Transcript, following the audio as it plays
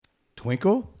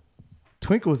Twinkle?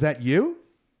 Twinkle, is that you?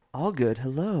 All good.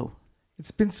 Hello.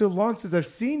 It's been so long since I've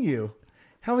seen you.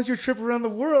 How was your trip around the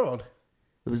world?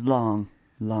 It was long.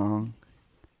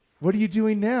 What are you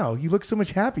doing now? You look so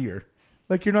much happier.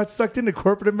 Like you're not sucked into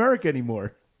corporate America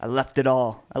anymore. I left it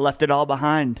all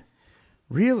behind.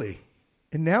 Really?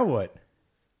 And now what?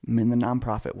 I'm in the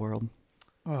nonprofit world.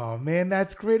 Oh, man,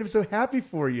 that's great. I'm so happy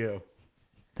for you.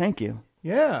 Thank you.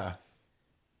 Yeah.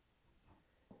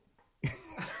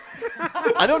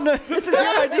 I don't know. This is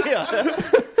your idea.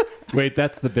 Wait,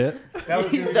 that's the bit? That's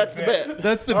the bit.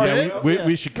 That's the bit.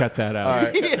 We should cut that out. All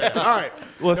right. Yeah. All right.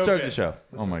 Let's start the show.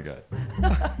 Oh, my God.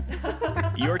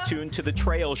 You're tuned to The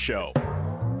Trail Show.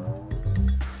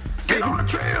 Get on the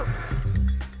trail.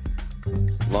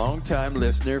 Long-time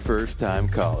listener, first-time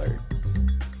caller.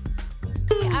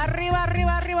 Arriba,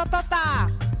 arriba, arriba, tota!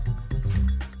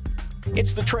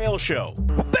 It's The Trail Show.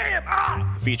 Bam!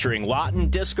 Ah! Featuring Lawton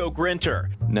Disco Grinter,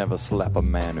 Never slap a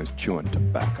man who's chewing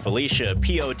tobacco. Felicia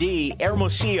P.O.D.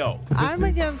 Hermosillo, I'm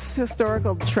against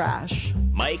historical trash.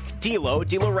 Mike Dilo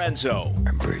DiLorenzo,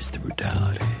 Embrace the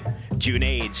brutality.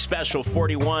 Junaid Special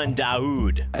 41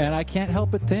 Daoud, And I can't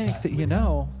help but think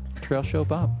that, Trail Show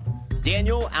Bob.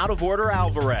 Daniel Out of Order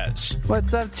Alvarez.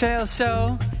 What's up, Trail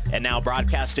Show? And now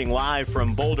broadcasting live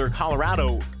from Boulder,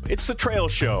 Colorado, it's The Trail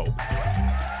Show.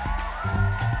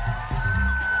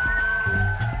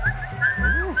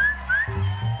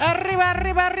 Arriba,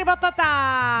 arriba, arriba,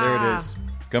 tota! There it is.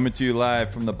 Coming to you live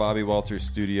from the Bobby Walters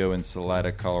studio in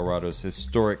Salida, Colorado's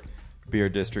historic beer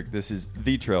district. This is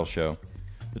The Trail Show.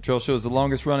 The Trail Show is the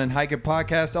longest running hiking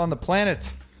podcast on the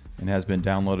planet and has been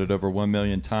downloaded over 1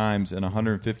 million times in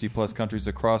 150 plus countries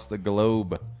across the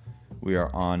globe. We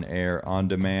are on air, on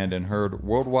demand, and heard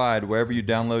worldwide wherever you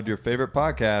download your favorite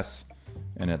podcasts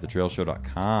and at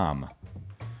thetrailshow.com.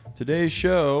 Today's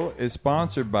show is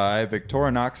sponsored by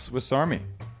Victorinox Swiss Army.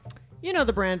 You know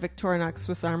the brand Victorinox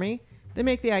Swiss Army. They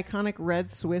make the iconic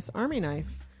red Swiss Army knife.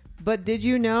 But did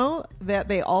you know that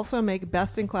they also make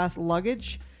best-in-class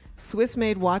luggage,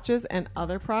 Swiss-made watches, and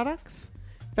other products?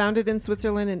 Founded in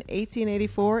Switzerland in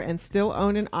 1884 and still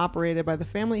owned and operated by the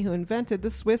family who invented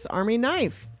the Swiss Army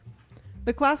knife.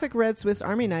 The classic red Swiss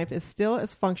Army knife is still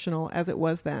as functional as it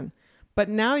was then. But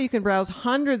now you can browse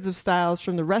hundreds of styles,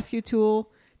 from the rescue tool,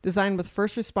 designed with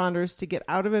first responders to get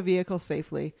out of a vehicle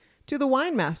safely, to the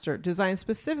Wine Master, designed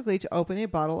specifically to open a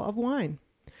bottle of wine.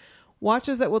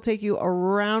 Watches that will take you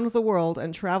around the world,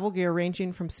 and travel gear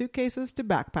ranging from suitcases to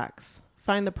backpacks.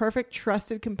 Find the perfect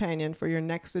trusted companion for your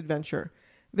next adventure.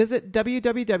 Visit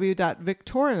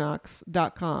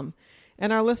www.victorinox.com.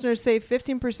 And our listeners save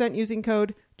 15% using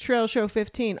code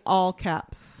TRAILSHOW15, all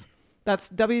caps. That's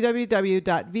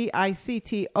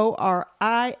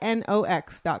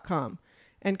www.victorinox.com.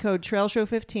 And code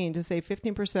TRAILSHOW15 to save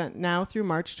 15% now through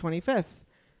March 25th.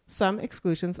 Some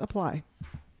exclusions apply.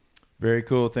 Very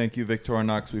cool. Thank you,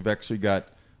 Victorinox. We've actually got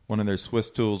one of their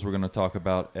Swiss tools we're going to talk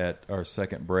about at our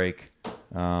second break.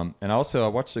 And also, I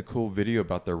watched a cool video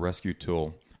about their rescue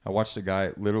tool. I watched a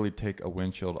guy literally take a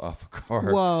windshield off a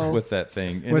car with that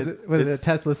thing. And was it a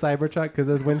Tesla Cybertruck? Because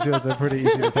those windshields are pretty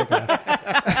easy to take off.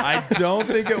 I don't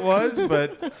think it was,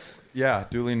 but yeah,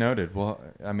 duly noted. Well,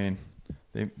 I mean,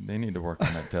 they need to work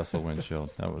on that Tesla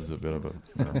windshield. That was a bit of a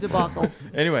debacle.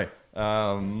 Anyway,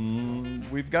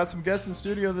 we've got some guests in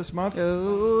studio this month.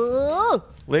 Ooh.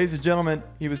 Ladies and gentlemen,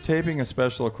 he was taping a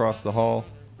special across the hall.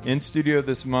 In studio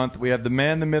this month, we have the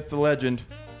man, the myth, the legend,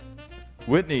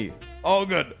 Whitney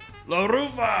Allgood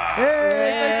LaRufa.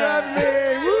 Hey,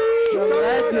 thanks for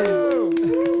having me.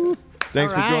 Woo!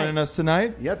 Thanks for joining us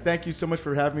tonight. Yep, thank you so much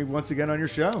for having me once again on your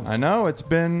show. I know, I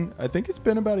think it's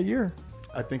been about a year.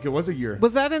 I think it was a year.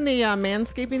 Was that in the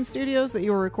Manscaping Studios that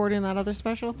you were recording that other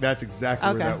special? That's exactly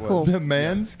where that was. Cool. The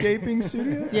Manscaping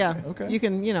Studios? Yeah. Okay. You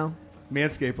can,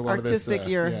 Manscape a lot of this.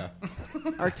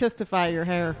 Artistify your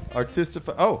hair.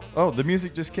 Oh, the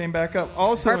music just came back up.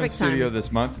 Also Perfect in studio time.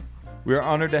 this month, we are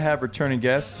honored to have returning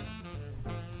guest,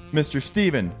 Mr.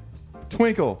 Stephen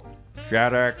Twinkle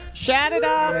Shattuck. Shat it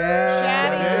up.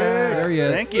 Shatty. There he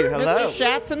is. Thank you. Hello. Mr.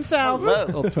 Shats himself.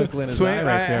 Little twinkle in his eye right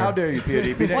there. How dare you,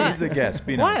 P.O.D.? He's a guest.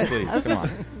 Be nice, What? please. I was Come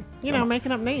just, on.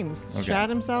 making up names. Okay. Shat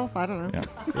himself? I don't know.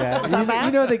 Yeah. Yeah,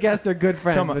 you know the guests are good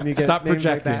friends Come on. when you get Stop names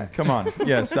like projecting. that. Come on.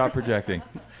 Yeah, stop projecting.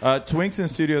 Twink's in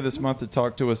studio this month to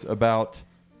talk to us about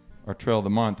our Trail of the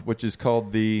Month, which is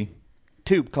called the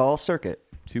Toubkal Circuit.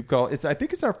 Toubkal. I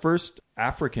think it's our first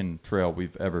African trail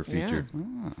we've ever featured.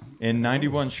 In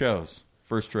 91 shows.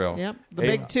 First trail. Yep. The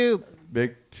big tube.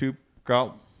 Big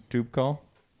Toubkal.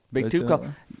 Big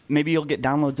Toubkal. Maybe you'll get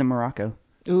downloads in Morocco.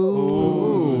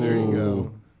 Ooh. There you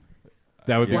go.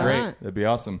 That would be Why great. not? That'd be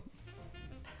awesome.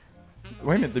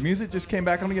 Wait a minute, the music just came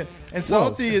back on again. And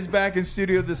Salty is back in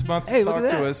studio this month to talk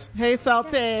to us Hey,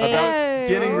 Salty. about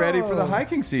getting ready for the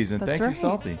hiking season. That's Thank right. you,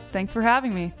 Salty. Thanks for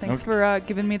having me. Thanks for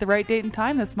giving me the right date and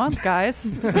time this month,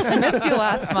 guys. I missed you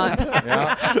last month.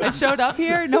 Yeah. I showed up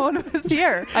here. No one was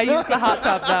here. I used the hot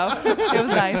tub, though. It was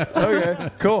nice. Okay,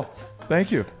 cool.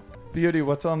 Thank you. Beauty,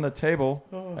 what's on the table?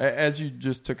 As you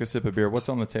just took a sip of beer, what's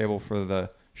on the table for the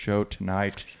show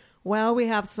tonight? Well, we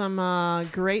have some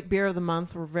great beer of the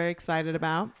month we're very excited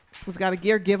about. We've got a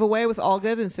gear giveaway with All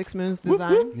Good and Six Moons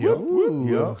Design.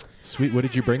 Yep. Sweet. What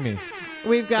did you bring me?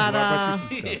 We've got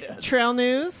trail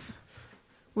news.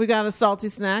 We got a salty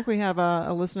snack. We have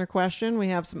a listener question. We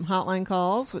have some hotline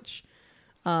calls, which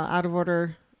Out of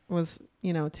Order was,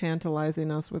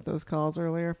 tantalizing us with those calls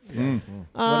earlier. What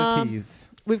a tease.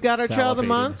 We've got our trail of the Salivating.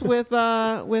 month with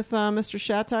Mr.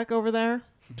 Shattuck over there.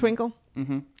 Twinkle.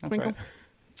 Mm-hmm. That's Twinkle. right.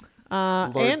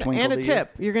 And Twinkle a to you.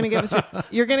 tip. You're gonna give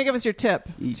us your tip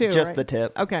too. Just right? the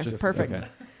tip. Okay, Just- perfect. okay.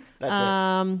 That's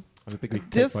I don't think we can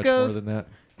take much more Disco's- than that.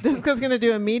 Disco's gonna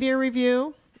do a media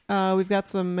review. We've got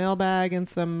some mailbag and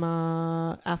some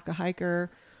Ask a Hiker,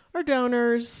 our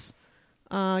donors,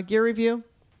 gear review.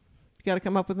 You got to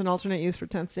come up with an alternate use for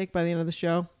tent stake by the end of the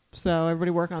show. So everybody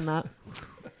work on that.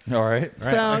 All right. So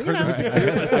I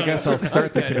guess I'll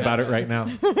start thinking about it right now.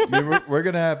 I mean, we're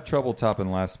going to have trouble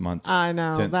topping last month's I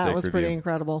know tent that stake was review. pretty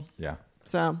incredible. Yeah.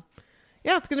 So,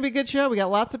 yeah, it's going to be a good show. We got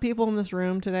lots of people in this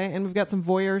room today, and we've got some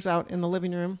voyeurs out in the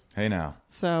living room. Hey now.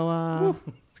 So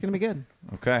it's going to be good.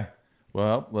 Okay.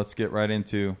 Well, let's get right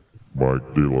into Mike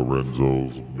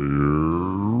DiLorenzo's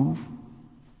beer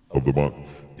of the month.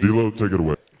 D'Lo, take it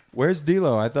away. Where's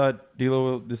D'Lo? I thought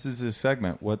D'Lo, this is his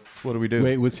segment. What do we do?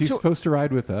 Wait, was he supposed to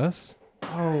ride with us?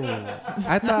 Oh,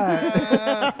 I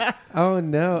thought. Oh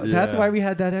no, that's Yeah. why we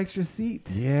had that extra seat.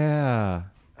 Yeah.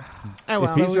 Oh,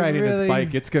 well. If he's we riding really- his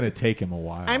bike, it's going to take him a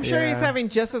while. I'm sure he's Yeah. having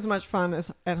just as much fun as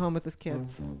at home with his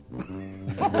kids.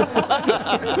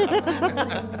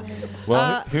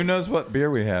 Well, who knows what beer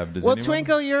we have? Does Well, anyone?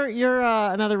 Twinkle, you're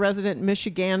another resident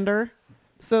Michigander.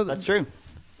 So That's true.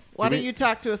 Why don't you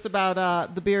talk to us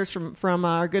about the beers from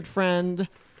our good friend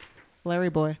Larry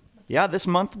Boy? Yeah, this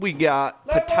month we got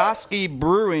Petoskey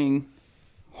Brewing,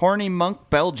 Horny Monk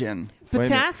Belgian. Wait a minute.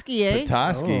 Petoskey, eh?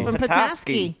 Petoskey. From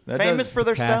Petoskey. That Famous does- for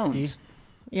their Petoskey? stones.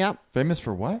 Yep. Famous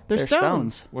for what? They're They're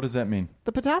stones. What does that mean?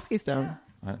 The Petoskey stone.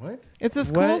 What? It's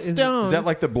this What cool is it? stone. Is that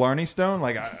like the Blarney Stone?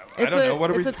 Like I don't know. What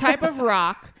are we? It's a type of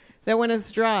rock that when it's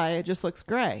dry, it just looks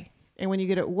gray. And when you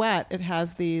get it wet, it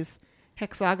has these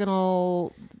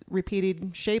hexagonal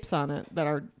repeated shapes on it that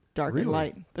are dark and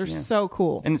light. They're Yeah. so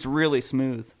cool. And it's really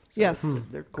smooth. So Yes.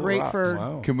 They're cool Great rocks.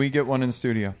 for... Can we get one in the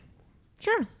studio?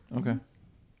 Sure. Okay.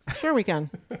 Sure we can.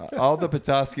 All the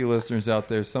Petoskey listeners out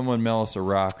there, someone mail us a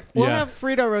rock. We'll Yeah. have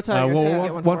Frito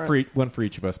Rotarios get one for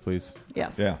each of us, please.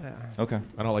 Yes. Yeah. Okay.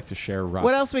 I don't like to share rocks.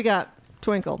 What else we got?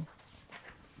 Twinkle.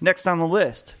 Next on the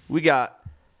list, we got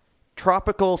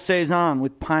Tropical Saison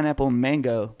with pineapple and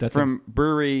mango That from thing's-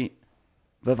 Brewery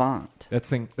Vivant,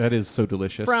 That is so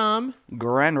delicious. From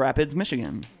Grand Rapids,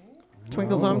 Michigan.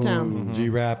 Twinkle's hometown. G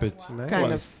Rapids,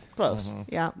 Kind of. Close.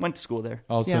 Yeah. Went to school there.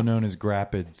 also Yeah. known as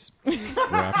Grapids.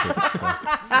 Rapids,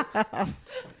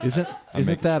 so.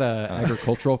 Isn't that a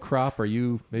agricultural crop? Are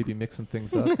you maybe mixing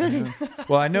things up?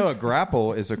 Well, I know a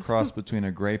grapple is a cross between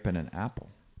a grape and an apple,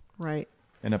 Right.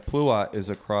 and a pluot is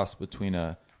a cross between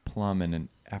a plum and an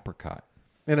apricot.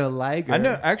 And a liger. I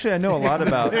know a lot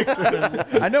about.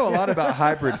 I know a lot about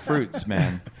hybrid fruits,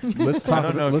 man. Let's I talk.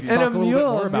 don't know if Let's you- talk a And a little bit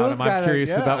mule. more about Mule's them. I'm got curious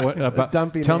a- about what. About,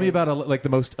 dumpy tell me name. about like the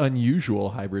most unusual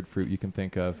hybrid fruit you can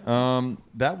think of.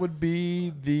 That would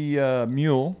be the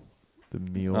mule. The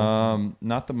mule.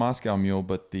 Not the Moscow mule,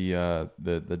 but the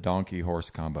donkey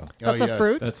horse combo. That's a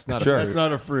fruit? That's not Sure. a That's fruit.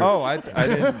 not a fruit. Oh, I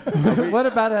didn't. What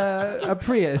about a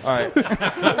Prius? All right.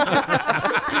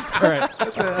 All right.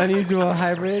 That's an unusual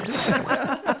hybrid.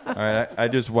 All right, I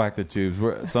just whacked the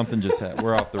tubes. Something just happened.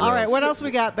 We're off the rails. All right. What else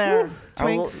we got there?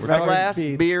 Twinks. Our last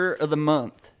speed. beer of the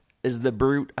month is the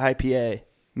Brute IPA.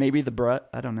 Maybe the Brut.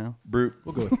 I don't know. Brute.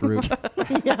 We'll go with brute.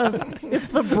 Yes. It's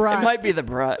the brat. It might be the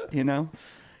Brut, you know.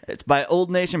 It's by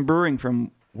Old Nation Brewing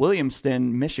from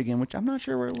Williamston, Michigan, which I'm not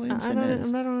sure where I Williamston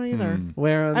is. don't know either.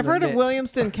 Where on I've the heard of mid-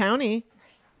 Williamston County.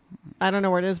 I don't know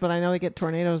where it is, but I know they get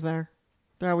tornadoes there.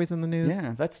 They're always in the news.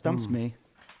 Yeah, that stumps me.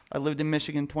 I lived in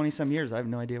Michigan 20-some years. I have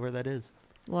no idea where that is.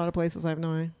 A lot of places I have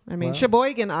no idea. I mean, Wow.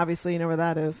 Sheboygan, obviously, you know where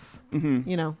that is. Mm-hmm.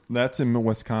 You know. That's in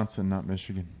Wisconsin, not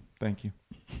Michigan. Thank you.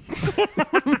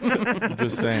 I'm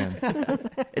just saying.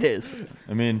 It is.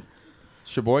 I mean,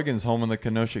 Sheboygan's home of the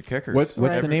Kenosha Kickers. What's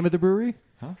Right. the name of the brewery?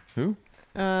 Huh? Who?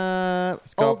 called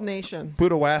Old Nation.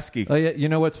 Budawaski. Oh yeah, you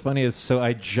know what's funny is so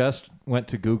I just went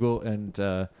to Google and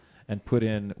put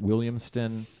in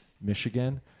Williamston,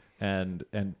 Michigan, and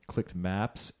clicked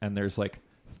maps, and there's like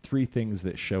 3 things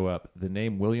that show up: the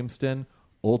name Williamston,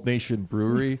 Old Nation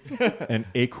Brewery, and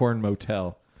Acorn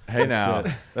Motel. Hey, now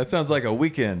that sounds like a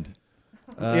weekend.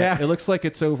 It looks like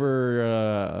it's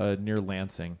over near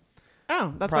Lansing.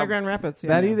 Oh, that's by Grand Rapids. Yeah.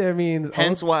 That either means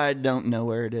Hence why I don't know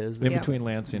where it is. In between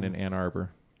Lansing and Ann Arbor.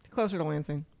 Closer to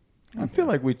Lansing. I feel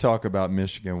like we talk about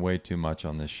Michigan way too much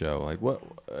on this show. Like, what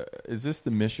is this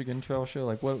the Michigan Trail Show?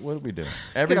 Like, what are we doing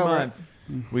every month?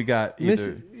 We got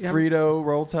either Frito,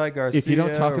 Roll Tide, Garcia. If you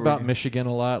don't talk about Michigan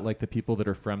a lot, like the people that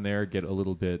are from there get a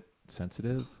little bit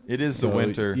sensitive. It is the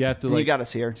winter. You have to, like, you got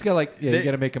us here. It's got you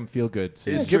got to make them feel good.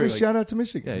 So give a shout out to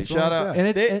Michigan. Yeah, shout out, and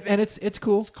it's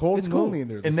cool. It's cold it's and cool. lonely in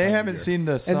there. And they haven't seen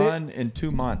the sun in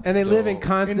 2 months. And they live in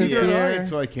constant fear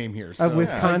until I came here. of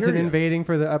Wisconsin invading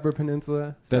for the Upper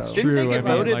Peninsula. So. That's Didn't true. they get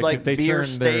voted like they beer turn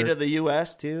state their- of the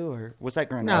U.S. too, or was that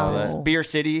Grand No. Rapids? Beer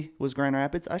City was Grand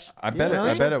Rapids. I bet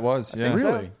it was. Yeah.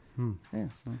 Really? Yeah,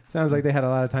 so. Sounds like they had a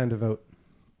lot of time to vote.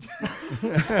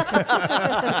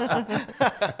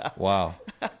 Wow.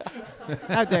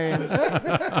 How dare you?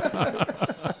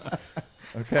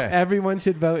 Okay. Everyone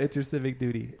should vote. It's your civic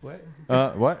duty. What?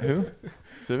 What? Who?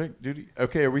 Civic duty?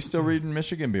 Okay, are we still reading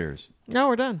Michigan beers? No,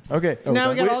 we're done. Okay. Now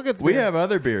we got All Good's We beer. have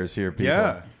other beers here, people.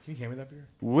 Yeah. Can you hand me that beer?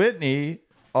 Whitney,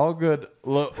 All Good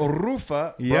La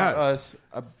Rufa, brought us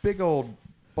a big old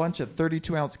bunch of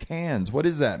 32-ounce cans. What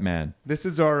is that, man? This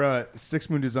is our Six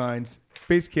Moon Designs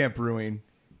Base Camp Brewing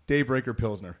Daybreaker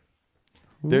Pilsner.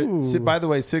 By the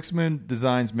way, Six Moon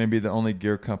Designs may be the only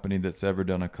gear company that's ever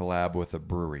done a collab with a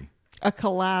brewery. A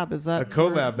collab, is that? A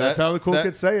collab. That's how the cool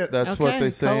kids say it. That's what they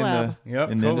say in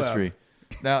the industry.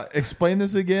 Now, explain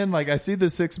this again. Like, I see the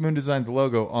Six Moon Designs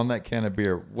logo on that can of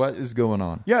beer. What is going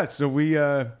on? Yeah, so we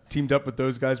teamed up with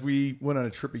those guys. We went on a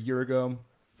trip a year ago,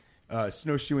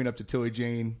 snowshoeing up to Tilly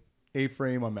Jane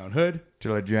A-Frame on Mount Hood.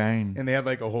 Tilly Jane. And they had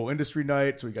like a whole industry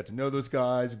night, so we got to know those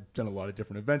guys. We've done a lot of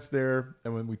different events there.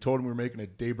 And when we told them we were making a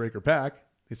Daybreaker pack,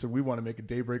 they said, we want to make a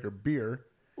Daybreaker beer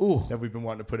that we've been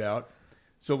wanting to put out.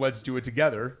 So let's do it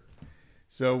together.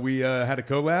 So we had a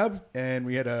collab, and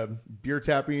we had a beer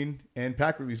tapping and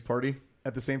pack release party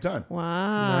at the same time.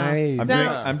 Wow. Nice.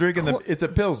 I'm drinking it's a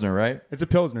Pilsner, right? It's a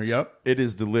Pilsner, yep. It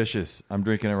is delicious. I'm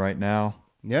drinking it right now.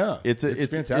 Yeah. It's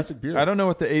fantastic beer. I don't know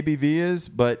what the ABV is,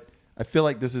 but I feel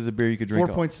like this is a beer you could drink.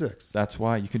 4.6. That's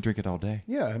why you can drink it all day.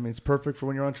 Yeah, I mean, it's perfect for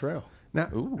when you're on trail. Now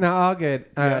All Good.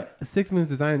 Six Moons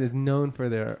Design is known for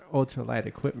their ultralight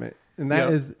equipment, and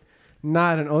that is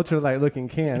not an ultralight looking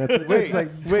can. It's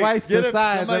like twice the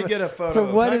size. Somebody get a photo.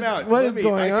 So what is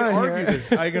going on here?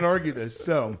 I can argue this.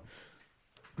 So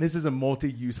this is a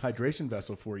multi-use hydration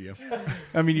vessel for you.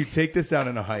 I mean, you take this out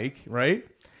on a hike, right?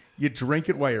 You drink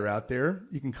it while you're out there.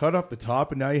 You can cut off the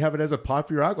top, and now you have it as a pot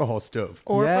for your alcohol stove.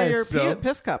 Or for your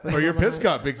piss cup. Or your piss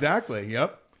cup, exactly.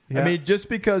 Yep. I mean, just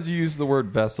because you use the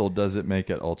word vessel doesn't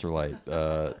make it ultralight.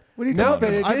 What are you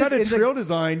talking about? I've had a trail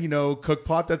design, cook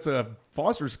pot that's a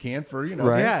Foster's can for,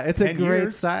 Right. Yeah, it's a great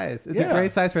years. size. It's a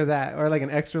great size for that. Or like an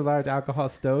extra large alcohol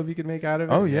stove you could make out of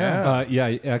it. Oh, yeah.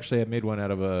 Actually, I made one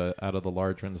out of the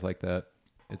large ones like that.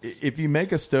 If you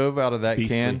make a stove out of that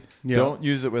can, Yeah. don't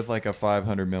use it with like a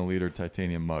 500 milliliter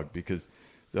titanium mug because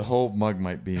the whole mug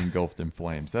might be engulfed in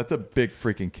flames. That's a big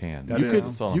freaking can.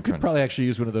 You could probably actually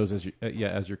use one of those as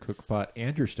your cook pot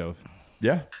and your stove.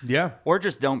 Yeah. Yeah. Or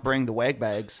just don't bring the wag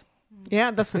bags.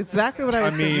 Yeah, that's exactly what I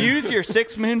was thinking. Use your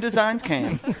Six Moon Designs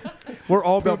can. We're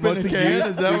all about Poop in a can, multi-use,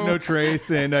 is that leave what- no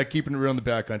trace, and keeping it real in the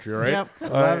backcountry, all right?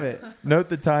 Yep. Love it. Note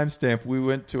the timestamp. We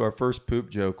went to our first poop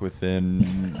joke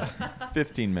within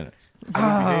 15 minutes.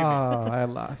 I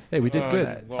lost. Hey, we did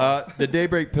good. The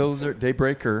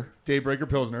Daybreaker Daybreaker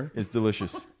Pilsner. is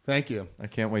delicious. Thank you. I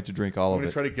can't wait to drink all I'm of going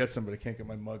it. to try to get some, but I can't get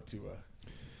my mug to...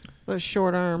 Those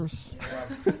short arms.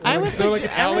 So like an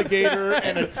alligator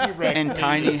and a T-Rex. And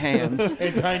tiny hands.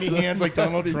 And tiny hands like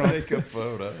Donald Trump. Take a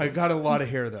photo. I got a lot of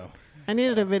hair, though. I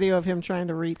needed a video of him trying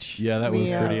to reach. Yeah, that was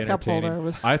the, pretty cup holder. entertaining.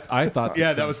 Was, I thought.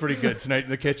 Yeah, that was pretty good. Tonight in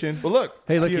the kitchen. Well, look.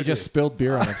 Hey, look, he just spilled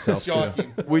beer on himself too.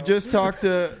 Shocking. We just talked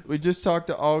to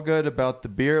All Good about the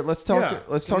beer. Let's talk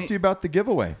to you about the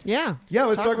giveaway. yeah. Yeah,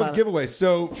 let's talk about the giveaway.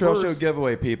 So Trail first, Show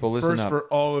giveaway, people. Listen first up. for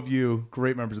all of you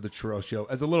great members of the Trail Show,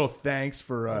 as a little thanks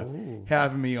for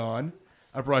having me on,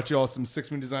 I brought you all some Six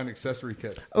Moon Design accessory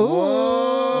kits. Ooh.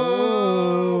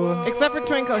 Except for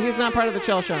Twinkle, he's not part of the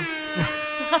Chill Show.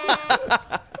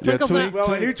 Twinkle's not.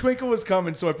 Well, I knew Twinkle was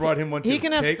coming, so I brought him one too. He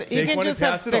can have. Take He can one just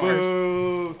and have pass it on.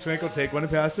 stickers. Twinkle, take one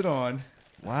and pass it on.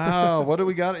 Wow, what do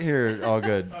we got here? All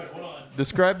good.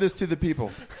 Describe this to the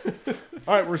people.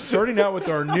 All right, we're starting out with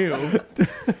our new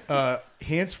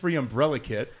hands-free umbrella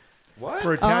kit. What?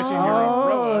 For attaching your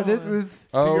umbrella this is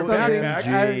to your something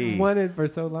backpack. I wanted for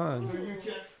so long.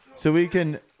 So we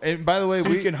can, and by the way,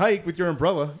 you can hike with your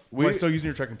umbrella while still using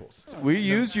your trekking poles. We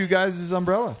used you guys'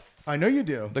 umbrella. I know you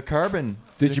do. The carbon.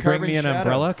 Did the you bring carbon me an shadow.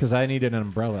 umbrella? Because I need an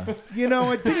umbrella. You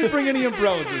know, I didn't bring any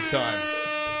umbrellas this time.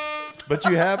 But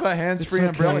you have a hands-free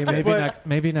umbrella.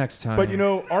 Maybe next time. But you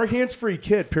know, our hands-free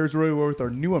kit pairs really well with our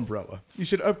new umbrella. You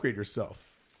should upgrade yourself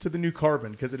to the new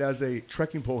carbon because it has a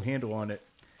trekking pole handle on it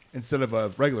instead of a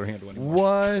regular handle anymore.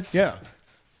 What? Yeah.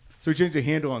 So we changed the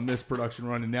handle on this production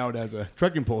run, and now it has a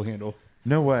trekking pole handle.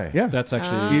 No way. Yeah. That's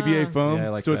actually EVA foam. Yeah, I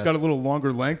like so it's that. got a little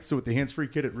longer length. So with the hands-free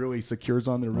kit, it really secures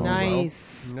on there really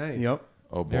Nice. well. Yep.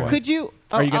 Oh boy. Could you?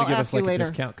 Are you going I'll to give ask us like you a later.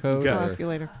 discount code? I'll Okay. ask you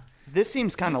later. This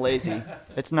seems kind of lazy.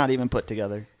 It's not even put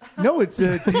together. No, it's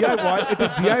a DIY. It's a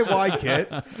DIY kit.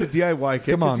 It's a DIY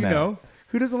kit. Come on, 'cause, you man. know,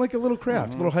 who doesn't like a little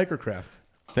craft, a little hiker craft?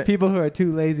 People who are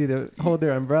too lazy to hold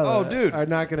their umbrella are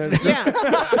not going to. Yeah,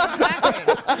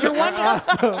 exactly. You're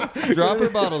wondering. Dropper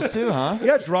bottles too, huh?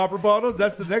 Yeah, dropper bottles.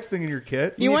 That's the next thing in your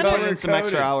kit. You wonder. Put in some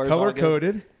extra hours. Color all good.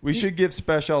 coded. We should give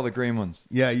Special the green ones.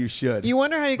 Yeah, you should. You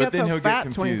wonder how you But got then so he'll get fat,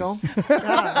 confused. Twinkle.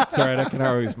 It's all right. I can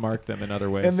always mark them in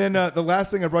other ways. And then the last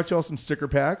thing, I brought you all some sticker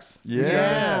packs.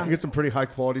 Yeah. You get some pretty high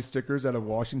quality stickers out of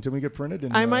Washington. We get printed.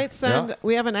 And, I might send. Yeah.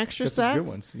 We have an extra got some set. good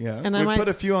ones. Yeah. And I We might put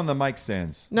a few on the mic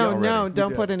stands. No, already. no, We don't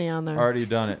did. put any on there. Already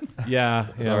done it. yeah,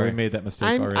 Sorry. we made that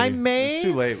mistake already. I may It's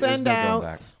too late. There's send no going out.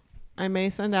 back. I may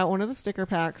send out one of the sticker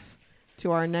packs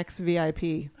to our next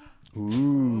VIP.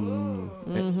 Ooh.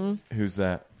 Who's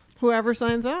that? Whoever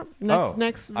signs up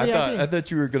next VIP. I thought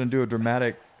you were going to do a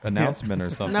dramatic announcement or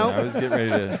something. Nope. I was getting ready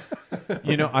to.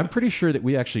 You know, I'm pretty sure that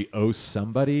we actually owe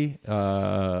somebody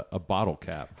a bottle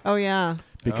cap Oh yeah.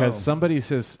 because somebody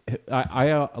says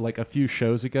I like a few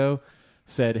shows ago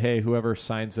said, "Hey, whoever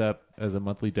signs up as a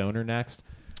monthly donor next,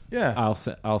 Yeah.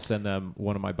 I'll send them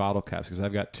one of my bottle caps because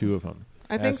I've got 2 of them."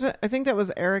 I think that was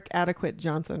Eric Adequate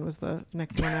Johnson was the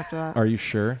next one after that. Are you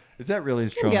sure? Is that really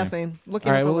his I'm trolling? guessing. Looking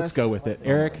All right, at the well, list. let's go with it.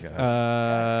 Eric,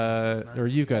 or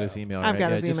you've got his email. I've right? got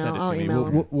Yeah, his just email. send it to I'll me. email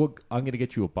him. I'm going to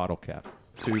get you a bottle cap.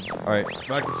 Tubes. All right.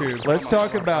 Back to tubes. Let's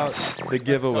talk about the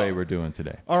giveaway we're doing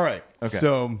today. All right. Okay.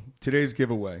 So today's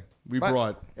giveaway, we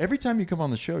brought. Every time you come on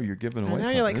the show, you're giving away know,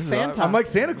 something. you're like This is- Santa. I'm like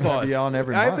Santa Claus. be on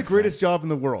every I have month, the greatest job in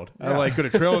the world. I like go to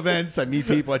trail events. I meet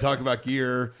people. I talk about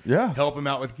gear. Yeah. Help them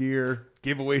out with gear.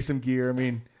 Give away some gear. I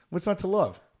mean, what's not to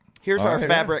love? Here's All our right,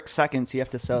 fabric seconds. You have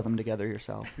to sew them together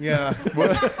yourself. Yeah.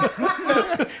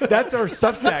 That's our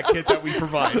stuff sack kit that we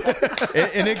provide.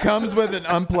 and it comes with an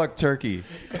unplugged turkey.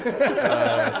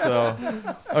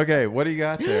 Okay, what do you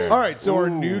got there? All right. So our Ooh.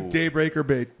 new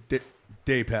Daybreaker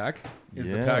day pack is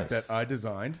the pack Yes. that I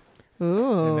designed.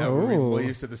 Ooh. And that we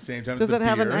released at the same time Does as it the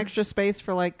have an beer. extra space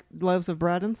for like loaves of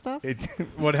bread and stuff? It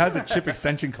has a chip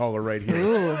extension collar right here.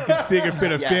 Ooh. You can see it can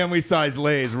fit a Yes. family-sized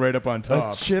Lay's right up on A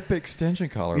top. chip extension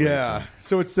collar. Yeah.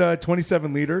 So it's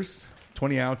 27 liters,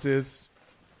 20 ounces.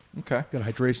 Okay. Got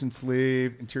a hydration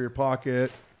sleeve, interior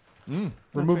pocket,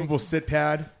 removable sit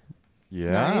pad. Yeah.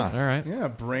 Nice. All right. Yeah,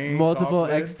 brain. Multiple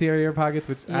top lid. exterior pockets,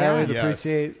 which I Yeah. always Yes.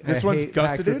 appreciate. This I one's hate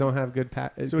packs gusseted, that don't have good, So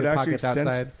good it actually pockets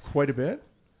extends outside. quite a bit.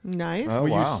 Nice. Oh,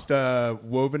 We wow. used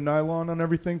woven nylon on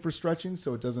everything for stretching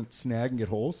so it doesn't snag and get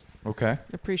holes. Okay.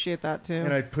 Appreciate that too.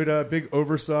 And I put big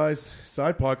oversized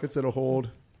side pockets that'll hold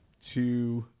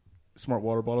 2 smart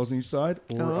water bottles on each side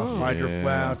or Oh. a Hydro Yeah.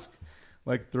 flask,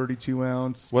 like 32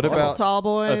 ounce. What about Tall a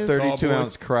boys.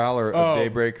 32-ounce crowler of Oh,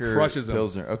 Daybreaker crushes 'em.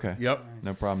 Pilsner? Okay. Yep.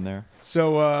 No problem there.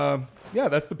 So, yeah,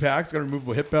 that's the pack. It's got a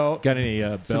removable hip belt. Got any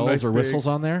Some bells nice or big- whistles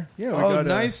on there? Yeah, we Oh, got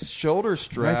nice shoulder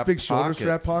strap. nice big shoulder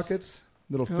strap pockets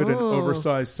that'll fit an Oh.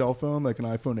 oversized cell phone like an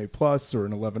iPhone 8 Plus or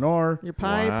an 11R. Your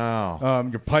pipe. Wow.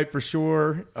 Your pipe for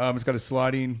sure. It's got a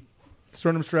sliding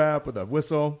sternum strap with a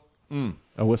whistle,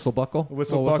 A whistle buckle? a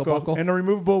whistle Oh, buckle, and a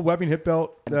removable webbing hip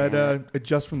belt that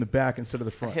adjusts from the back instead of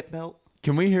the front. Hip belt.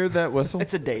 Can we hear that whistle?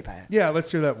 It's a day pack. Yeah, let's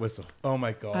hear that whistle. Oh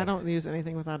my god! I don't use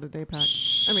anything without a day pack.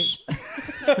 I mean,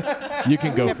 You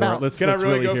can go Hip for it. belt. Let's Can I really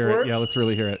really go hear for it. it? Yeah, let's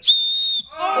really hear it.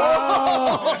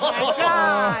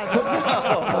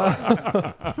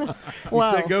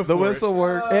 wow. Say go for the it. whistle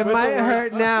works. It might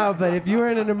hurt now, but if you were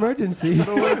in an emergency, you'd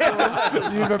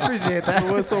appreciate that.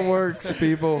 The whistle works,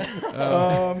 people.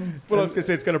 What else can I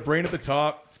say? It's got a brain at the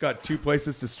top. It's got 2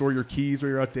 places to store your keys while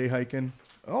you're out day hiking.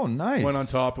 Oh, nice. One on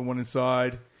top and one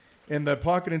inside. And the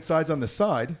pocket inside's on the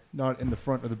side, not in the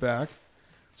front or the back.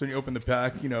 So when you open the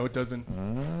pack, it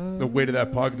doesn't. The weight of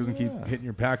that pocket doesn't keep hitting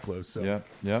your pack close. So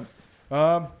Yep.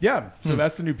 Yeah, so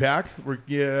that's the new pack. We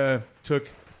took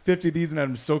 50 of these and had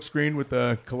them silk screen with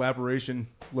the collaboration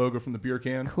logo from the beer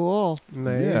can. Cool.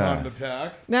 Nice. On the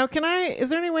pack. Now, is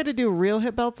there any way to do real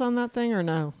hip belts on that thing or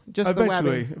no? Just the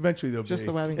webbing? Eventually they'll Just be.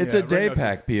 the webbing. It's a day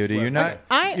pack, POD. You're not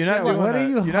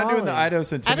doing the Idaho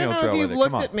Centennial I don't know Trail if with you've it.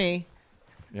 looked Come on. at me,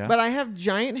 Yeah. but I have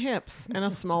giant hips and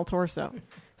a small torso.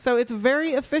 So it's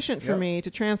very efficient for me to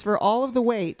transfer all of the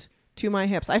weight to my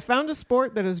hips. I found a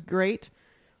sport that is great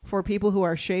for people who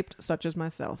are shaped such as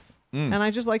myself. And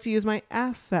I just like to use my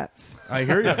assets. I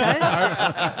hear you.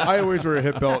 I always wear a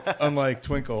hip belt, unlike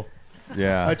Twinkle.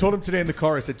 Yeah. I told him today in the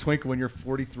car, I said, Twinkle, when you're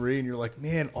 43 and you're like,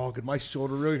 man, good, my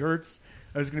shoulder really hurts.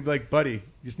 I was going to be like, buddy, you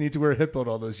just need to wear a hip belt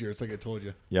all those years, like I told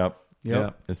you. Yep.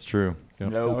 It's true.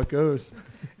 That's how it goes.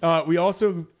 We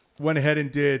also went ahead and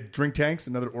did Drink Tanks,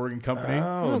 another Oregon company,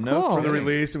 cool. for the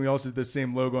release, and we also did the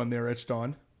same logo on there etched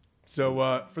on. So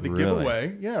for the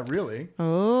giveaway, really.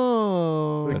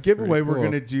 Oh. For the giveaway, we're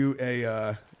going to do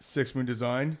a Six Moon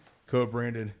Design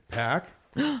co-branded pack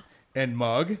and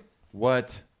mug.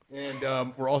 What? And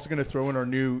we're also going to throw in our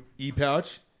new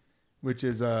e-pouch, which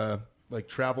is a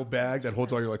travel bag that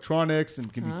holds all your electronics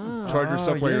and can charge your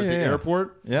stuff while you're at the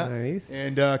airport. Yeah. Nice.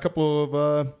 And a couple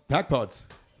of pack pods.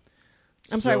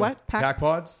 I'm sorry, what? Pack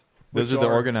pods. Those are the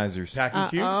organizers. Packing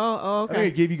cubes. Okay. I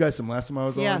think I gave you guys some last time I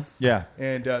was on. Yes. Yeah.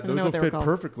 And know those what will they were fit called.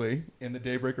 perfectly in the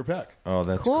Daybreaker pack. Oh,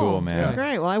 that's cool, man. Yeah.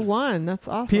 Great. Well, I won. That's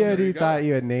awesome. POD thought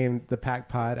you had named the pack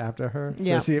pod after her.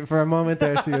 Yeah. So for a moment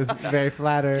there, she was very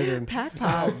flattered. And Pack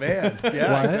pod. Oh, man.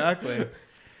 Yeah, What? exactly.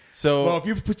 So, Well, if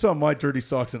you put some of my dirty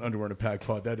socks and underwear in a pack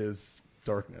pod, that is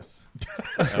darkness.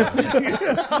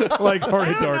 Like heart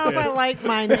I of don't know darkness. if I like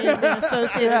my name being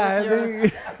associated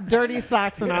with your dirty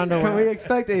socks and underwear. Can we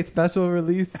expect a special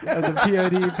release of the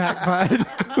POD pack pod?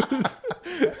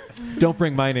 Don't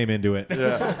bring my name into it.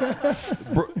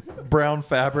 brown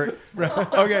fabric.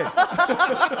 Okay.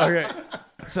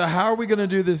 So how are we going to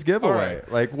do this giveaway? All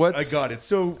right. Like, what's... I got it.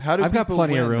 So how do I've got people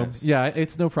plenty of win room. this? Yeah,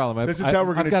 it's no problem. This is how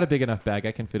we're gonna- I've got a big enough bag.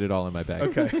 I can fit it all in my bag.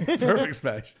 Okay, perfect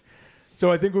smash.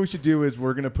 So I think what we should do is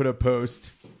we're going to put a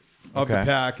post of the Okay.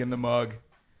 pack and the mug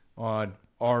on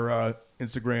our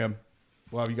Instagram.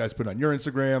 We'll have you guys put it on your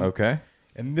Instagram. Okay.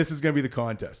 And this is going to be the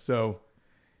contest. So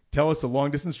tell us a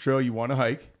long distance trail you want to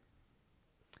hike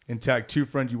and tag 2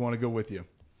 friends you want to go with you.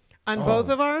 On both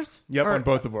of ours? Yep, Or- on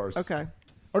both of ours. Okay.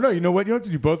 Or no, you know what? You don't have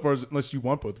to do both of ours unless you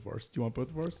want both of ours. Do you want both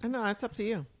of ours? I know. It's up to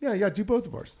you. Yeah, do both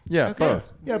of ours. Yeah, Okay. both.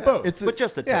 Yeah, both. But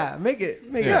just the tip. Yeah, make it.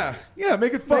 Yeah,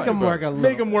 make it fun. Make 'em work a little.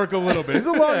 Make them work a little bit. It's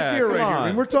a lot Yeah, of gear come right here. I on.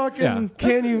 mean, we're talking Yeah.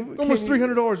 Can you almost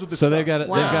 $300 with this So stuff. they've got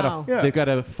Wow. they've got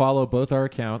to follow both our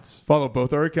accounts Follow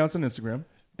both our accounts on Instagram.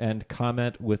 and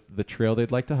comment with the trail they'd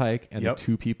like to hike and Yep. the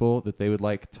 2 people that they would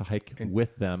like to hike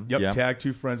with them. Yep, Yeah. tag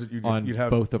 2 friends that you'd On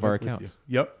have both of our with you. accounts.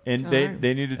 Yep. And All they right.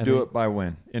 need to And do then- it by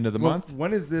when? End of the Well, month?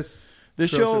 when is this The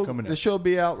trail show coming in? the show will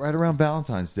be out right around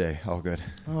Valentine's Day. All good.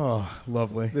 Oh,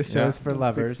 lovely. This show's for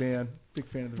lovers. Big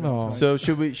fan of the Oh. Valentine's. So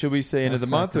should we say end of the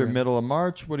That's month or saccharin. middle of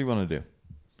March? What do you want to do?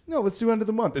 No, let's do end of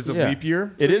the month. It's a Yeah. leap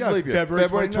year. It So, is leap year.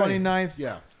 February 29th.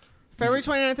 Yeah. February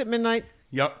 29th at midnight.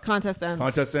 Yep. Contest ends.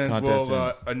 Contest ends. Contest We'll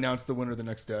ends. announce the winner the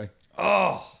next day.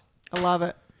 I love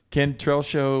it. Can Trail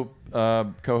Show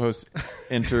co-hosts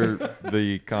enter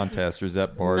the contest, or is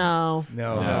that barred? No.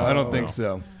 No, I don't think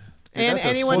so. And that's a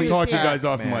anyone We'll who's talk to you yeah. guys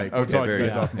off Man. mic. We'll Okay, talk to you very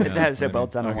guys good. off mic. If that has zip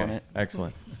belts, I don't want Okay, it.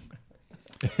 excellent.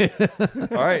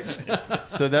 All right,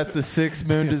 so that's the 6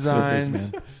 Moon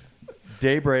Designs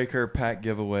Daybreaker pack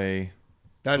giveaway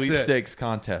That's it. sweepstakes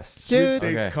contest. Dude.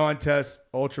 Sweepstakes Okay. contest,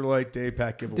 ultralight day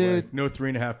pack giveaway. Dude. No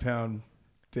 3.5 pound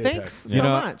day Thanks pack. so You know,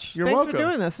 much. you're Thanks welcome. for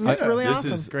doing this. This is really This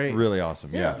awesome. is Great. really awesome.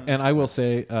 Yeah. And I will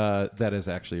say that is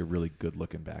actually a really good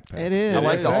looking backpack. It is. I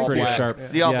like It's the all pretty black.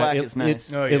 sharp. The all Yeah, black it- is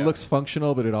nice. Oh, It yeah. looks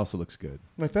functional, but it also looks good.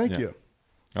 Well, thank Yeah. you. All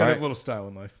Gotta right. have a little style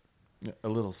in life. A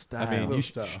little style. I mean, little you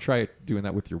style. should try doing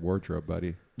that with your wardrobe,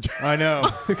 buddy. I know.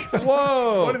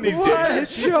 whoa! One of these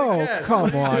days. Show, Yes, come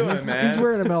what are you on. doing, He's, man? he's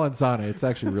wearing a Melanzana. It's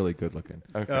actually really good looking.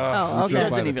 Okay. Oh, He okay.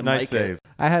 doesn't even Nice like save. it.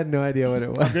 I had no idea what it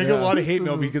was. I'm gonna get a lot of hate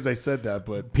mail because I said that,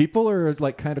 but People are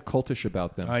like kind of cultish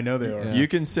about them. I know they are. Yeah. You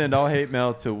can send all hate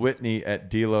mail to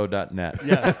Whitney@delo.net.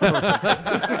 Yes, perfect.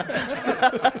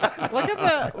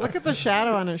 Look at the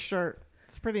shadow on his shirt.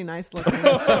 It's pretty nice looking.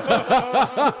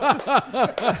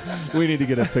 We need to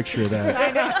get a picture of that. I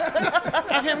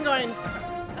know. Of him going.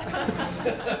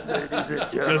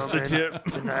 Just the tip.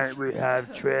 Tonight we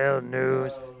have trail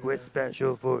news with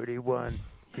Special 41.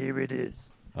 Here it is.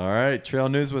 All right, Trail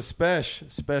News with Spesh.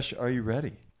 Spesh, are you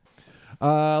ready?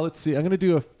 Let's see. I'm going to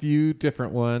do a few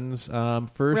different ones.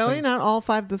 First, Really? Not all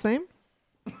 5 the same?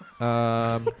 May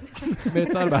have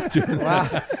thought about doing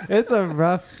that. Wow, it's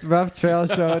a rough trail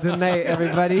show tonight,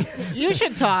 everybody. You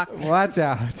should talk. Watch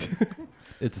out.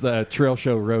 It's the trail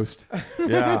show roast.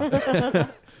 Yeah.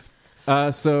 I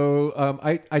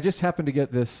just happened to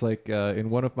get this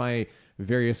in one of my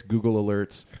various Google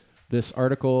alerts. This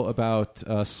article about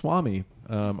Swami,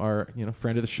 our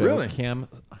friend of the show, Really? Cam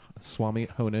Swami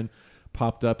Honan,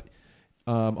 popped up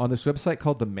on this website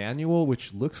called The Manual,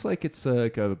 which looks like it's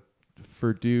like a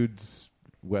for dudes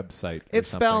website. It's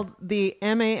something. spelled the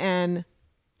MANYOUALL.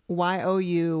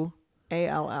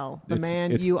 The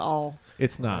man you all.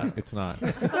 It's not. It's not.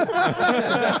 It's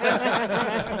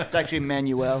actually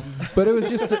Manuel. But it was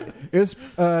just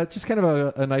kind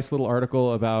of a nice little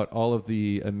article about all of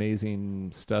the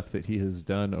amazing stuff that he has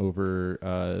done over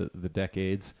the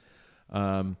decades.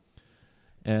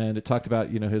 And it talked about,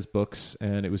 his books,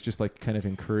 and it was just like kind of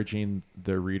encouraging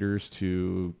the readers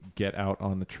to get out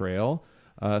on the trail.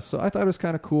 So I thought it was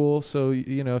kind of cool. So,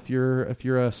 if you're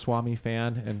a Swami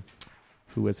fan, and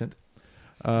who isn't,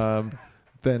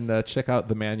 then check out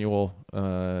The Manual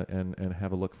and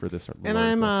have a look for this. And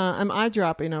I'm eye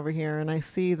dropping over here, and I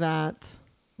see that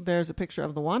there's a picture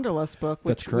of the Wanderlust book,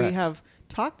 which we have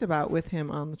talked about with him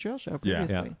on the Trail Show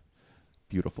previously. Yeah.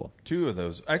 Beautiful. 2 of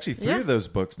those. Actually, 3 of those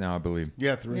books now, I believe.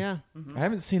 Yeah, 3. Yeah. I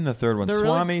haven't seen the third one. They're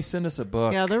Swami, send us a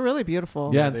book. Yeah, they're really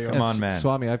beautiful. Yeah, come on, man.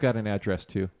 Swami, I've got an address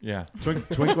too. Yeah.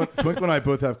 Twinkle and I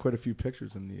both have quite a few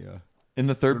pictures in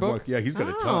the third book. Yeah, he's got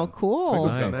a ton. Oh, cool.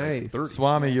 Twinkle's got Nice. 30.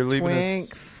 Swami, you're leaving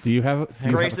Twinks. us. Do you have?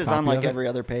 Grace is on like like every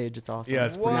other page. It's awesome. Yeah,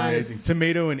 it's pretty What? amazing.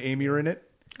 Tomato and Amy are in it,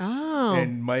 Oh.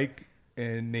 and Mike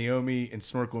and Naomi and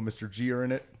Snorkel and Mr. G are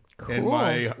in it. Cool. And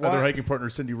my What? other hiking partner,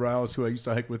 Cindy Riles, who I used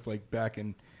to hike with back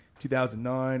in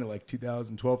 2009 or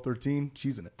 2012, 13,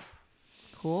 she's in it.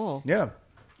 Cool. Yeah.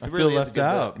 I It feel really is a left good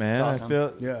out, book. man. It's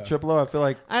awesome. Yeah. Triple O, I feel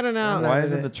like, I don't know. why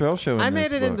isn't the trail show in I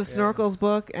this made it book? into Snorkel's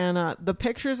book, and the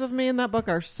pictures of me in that book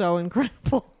are so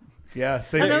incredible. Yeah,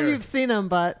 same I know here. you've seen them,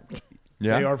 but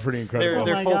Yeah. They are pretty incredible.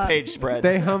 They're my full God. page spreads.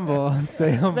 Stay humble.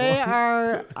 Stay humble. they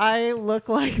are. I look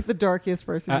like the darkest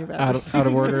person you've ever seen. out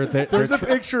of order. There's a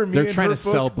picture of me they're in trying her to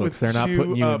sell book books. with They're not 2,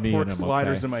 putting you and me in pork them.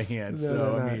 sliders Okay. in my hand. No, So,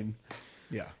 they're I not. mean,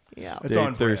 yeah. Yeah. It's Stay on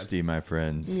brand. thirsty, my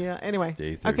friends. Yeah, anyway.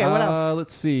 Stay thirsty. Okay, what else?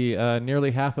 Let's see. Nearly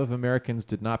half of Americans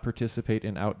did not participate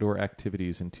in outdoor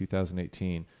activities in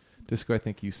 2018. Disco, I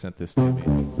think you sent this to me.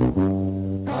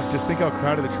 Just think how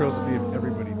crowded the trails would be if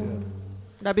everybody did.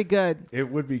 That'd be good. It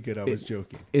would be good. I was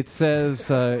joking. It says,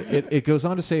 it goes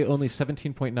on to say only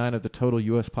 17.9 of the total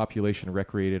U.S. population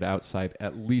recreated outside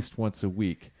at least once a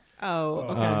week. Oh,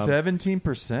 okay.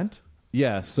 17%?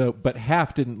 Yeah, but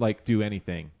half didn't do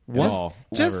anything at all.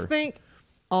 Just ever. think,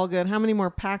 all good. How many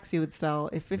more packs you would sell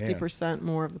if 50%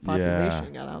 more of the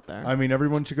population got out there? I mean,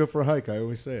 everyone should go for a hike. I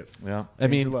always say it. Yeah. I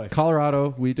mean,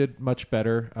 Colorado, we did much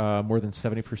better. More than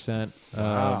 70%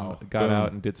 Wow. got Boom.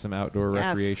 out and did some outdoor Yes.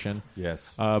 recreation.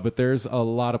 Yes. But there's a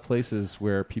lot of places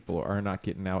where people are not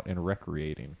getting out and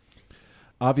recreating.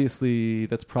 Obviously,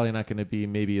 that's probably not going to be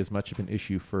maybe as much of an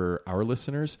issue for our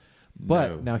listeners.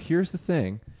 But now here's the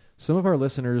thing. Some of our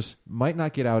listeners might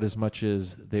not get out as much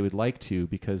as they would like to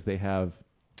because they have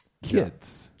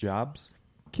kids. Jobs?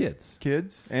 Kids.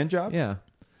 Kids and jobs? Yeah.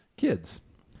 Kids.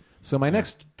 So my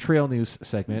next trail news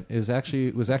segment was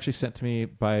actually sent to me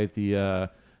by the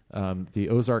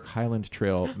Ozark Highland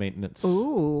Trail maintenance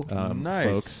Ooh.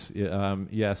 Nice.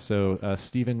 folks. So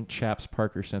Stephen Chaps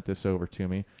Parker sent this over to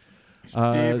me.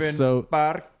 Steven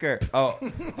Parker. Oh,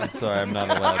 I'm sorry. I'm not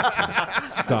allowed to.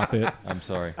 Stop it. I'm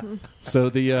sorry. So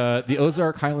the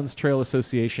Ozark Highlands Trail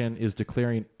Association is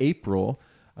declaring April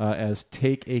as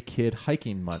Take a Kid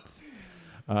Hiking Month.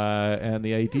 And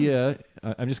the idea,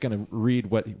 I'm just going to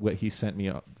read what he sent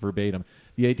me verbatim.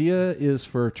 The idea is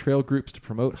for trail groups to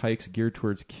promote hikes geared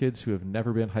towards kids who have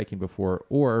never been hiking before,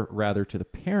 or rather to the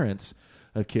parents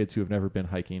of kids who have never been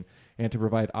hiking, and to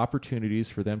provide opportunities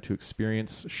for them to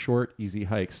experience short, easy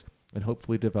hikes and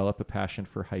hopefully develop a passion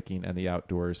for hiking and the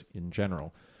outdoors in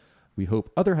general. We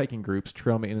hope other hiking groups,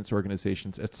 trail maintenance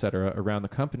organizations, etc., around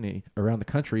the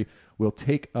country will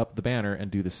take up the banner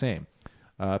and do the same.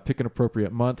 Pick an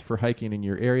appropriate month for hiking in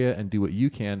your area and do what you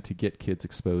can to get kids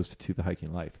exposed to the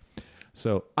hiking life.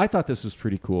 So I thought this was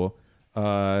pretty cool.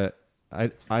 I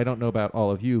don't know about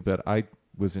all of you, but I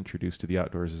was introduced to the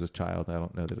outdoors as a child. I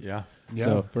don't know that. Yeah,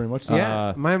 So very much so.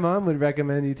 Yeah, my mom would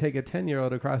recommend you take a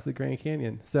 10-year-old across the Grand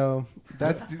Canyon. So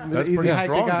that's That's easy pretty hike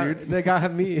strong, dude. They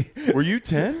got me. Were you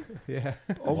 10? Yeah.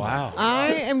 Oh, wow.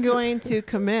 I am going to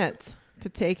commit to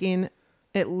taking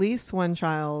at least one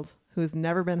child who's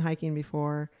never been hiking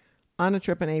before on a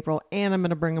trip in April, and I'm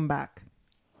going to bring them back.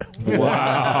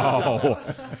 Wow.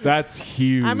 That's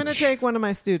huge. I'm going to take one of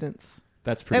my students.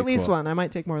 That's pretty At least cool. one. I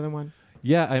might take more than one.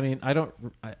 Yeah, I mean, I don't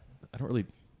really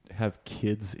have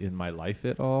kids in my life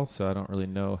at all, so I don't really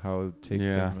know how to take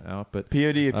them out. But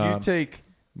POD, if you take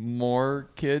more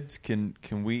kids, can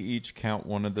we each count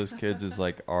one of those kids as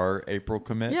like our April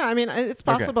commit? Yeah, I mean, it's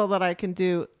possible that I can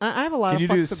do. I have a lot Can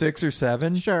of. you do 6 or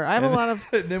 7? Sure, I have a lot of.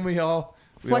 Then we all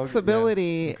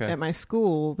flexibility Okay. at my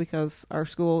school because our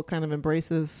school kind of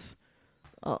embraces,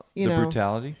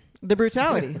 brutality. The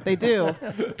brutality they do,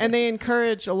 and they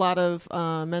encourage a lot of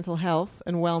mental health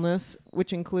and wellness,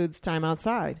 which includes time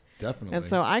outside. Definitely. And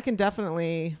so I can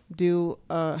definitely do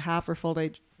a half or full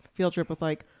day field trip with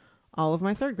like all of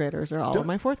my third graders or all of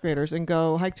my fourth graders and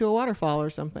go hike to a waterfall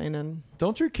or something. And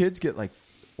don't your kids get like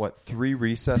 3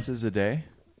 recesses a day?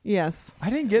 Yes. I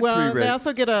didn't get 3.3. They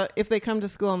also get if they come to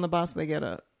school on the bus, they get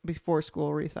a before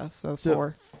school recess. So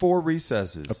 4. 4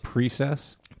 recesses. A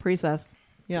precess? Precess.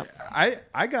 Yep. I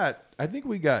think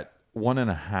we got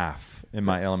 1.5 in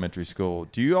my elementary school.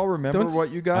 Do you all remember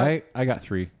what you got? I got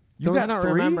 3. You got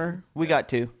 3? Remember. We got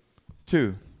 2.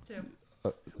 2.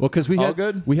 Well, because we had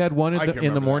good? we had one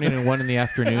in the morning that. and one in the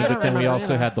afternoon, but then we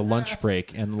also had the lunch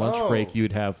break. And lunch break,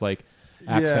 you'd have like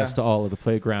access to all of the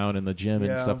playground and the gym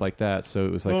and stuff like that. So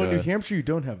it was like in New Hampshire, you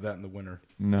don't have that in the winter.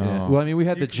 No. Yeah. Well, I mean, we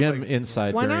had the gym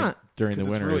inside Why during the it's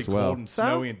winter really as well. cold and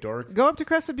snowy and dark. Go up to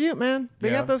Crescent Butte, man. They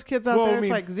got those kids out there.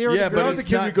 It's like 0 When I degrees. was a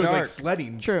kid, we go like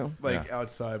sledding. True.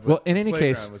 Outside. But Well, in any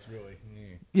case, was really,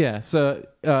 yeah. So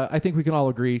I think we can all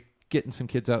agree getting some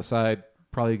kids outside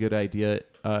probably a good idea.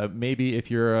 Maybe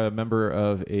if you're a member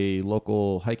of a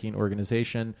local hiking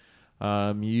organization,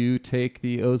 you take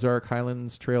the Ozark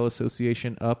Highlands Trail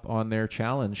Association up on their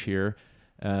challenge here,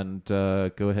 and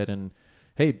go ahead and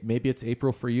hey, maybe it's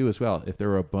April for you as well. If there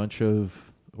were a bunch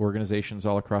of organizations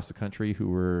all across the country who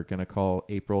were going to call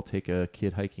April Take a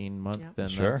Kid Hiking Month, then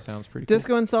that sounds pretty cool.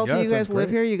 Disco and Salty, you guys live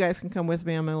here. You guys can come with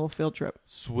me on my little field trip.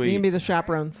 Sweet. You can be the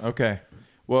chaperones. Okay.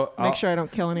 Well, make sure I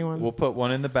don't kill anyone. We'll put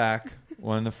one in the back,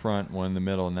 one in the front, one in the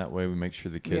middle, and that way we make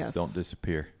sure the kids Yes. don't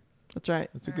disappear. That's right.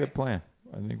 That's a good plan.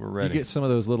 I think we're ready. You get some of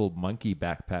those little monkey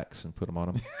backpacks and put them on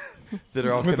them. that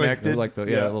are all connected, like the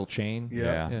little chain.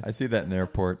 Yeah. I see that in the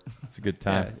airport. It's a good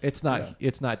time. Yeah.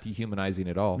 It's not dehumanizing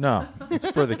at all. No, it's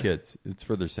for the kids. It's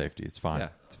for their safety. It's fine. Yeah,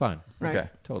 it's fine. Right. Okay,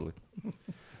 totally.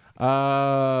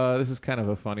 This is kind of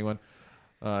a funny one.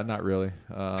 Not really.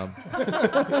 kind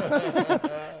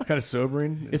of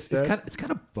sobering. It's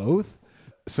kind of both.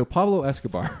 So Pablo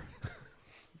Escobar.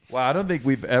 Wow, I don't think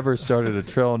we've ever started a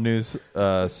trail news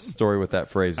story with that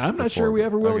phrase. I'm not before. sure we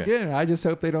ever will Okay. again. I just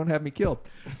hope they don't have me killed.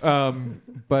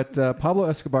 But Pablo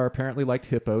Escobar apparently liked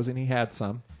hippos, and he had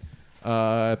some.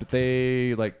 But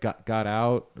they got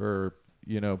out, or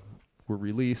were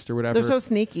released or whatever. They're so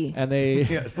sneaky, and they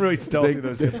it's really stealthy.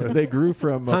 Those hippos. They grew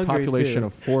from a Hungry, population too.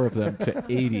 of 4 of them to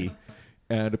 80.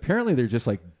 And apparently they're just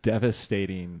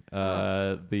devastating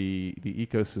the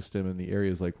ecosystem and the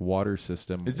area's water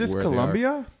system. Is this where they are.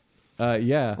 Colombia?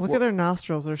 Yeah. Look at their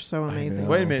nostrils; they're so amazing.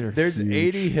 Wait a minute. They're There's huge.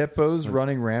 80 hippos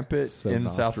running rampant So in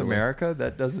South nostrily. America?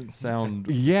 That doesn't sound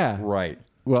Yeah. right.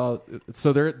 Well,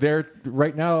 so they're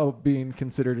right now being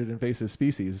considered an invasive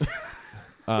species.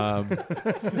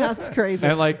 That's crazy.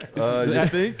 And you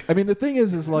think? I mean, the thing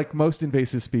is most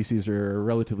invasive species are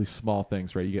relatively small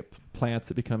things, right? You get plants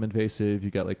that become invasive. You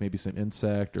got maybe some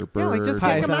insect or bird. just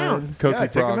take them out.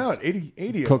 Take them out.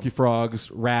 80 of Coqui them. frogs,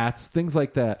 rats, things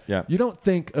like that. Yeah. You don't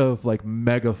think of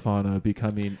megafauna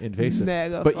becoming invasive.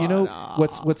 But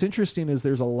what's interesting is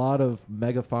there's a lot of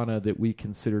megafauna that we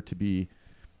consider to be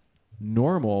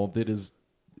normal that is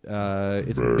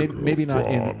it's maybe not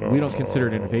we don't consider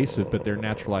it invasive, but they're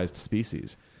naturalized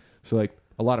species. So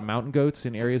a lot of mountain goats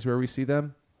in areas where we see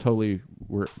them, totally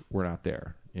we're not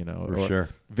there. For or sure.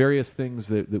 Various things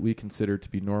that we consider to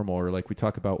be normal, or we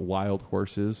talk about wild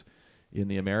horses in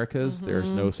the Americas. Mm-hmm.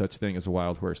 There's no such thing as a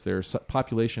wild horse. There are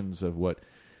populations of what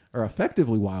are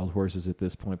effectively wild horses at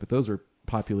this point, but those are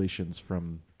populations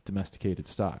from domesticated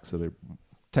stock, so they're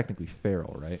technically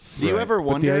feral, right? Do you ever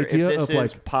wonder if idea this of,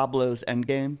 is Pablo's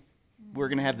endgame? We're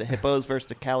going to have the hippos versus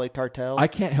the Cali cartel? I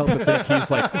can't help but think he's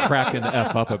cracking the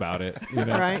F up about it.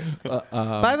 Right.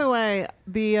 By the way,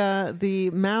 the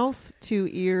mouth to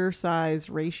ear size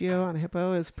ratio on a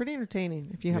hippo is pretty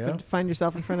entertaining if you happen to find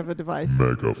yourself in front of a device.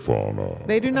 Megafauna.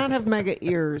 They do not have mega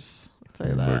ears. I'll tell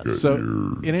you that. So,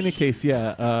 in any case,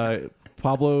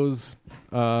 Pablo's.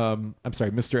 I'm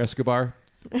sorry, Mr. Escobar.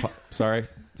 Sorry,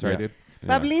 Yeah. dude.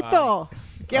 Pablito,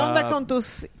 ¿qué onda con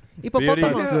tus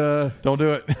hipopótamos? Don't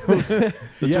do it.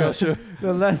 The trail show.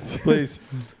 No less. Please.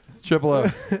 Triple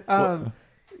O.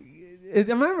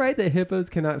 Am I right that hippos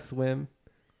cannot swim?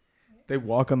 They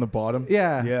walk on the bottom?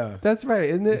 Yeah. That's right.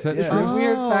 Isn't it? Is that It's true? a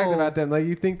weird fact about them. Like,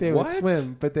 you think they would What?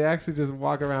 swim, but they actually just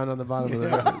walk around on the bottom of the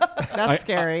river. That's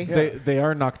scary. They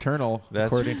are nocturnal, That's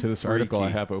according to this article I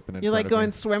freaky. have open in You're front like of going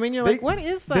me. swimming. You're They- like, what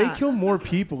is that? They kill more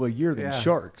people a year than Yeah.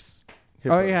 sharks.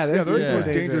 Oh, yeah, Hippos. they're they're the most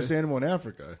dangerous. dangerous animal in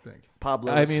Africa, I think.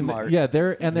 Pablo I is mean, smart. yeah,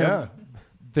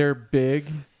 they're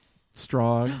big,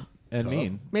 strong, and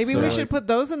mean. Maybe So, we like, should put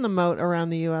those in the moat around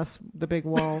the U.S., the big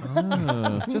wall.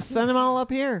 Just send them all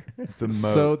up here. The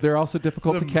moat. So they're also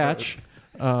difficult The to catch.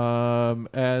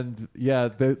 And yeah,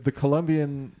 the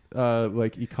Colombian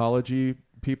like ecology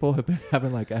people have been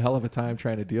having like a hell of a time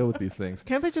trying to deal with these things.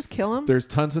 Can't they just kill them? There's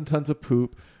tons and tons of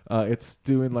poop. It's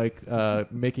doing like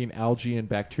making algae and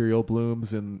bacterial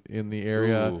blooms in the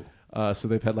area. So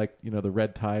they've had like the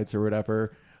red tides or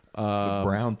whatever. The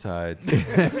brown tides.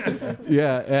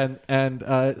 Yeah,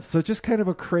 and so just kind of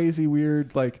a crazy,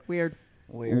 weird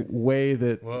way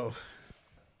that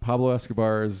Pablo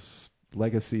Escobar's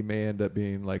legacy may end up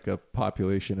being like a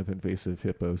population of invasive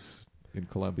hippos in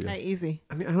Colombia. Hey, easy.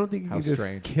 I mean, I don't think you How can just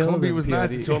strange. kill Colombia them. was nice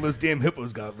PID. until those damn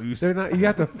hippos got loose. They're not. You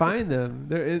have to find them.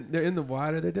 They're in the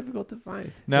water. They're difficult to find.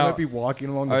 They Now, might be walking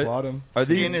along the bottom. Are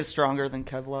Skin these is stronger than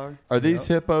Kevlar. are these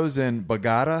hippos in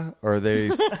Bogota, or are they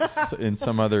in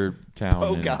some other town?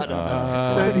 in,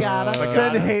 Bogota.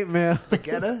 Send hate mail.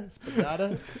 Spaghetti?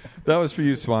 that was for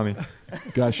you, Swami.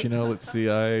 Gosh, let's see.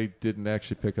 I didn't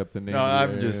actually pick up the name. No, of the I'm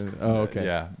area. just. Oh, okay.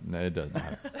 Yeah, no, it doesn't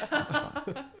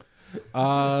matter.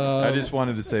 I I just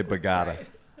wanted to say Bogota.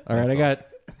 All right, I got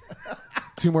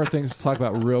two more things to talk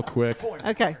about real quick.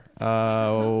 Okay.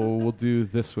 We'll do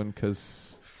this one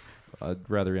because I'd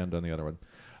rather end on the other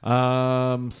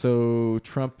one. So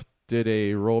Trump did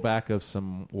a rollback of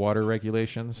some water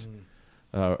regulations,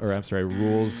 or I'm sorry,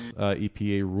 rules,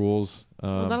 EPA rules.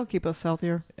 Well, that'll keep us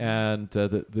healthier. And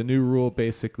the new rule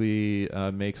basically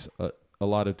makes a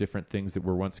lot of different things that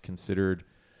were once considered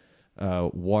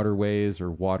waterways or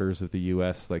waters of the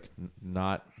U.S. like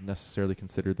not necessarily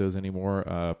considered those anymore.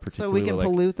 So Particularly we can like,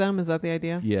 pollute them? Is that the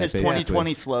idea? Yeah, His basically.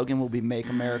 2020 slogan will be "Make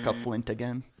America Flint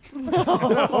Again."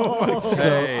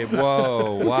 Hey,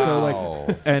 whoa, wow. So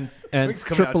like, and Twink's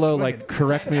coming out Triple O, swinging. like,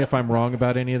 correct me if I'm wrong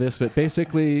about any of this, but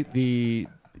basically the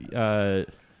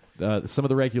some of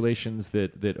the regulations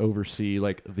that oversee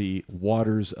like the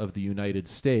waters of the United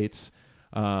States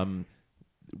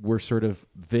were sort of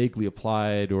vaguely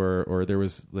applied, or there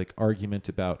was like argument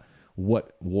about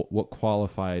what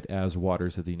qualified as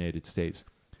waters of the United States.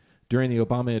 During the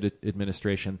Obama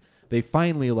administration, they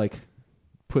finally like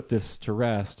put this to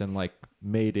rest and like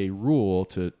made a rule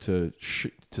to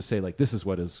say like this is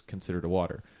what is considered a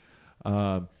water,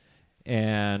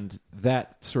 and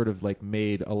that sort of like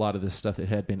made a lot of this stuff that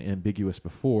had been ambiguous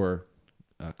before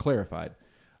clarified.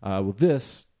 Well,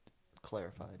 this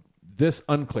Clarified. This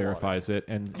unclarifies it,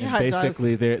 and Yeah, it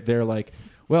basically does. they're like,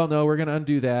 well, no, we're going to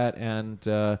undo that,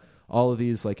 and all of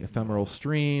these like ephemeral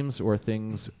streams or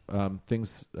things,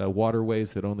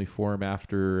 waterways that only form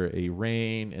after a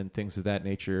rain and things of that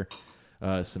nature,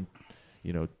 some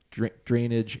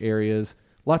drainage areas,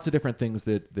 lots of different things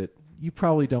that you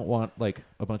probably don't want like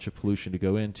a bunch of pollution to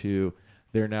go into.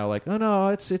 They're now like, oh no,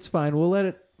 it's fine. We'll let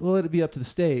it be up to the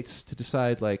states to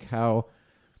decide like how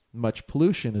much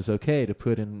pollution is okay to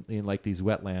put in like these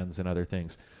wetlands and other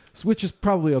things, so, which is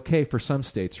probably okay for some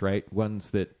states, right?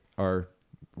 Ones that are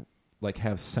like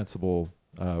have sensible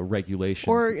regulations,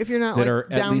 Or if you're not, that like,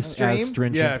 are at least downstream. as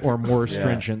stringent or more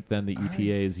stringent than the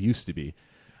EPA's used to be.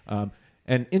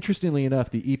 And interestingly enough,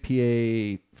 the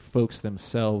EPA folks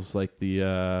themselves, like there's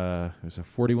a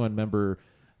 41-member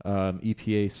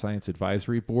EPA Science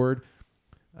Advisory Board,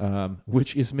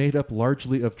 which is made up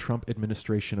largely of Trump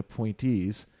administration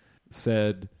appointees,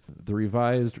 said the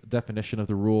revised definition of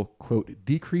the rule, quote,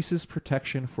 decreases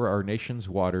protection for our nation's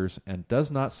waters and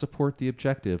does not support the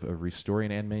objective of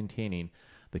restoring and maintaining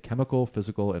the chemical,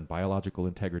 physical, and biological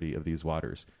integrity of these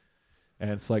waters.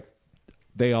 And it's like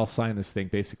they all sign this thing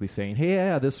basically saying, hey,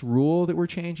 yeah, this rule that we're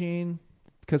changing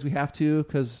because we have to,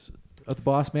 because of the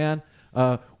boss man,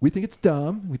 we think it's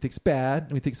dumb, we think it's bad,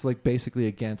 and we think it's like basically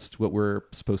against what we're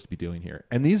supposed to be doing here.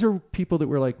 And these are people that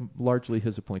were like largely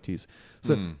his appointees.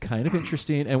 So kind of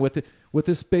interesting. And what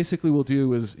this basically will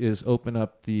do is open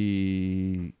up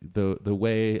the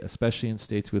way, especially in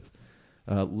states with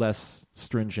less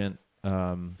stringent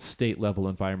state level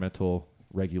environmental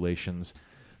regulations,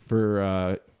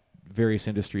 for various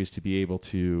industries to be able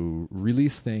to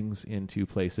release things into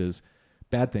places,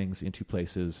 bad things into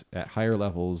places at higher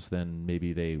levels than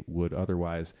maybe they would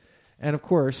otherwise. And of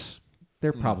course,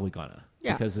 they're probably gonna.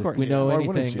 Yeah, because of if course. we know Why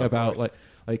wouldn't anything you? about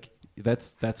like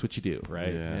that's what you do,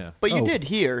 right? Yeah. But you Oh, did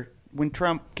hear when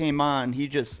Trump came on, he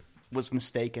just was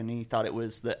mistaken, and he thought it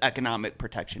was the Economic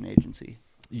Protection Agency.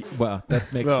 Well,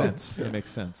 that makes sense. It makes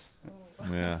sense.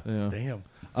 Yeah. Damn.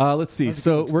 Let's see.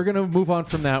 So we're going to move on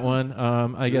from that one.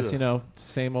 I guess,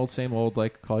 same old,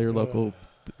 like call your local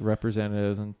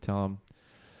representatives and tell them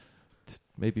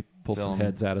maybe pull some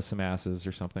heads out of some asses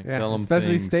or something. Yeah, Tell them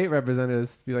especially things. State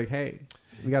representatives be like, hey,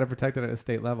 we got to protect it at a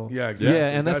state level. Yeah, exactly. Yeah,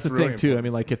 and that's the really thing too. important. I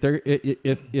mean,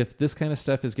 like if this kind of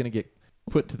stuff is going to get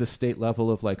put to the state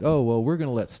level of like, oh well, we're going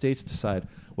to let states decide.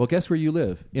 Well, guess where you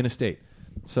live in a state.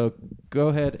 So go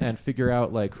ahead and figure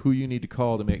out like who you need to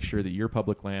call to make sure that your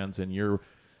public lands and your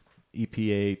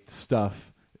EPA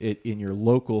stuff in your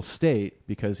local state,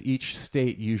 because each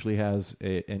state usually has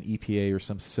an EPA or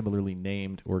some similarly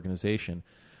named organization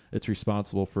that's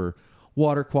responsible for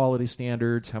water quality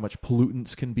standards, how much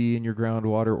pollutants can be in your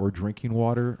groundwater or drinking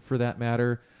water for that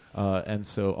matter. And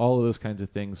so all of those kinds of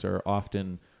things are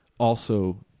often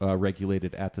also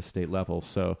regulated at the state level.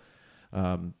 So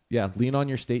lean on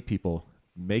your state people.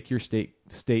 Make your state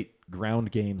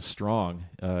ground game strong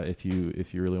if you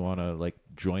really want to like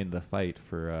join the fight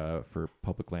for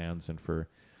public lands and for.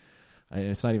 And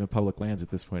it's not even public lands at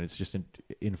this point. It's just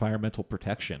environmental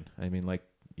protection. I mean, like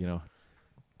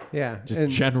just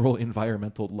general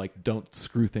environmental, like don't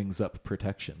screw things up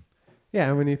protection. Yeah,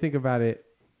 and when you think about it,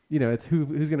 it's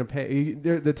who's going to pay.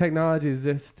 The technology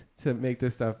exists to make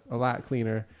this stuff a lot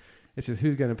cleaner. It's just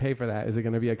who's going to pay for that. Is it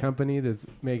going to be a company that's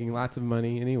making lots of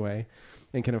money anyway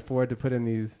and can afford to put in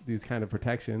these kind of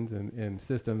protections and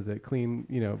systems that clean,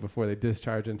 before they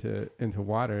discharge into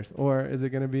waters? Or is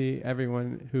it going to be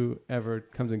everyone who ever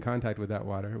comes in contact with that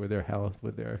water, with their health,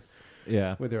 with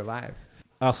their lives?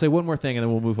 I'll say one more thing and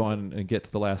then we'll move on and get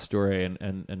to the last story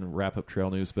and wrap up trail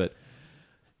news. But,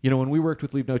 when we worked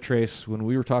with Leave No Trace, when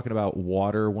we were talking about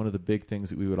water, one of the big things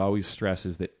that we would always stress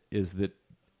is that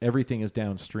everything is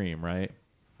downstream, right?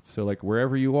 So like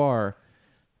wherever you are,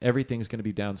 everything's going to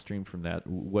be downstream from that.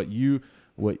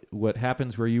 What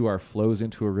happens where you are flows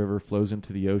into a river, flows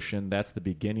into the ocean. That's the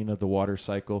beginning of the water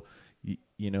cycle.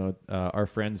 Our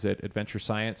friends at Adventure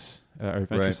Science,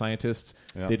 scientists,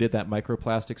 they did that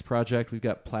microplastics project. We've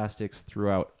got plastics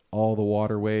throughout all the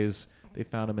waterways. They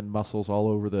found them in mussels all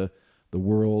over the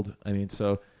world. I mean,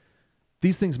 so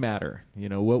these things matter.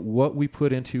 What we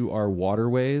put into our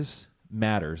waterways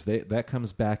matters. That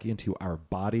comes back into our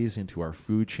bodies, into our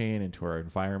food chain, into our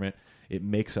environment. It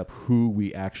makes up who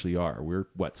we actually are. We're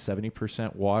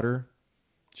 70% water?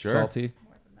 Sure. Salty?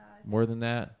 More than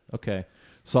that? Okay.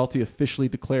 Salty officially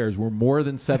declares we're more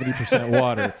than 70%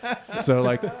 water.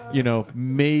 So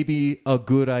maybe a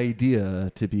good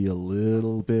idea to be a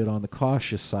little bit on the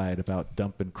cautious side about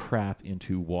dumping crap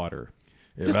into water.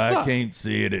 If I can't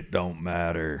see it, it don't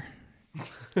matter.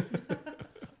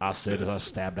 I said as I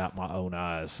stabbed out my own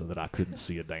eyes so that I couldn't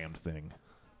see a damn thing.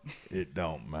 It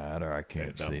don't matter. I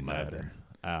can't see nothing.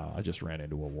 Ow, I just ran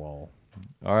into a wall.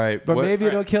 All right. But maybe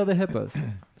it'll kill the hippos.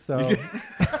 So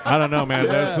I don't know, man.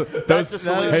 That's the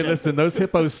solution. Hey, listen, those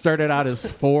hippos started out as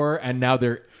 4 and now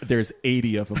there's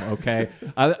 80 of them, okay?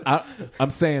 I'm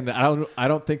saying that I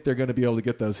don't think they're going to be able to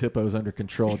get those hippos under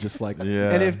control just like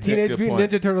And if Teenage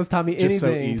Mutant Ninja Turtles taught me Just so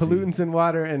anything, easy. pollutants in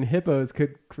water and hippos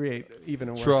could create even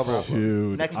a worse problem.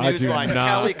 Dude, Next I news do line: not-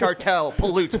 Cali cartel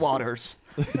pollutes waters.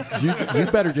 you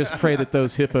better just pray that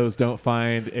those hippos don't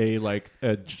find a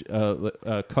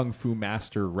kung fu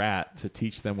master rat to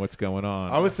teach them what's going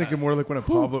on. I was thinking more like when a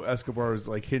Pablo Escobar was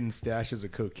like hidden stashes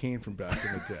of cocaine from back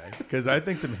in the day, because I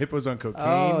think some hippos on cocaine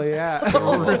Oh, yeah.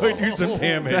 will really do some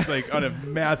damage, like on a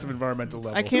massive environmental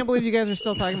level. I can't believe you guys are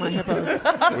still talking about hippos.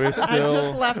 We're I still.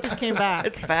 just left and came back.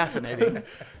 It's fascinating.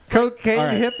 Cocaine All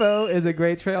right. hippo is a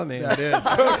great trail name. That is.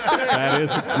 That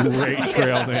is a great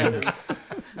trail name.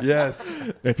 Yes.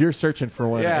 If you're searching for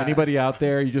one, Yeah. anybody out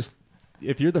there,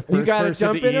 if you're the You first got to person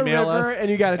jump to in a email river us and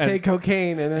you got to and- take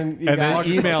cocaine and then you and got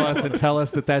then email us and tell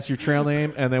us that that's your trail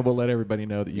name, and then we'll let everybody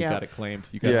know that you Yeah. got it claimed.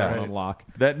 You got it on lock.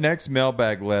 That next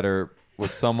mailbag letter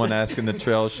was someone asking the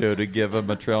trail show to give them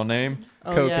a trail name.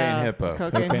 Oh, Cocaine yeah. Hippo.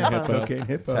 Cocaine hippo. Cocaine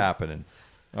hippo. It's happening.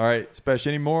 All right, Special.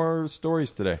 Any more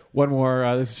stories today? One more.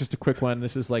 This is just a quick one.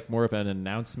 This is like more of an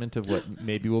announcement of what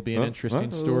maybe will be an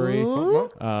interesting story.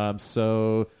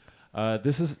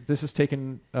 This is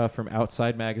taken from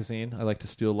Outside Magazine. I like to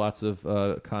steal lots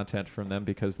of content from them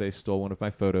because they stole one of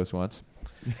my photos once.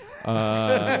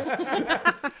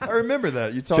 I remember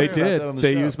that. You talked They about did. that on the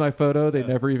They show. used my photo. They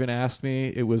never even asked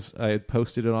me. I had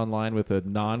posted it online with a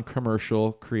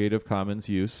non-commercial Creative Commons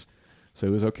use, so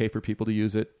it was okay for people to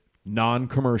use it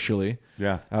non-commercially.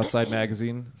 Yeah. Outside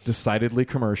Magazine, decidedly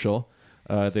commercial.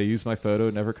 They used my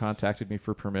photo, never contacted me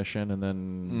for permission, and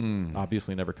then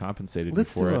obviously never compensated me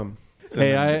Let's for sue it. them.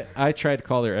 Hey, I tried to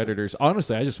call their editors.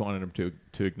 Honestly, I just wanted them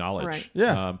to acknowledge. Right.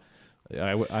 Yeah.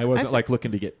 I wasn't like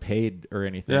looking to get paid or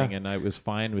anything, and it was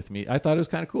fine with me. I thought it was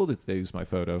kind of cool that they used my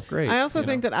photo. Great. I also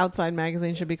think that Outside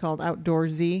Magazine should be called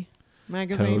Outdoorsy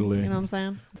Magazine. Totally. You know what I'm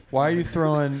saying? Why are you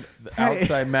throwing the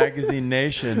Outside Magazine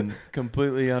Nation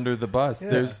completely under the bus?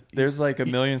 Yeah. There's like 1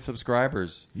 million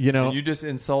subscribers. And you just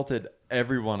insulted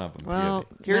every one of them. Well,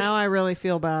 Here's- now I really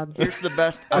feel bad. Here's the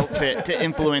best outfit to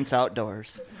influence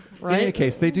outdoors. Right? In any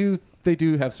case, they do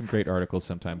have some great articles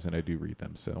sometimes, and I do read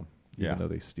them. So even though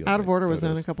they steal Out of my Order was in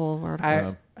photos. a couple of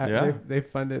articles. They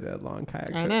funded a long kayak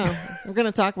trip. I know. We're going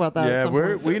to talk about that. at some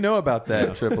point. we know about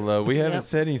that, Triple O. We haven't Yep.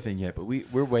 said anything yet, but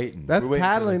we're waiting. That's We're waiting for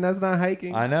paddling. That's not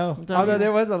hiking. I know. Although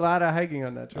there was a lot of hiking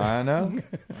on that trip. I know.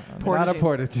 A lot of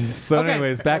portages. So, Okay.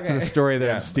 anyways, back to the story that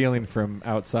Yeah. I'm stealing from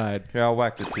Outside. Here, I'll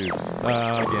whack the tubes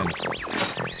again.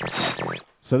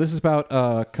 So this is about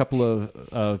a couple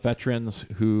of veterans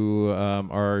who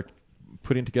are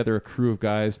putting together a crew of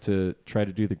guys to try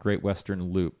to do the Great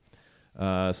Western Loop.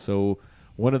 So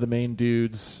one of the main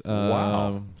dudes,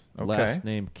 Wow. Okay. last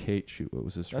name Kate. Shoot, what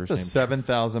was his That's first a name?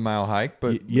 7,000 mile hike,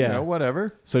 but yeah, you know,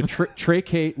 whatever. So Trey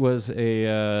Kate was he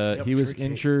was Trey Kate.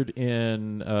 injured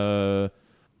in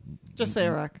Just say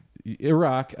Iraq.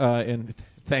 Iraq, and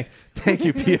thank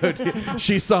you, POD.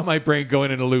 She saw my brain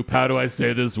going in a loop. How do I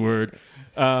say this word?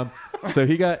 So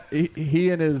he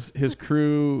and his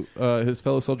crew, his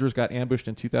fellow soldiers, got ambushed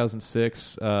in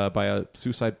 2006 by a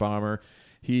suicide bomber.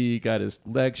 He got his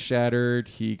leg shattered.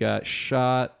 He got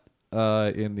shot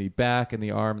in the back, and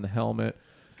the arm, and the helmet.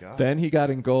 God. Then he got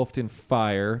engulfed in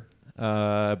fire.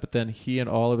 But then he and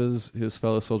all of his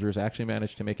fellow soldiers actually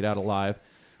managed to make it out alive.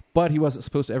 But he wasn't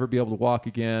supposed to ever be able to walk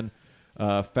again.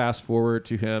 Fast forward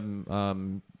to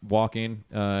him walking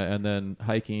and then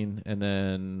hiking, and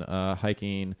then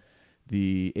hiking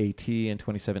the AT in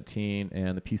 2017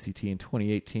 and the PCT in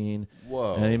 2018.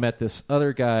 Whoa. And he met this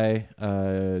other guy,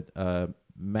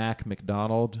 Mac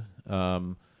McDonald,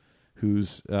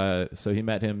 who's so he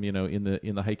met him, in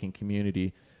the hiking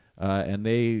community, and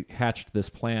they hatched this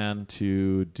plan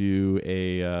to do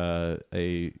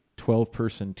a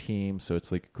 12-person team. So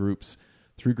it's like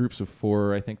 3 groups of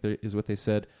 4, I think is what they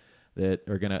said, that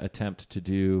are going to attempt to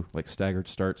do like staggered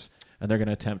starts, and they're going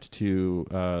to attempt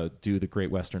to do the Great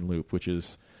Western Loop, which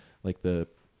is like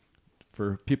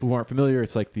for people who aren't familiar,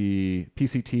 it's like the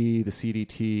PCT, the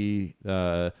CDT,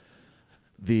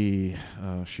 the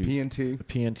PNT, the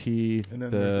PNT, and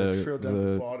then there's that trail down at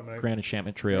the the bottom, right? Grand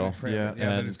Enchantment Trail. And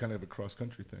then it's kind of a cross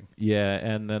country thing. Yeah,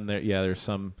 and then there's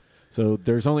some. So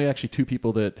there's only actually 2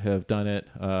 people that have done it.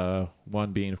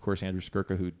 One being, of course, Andrew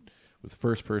Skirka, who was the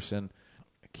first person.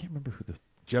 I can't remember who the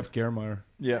Jeff Germeyer,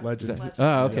 legend.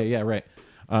 Oh, okay, yeah, right.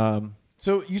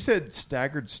 So you said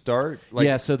staggered start?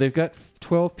 Yeah, so they've got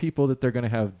 12 people that they're going to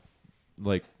have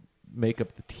like make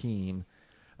up the team,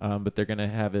 but they're going to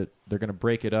have it. They're going to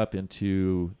break it up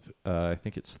into I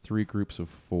think it's 3 groups of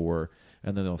 4,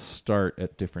 and then they'll start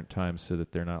at different times so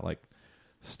that they're not like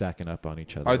stacking up on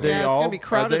each other. Are they it's all gonna be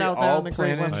crowded out there on the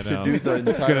Great planning Western. to do the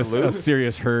It's entire got a loop?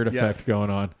 serious herd effect going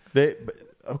on.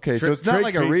 Okay, so it's not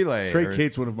like a relay. Trey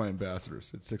Kate's one of my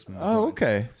ambassadors at 6 Minutes. Oh,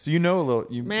 okay. So you know a little.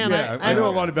 Man, I know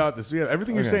a lot about this. Yeah,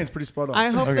 everything you're Okay. saying is pretty spot on. I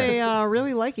hope they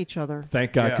really like each other.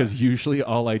 Thank God, Yeah. because usually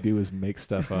all I do is make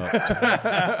stuff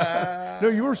up. No,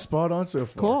 you were spot on so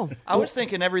far. Cool. I was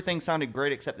thinking everything sounded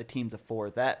great except the teams of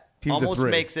 4. That Teams of almost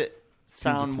 3. makes it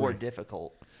sound of more 3.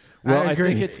 difficult. Well, I agree.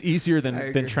 think it's easier I than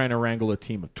agree. trying to wrangle a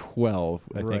team of 12,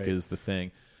 I Right. think is the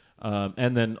thing.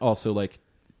 And then also like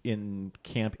in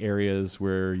camp areas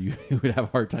where you would have a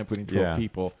hard time putting 12 Yeah.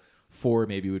 people, 4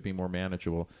 maybe would be more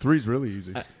manageable. 3's really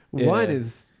easy. One Yeah.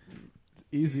 is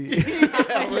easy.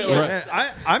 Right.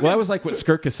 Well, that was like what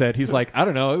Skirka said. He's like, I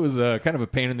don't know. It was kind of a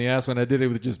pain in the ass when I did it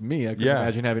with just me. I couldn't Yeah.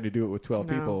 imagine having to do it with 12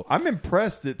 No. people. I'm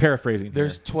impressed that Paraphrasing.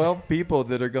 there's here. 12 people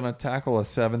that are going to tackle a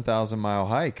 7,000 mile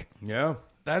hike. Yeah.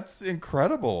 That's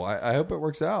incredible. I hope it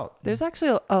works out. There's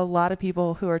actually a lot of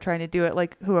people who are trying to do it,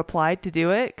 like who applied to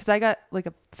do it. Because I got like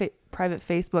a private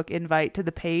Facebook invite to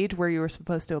the page where you were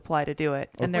supposed to apply to do it.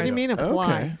 And What do there's you mean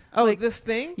apply? Okay. Oh, Like- this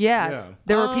thing? Yeah,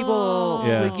 there were people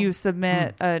Yeah. like you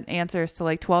submit answers to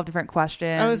like 12 different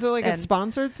questions. Oh, is it like a and-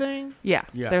 sponsored thing? Yeah,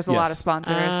 Yeah. there's a lot of Yes.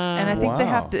 sponsors, and I think they Wow.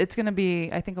 have to. It's going to be.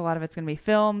 I think a lot of it's going to be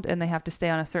filmed, and they have to stay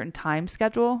on a certain time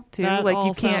schedule too. That like all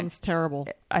you can't. sounds terrible.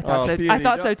 I thought Oh, so. Peony, I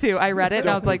thought don't- so too. I read it and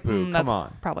I was like, poo-poo. that's Come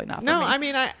on. probably not. For No, me. I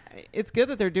mean, it's good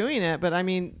that they're doing it, but I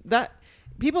mean that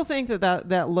people think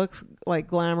that looks like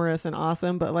glamorous and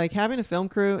awesome, but like having a film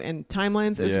crew and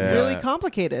timelines is really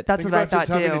complicated. That's Think what I about thought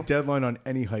just having too. a deadline on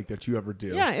any hike that you ever do.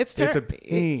 Yeah, it's a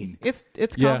pain. It's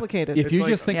complicated. If It's you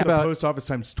like just think the about post office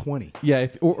times 20. Yeah,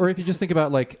 or if you just think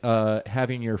about like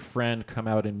having your friend come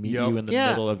out and meet you in the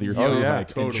middle of your through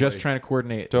hike and just trying to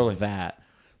coordinate that.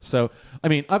 So, I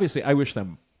mean, obviously, I wish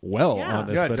them well on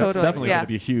this, but it's definitely going to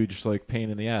be a huge like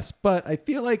pain in the ass. But I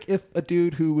feel like if a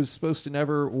dude who was supposed to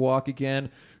never walk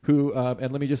again, who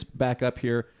and let me just back up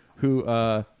here, who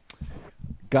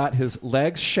got his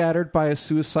legs shattered by a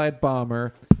suicide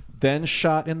bomber, then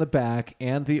shot in the back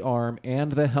and the arm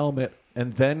and the helmet,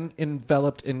 and then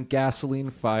enveloped in gasoline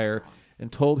fire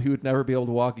and told he would never be able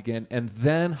to walk again, and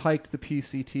then hiked the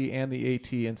PCT and the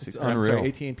AT and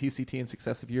AT and PCT in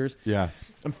successive years. Yeah,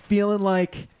 I'm feeling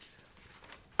like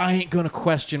I ain't gonna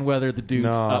question whether the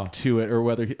dude's up to it or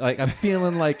whether I'm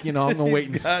feeling like I'm gonna wait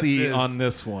and see on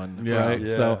this one. Yeah, right?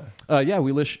 yeah. So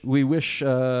we wish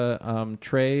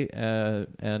Trey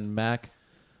and Mac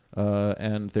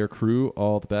and their crew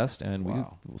all the best, and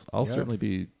I'll certainly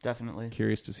be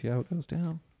curious to see how it goes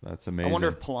down. That's amazing. I wonder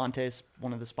if Palante's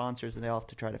one of the sponsors, and they all have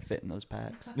to try to fit in those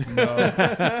packs.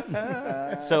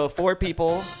 So 4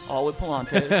 people, all with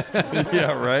Palantes.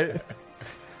 Yeah, right.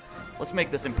 Let's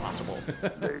make this impossible.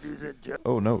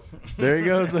 Oh no! There he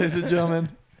goes, ladies and gentlemen.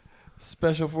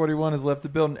 Special 41 has left the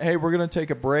building. Hey, we're going to take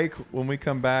a break. When we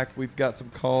come back, we've got some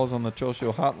calls on the Trail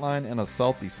Show hotline and a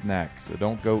salty snack, so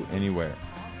don't go anywhere.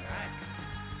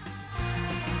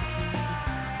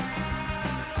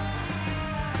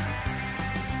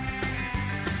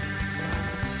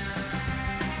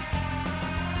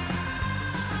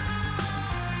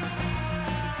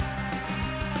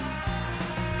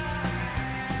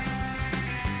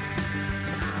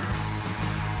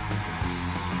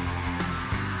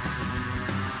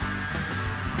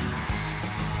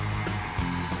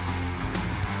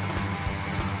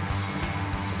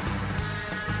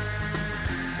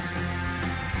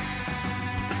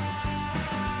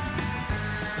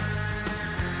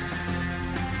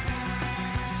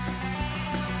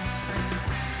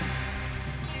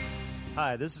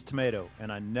 Hi, this is Tomato, and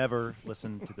I never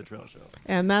listened to the Trail Show.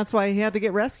 And that's why he had to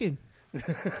get rescued. Wow.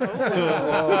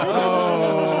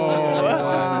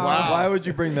 Why would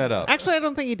you bring that up? Actually, I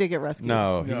don't think he did get rescued.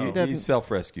 No, He he's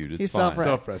self-rescued. It's He's fine.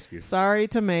 Self-rescued. Sorry,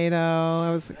 Tomato.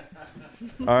 I was.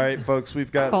 All right, folks,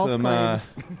 we've got False some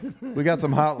claims. we got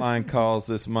some hotline calls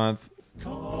this month.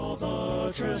 Call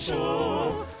the Trail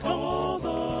Show. Call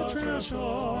the Trail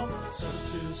Show.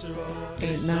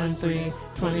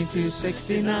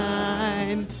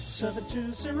 893-2269.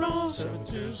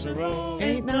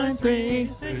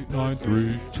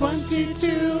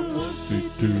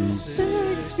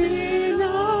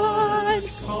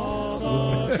 720-893-2269. Call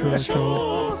the Trail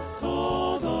Show.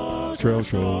 Call the Trail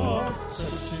Show.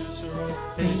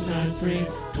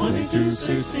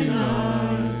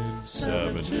 720-893-2269.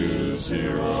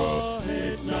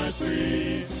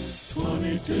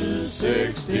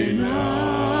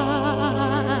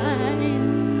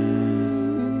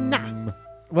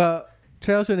 Well,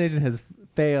 Trail Show Nation has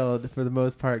failed for the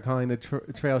most part calling the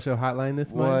Trail Show hotline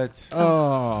this month.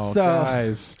 Oh,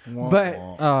 guys. But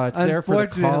it's there for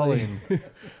the calling.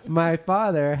 My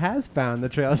father has found the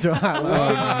Trail Show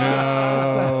hotline.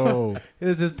 Oh, no.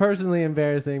 This is personally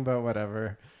embarrassing, but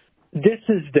whatever. This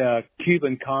is the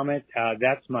Cuban Comet.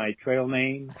 That's my trail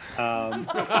name.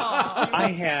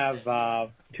 I have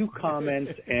 2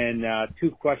 comments and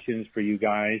 2 questions for you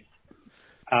guys.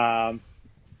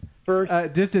 First,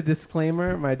 just a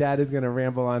disclaimer, my dad is going to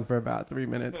ramble on for about 3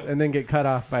 minutes and then get cut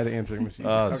off by the answering machine.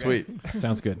 Oh, sweet.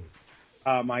 Sounds good.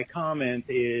 My comment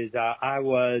is I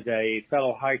was a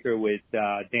fellow hiker with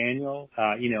Daniel,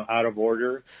 out of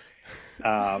order.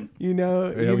 You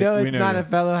know it's not a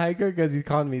fellow hiker because he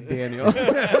called me Daniel.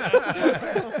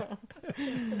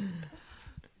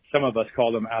 Some of us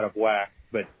called him out of whack,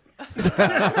 but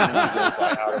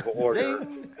out of order.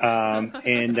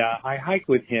 And I hiked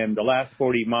with him the last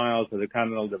 40 miles of the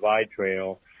Continental Divide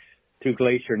Trail to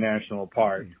Glacier National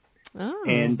Park. Oh.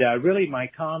 And really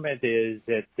my comment is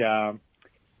that, out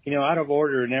of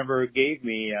order never gave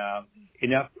me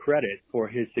enough credit for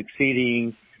his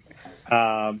succeeding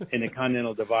in the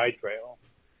Continental Divide Trail.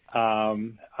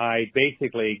 I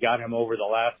basically got him over the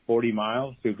last 40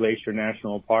 miles through Glacier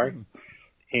National Park.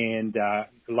 And a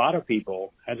lot of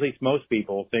people, at least most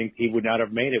people, think he would not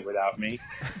have made it without me.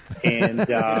 And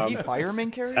did he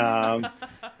fireman carry?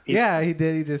 Yeah, he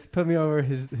did. He just put me over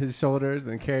his shoulders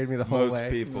and carried me the whole way.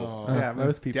 Most people. Yeah,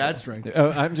 most people. Dad strength.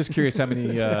 I'm just curious how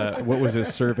many. What was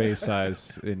his survey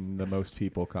size in the most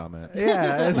people comment?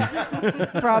 Yeah,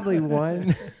 probably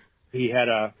 1. he had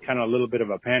a kind of a little bit of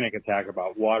a panic attack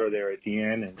about water there at the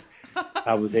end, and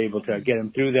I was able to get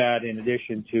him through that. In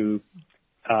addition to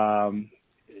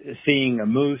seeing a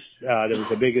moose, there was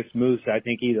the biggest moose I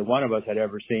think either one of us had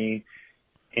ever seen.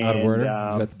 And Out of order?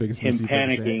 Is that the biggest him moose you've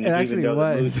ever panicking, seen? It actually even though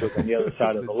the was. moose was on the other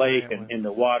side of the lake and in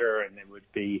the water, and it would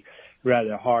be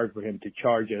rather hard for him to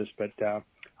charge us. But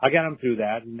I got him through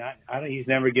that, and he's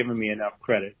never given me enough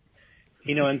credit.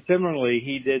 You know, and similarly,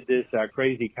 he did this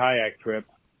crazy kayak trip.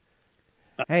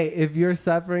 Hey, if you're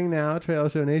suffering now, Trail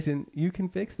Show Nation, you can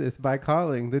fix this by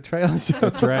calling the Trail Show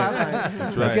That's right. hotline.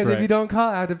 That's right. Because if you don't call,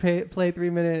 I have to play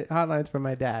 3-minute hotlines for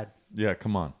my dad. Yeah,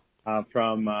 come on.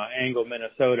 From Angle,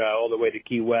 Minnesota, all the way to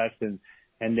Key West and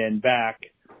then back.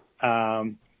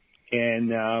 He's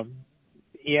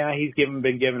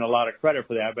been given a lot of credit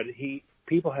for that, but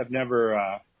people have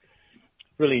never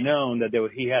really known that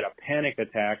he had a panic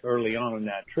attack early on in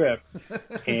that trip,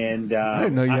 and I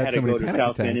didn't know you I had had so to many go to panic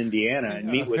South Bend, attacks. Indiana, and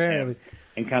meet with Apparently. him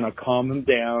and kind of calm him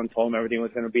down, told him everything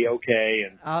was going to be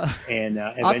okay, I'll talk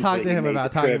eventually to he him made about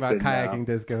the talking trip, about and, kayaking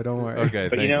disco. Don't worry. Okay,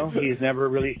 but thank you. he's never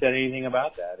really said anything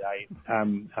about that.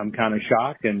 I'm kind of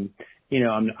shocked, and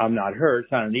I'm not hurt.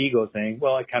 It's not an ego thing.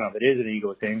 Well, it is an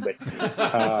ego thing, but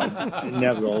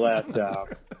nevertheless,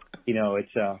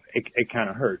 it kind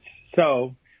of hurts.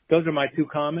 So those are my two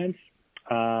comments.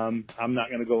 I'm not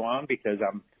going to go on because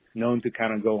I'm known to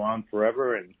kind of go on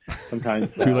forever, and sometimes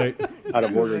Too late. Out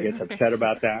of order gets upset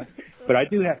about that. But I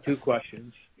do have two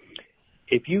questions.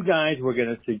 If you guys were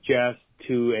going to suggest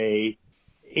to a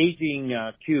aging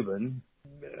Cuban,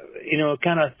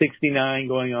 kind of 69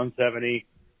 going on 70,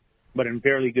 but in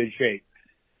fairly good shape,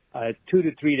 a 2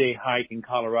 to 3 day hike in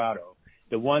Colorado,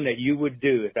 the one that you would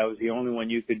do if that was the only one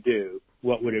you could do,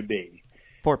 what would it be?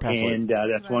 And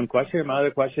that's one question. My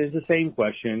other question is the same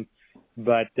question,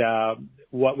 but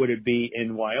what would it be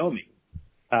in Wyoming?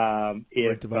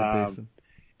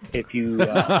 If you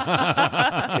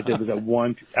if it was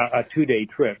a 2 day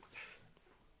trip?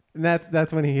 And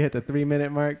that's when he hit the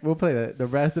 3-minute mark. We'll play the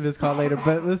rest of his call later.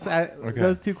 But let's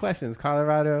those two questions: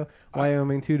 Colorado,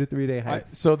 Wyoming, 2 to 3 day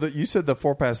hikes. You said the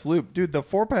 4-pass loop, dude. The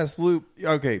 4-pass loop.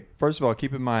 Okay, first of all,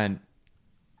 keep in mind,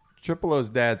 Triple O's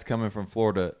dad's coming from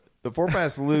Florida. The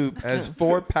 4-pass loop has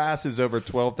 4 passes over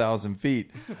 12,000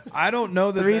 feet. I don't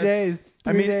know that 3 days.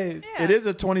 It is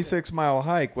a 26-mile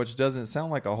hike, which doesn't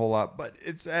sound like a whole lot, but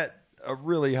it's at a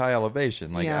really high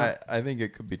elevation. I think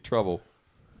it could be trouble.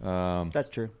 That's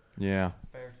true. Yeah.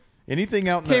 Fair. Anything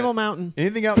out in Table Mountain.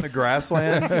 Anything out in the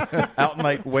grasslands, out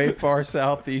in way far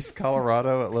southeast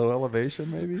Colorado at low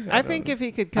elevation, maybe. I think if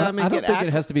he could come I and don't get think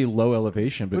it has to be low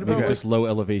elevation, but maybe about just low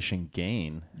elevation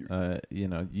gain.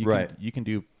 Right. You can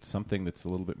do something that's a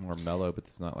little bit more mellow, but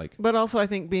it's not like. But also, I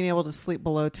think being able to sleep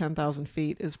below 10,000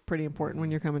 feet is pretty important when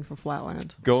you're coming from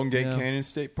flatland. Golden Gate Canyon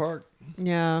State Park.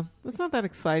 Yeah, it's not that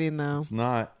exciting though. It's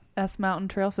not. S Mountain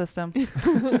Trail System. You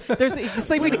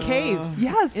sleep in a cave.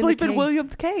 Yes, sleep in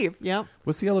Williams Cave. Yep.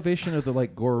 What's the elevation of the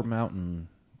Gore Mountain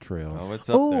Trail? Oh, it's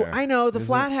up there. I know the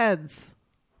flatheads,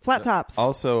 flat tops.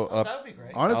 Also up. That would be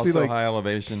great. Honestly, also high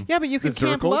elevation. Yeah, but you can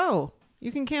camp Zirkles? low.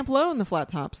 You can camp low in the flat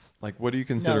tops. Like, what do you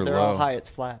consider No, they're low? all high. It's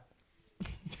flat.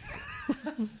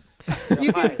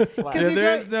 You can,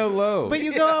 there's no low. But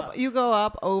you go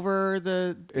up over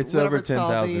the. It's whatever over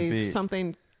 10,000 feet.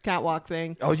 Something catwalk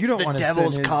thing. Oh, you don't The want to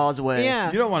Devil's send his, Causeway.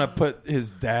 Yeah. You don't want to put his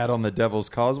dad on the Devil's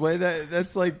Causeway.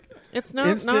 That's like It's not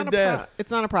instant a death. it's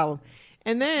not a problem.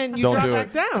 And then you Don't drop do back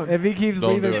it. down. If he keeps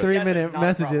Don't leaving do it. 3-minute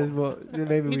messages, well,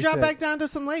 maybe we You drop should. back down to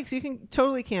some lakes. You can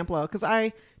totally camp low because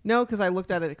I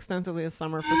looked at it extensively this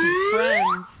summer for some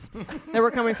friends that were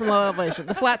coming from low elevation.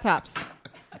 The flat tops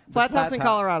in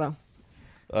Colorado.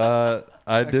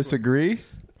 I disagree.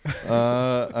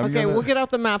 We'll get out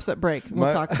the maps at break.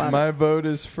 We'll talk about my it. vote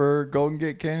is for Golden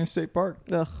Gate Canyon State Park.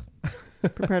 Ugh.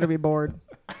 Prepare to be bored.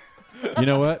 You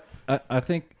know what? I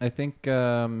think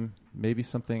maybe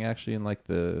something actually in like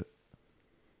the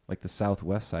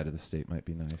southwest side of the state might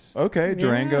be nice. Okay,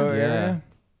 Durango area.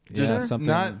 Yeah, Just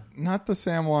something. not the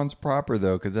San Juans proper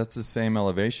though, because that's the same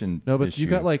elevation. No, but issue. you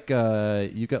got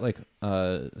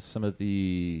some of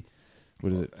the.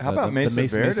 What is it? How about Mesa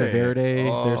Verde? Mesa Verde.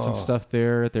 Oh. There's some stuff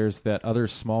there. There's that other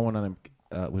small one on.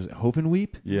 Was it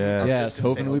Hovenweep? Yes. Yes,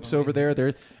 Hovenweep's over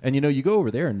there. And you go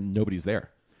over there and nobody's there.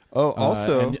 Oh,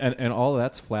 also, and all of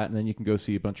that's flat, and then you can go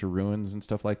see a bunch of ruins and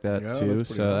stuff like that too.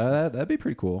 So awesome. that'd be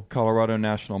pretty cool. Colorado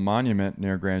National Monument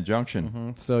near Grand Junction.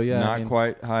 Mm-hmm. So not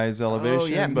quite high as elevation. Oh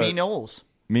yeah, but Me Knolls.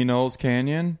 Me Knolls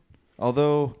Canyon.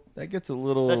 Although that gets a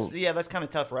little. That's kind of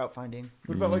tough route finding.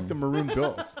 What about like the Maroon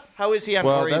Bills? How is he on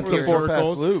Well, Maureen that's the Pier?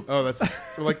 4-pass loop. Oh, that's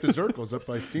or like the Zirkles up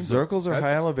by Steamboat. Zirkles are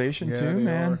high elevation too, they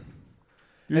man. are.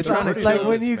 It's trying to like kill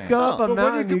when this you man. go up a But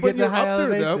mountain, you get to high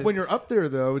elevation. when you're up there,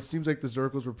 though, it seems like the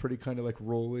circles were pretty kind of like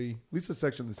rolly. At least the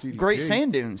section of the CDT. Great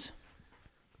sand dunes.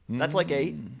 That's like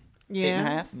 8.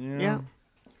 Yeah. 8.5. Yeah.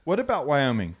 What about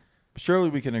Wyoming? Surely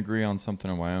we can agree on something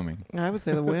in Wyoming. I would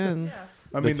say the winds.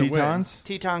 I mean, the Tetons?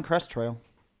 Teton Crest Trail.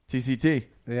 TCT.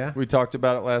 Yeah. We talked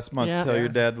about it last month. Yeah. Tell your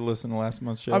dad to listen to last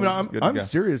month's show. I mean, It's good to I'm go.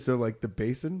 serious though. Like the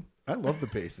basin, I love the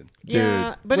basin.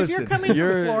 Yeah, but if you're listen, coming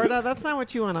from Florida, that's not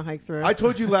what you want to hike through. I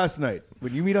told you last night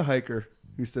when you meet a hiker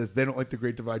who says they don't like the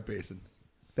Great Divide Basin,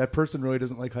 that person really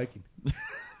doesn't like hiking.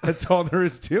 That's all there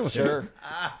is to it. Sure.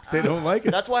 They don't like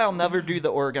it. That's why I'll never do the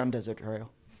Oregon Desert Trail.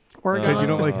 Oregon. Because you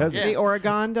don't like hesitant. The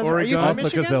Oregon doesn't. Are you Oregon. from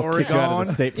Also 'cause Michigan? they'll kick you out of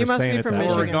the state for You must saying be it from that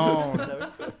way.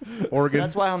 Michigan. Oregon.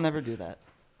 That's why I'll never do that.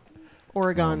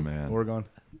 Oregon. Oh, man. Oregon.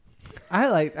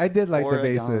 I did like the Oregon.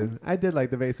 basin. I did like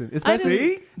the basin,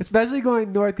 See? especially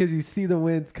going north because you see the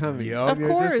winds coming. Yup. Of You're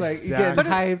course. just like, you get But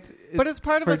hyped. But it's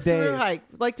part of for a through days. hike.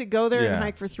 Like to go there Yeah. and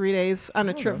hike for 3 days on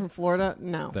a trip from Florida?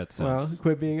 No. That Well, sounds.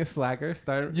 quit being a slacker.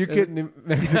 Start You in could- New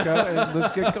Mexico and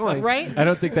let's get going. Right? I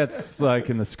don't think that's like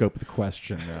in the scope of the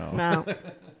question, though. No.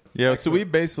 Yeah, so we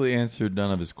basically answered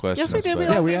none of his questions. Yes, we did. We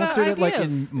but Yeah, like we the answered it like in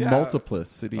ideas.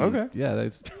 multiplicity. Okay. Yeah,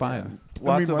 that's fine.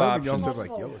 lots of Wyoming, you options. also have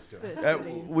like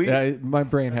Yellowstone. We My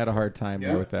brain had a hard time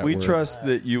there with that. we word. trust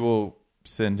that you will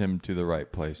send him to the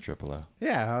right place, Triple O.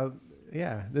 Yeah,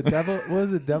 yeah. The devil. What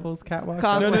was it? Devil's Catwalk.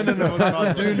 Causeway. No.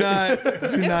 Do not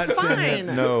It's send fine.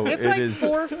 him. No, it's it like is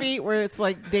 4 feet where it's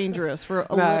like dangerous for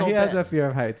a Nah, little he bit. has a fear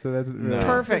of heights, so that's really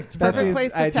Perfect. That Perfect seems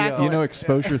place to ideal. tackle You know, it.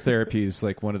 exposure therapy is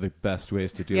like one of the best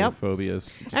ways to deal Yep. with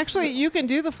phobias. Just- Actually, you can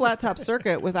do the flat top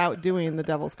circuit without doing the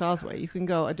Devil's Causeway. You can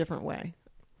go a different way.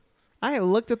 I have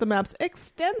looked at the maps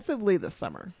extensively this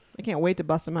summer. I can't wait to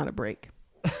bust them out a break.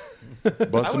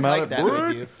 bust I him would out like at that break.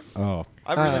 with you. oh,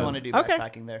 I really want to do okay.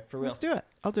 backpacking there for real. Let's do it.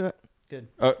 I'll do it. Good.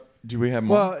 Do we have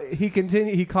more? Well, he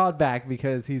continued. He called back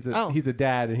because he's a Oh. he's a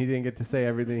dad and he didn't get to say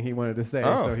everything he wanted to say.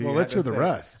 Oh, so he well, had let's to hear the say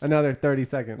rest. Another 30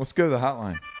 seconds. Let's go to the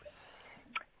hotline.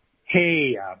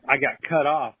 Hey, I got cut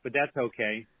off, but that's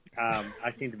okay.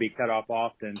 I seem to be cut off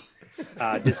often.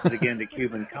 This is again the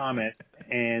Cuban comment,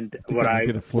 and what that might I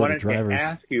be the Florida wanted drivers. to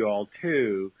ask you all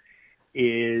too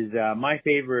is my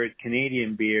favorite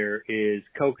Canadian beer is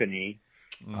Kokanee.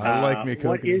 I like me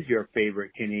What Kokanee. is your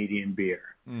favorite Canadian beer?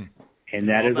 Mm. And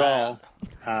that All is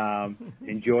all.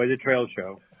 Enjoy the trail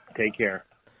show. Take care.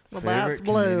 Well, that's Favorite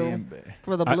blue Canadian beer.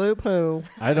 for the blue poo.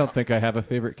 I don't think I have a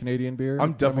favorite Canadian beer.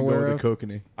 I'm definitely aware going with the of.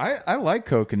 Kokanee. I like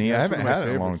Kokanee. Yeah, I it's haven't one of had my it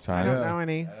in a long favorites. I time. don't Yeah. know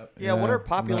any. Yeah, what are not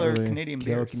popular really. Canadian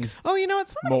beers? Oh, you know what?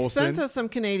 Somebody Molson. sent us some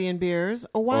Canadian beers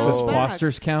a while Does back.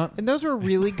 Foster's count? And those were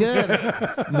really good.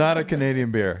 Not a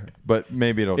Canadian beer, but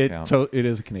maybe it'll count. It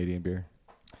is a Canadian beer.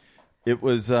 It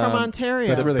was From Ontario.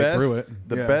 That's the where they best, brew it.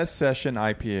 The Yeah. best session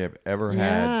IPA I've ever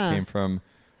Yeah. had came from.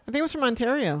 I think it was from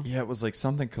Ontario. Yeah, it was like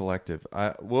something collective.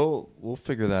 We'll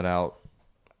figure that out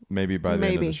maybe by the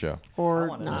end of the show. Or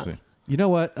wanna not. We'll see. You know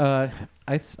what?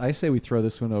 I say we throw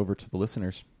this one over to the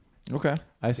listeners. Okay.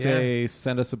 I say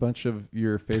send us a bunch of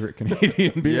your favorite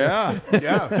Canadian beer.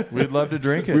 Yeah. We'd love to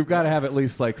drink it. We've got to have at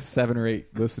least like 7 or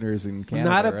 8 listeners in Canada.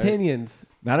 Not right? opinions.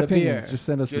 Not the opinions. beer. Just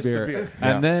send us Just the the beer. beer.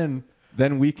 And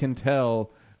then we can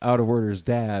tell Out of Order's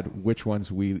dad which ones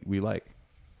we like.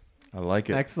 I like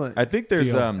it. Excellent. I think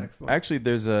there's Deal. Excellent. actually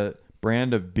there's a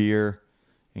brand of beer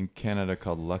in Canada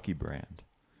called Lucky Brand.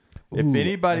 If Ooh,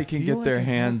 anybody I can feel get like their I've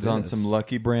had hands on this. some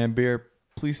Lucky Brand beer,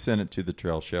 please send it to the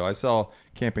Trail Show. I saw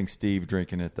Camping Steve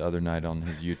drinking it the other night on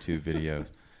his YouTube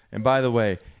videos. And by the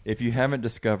way, if you haven't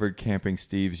discovered Camping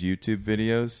Steve's YouTube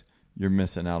videos, you're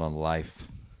missing out on life.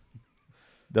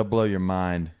 They'll blow your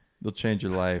mind. They'll change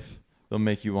your life. They'll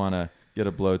make you want to get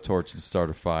a blowtorch and start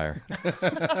a fire.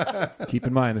 Keep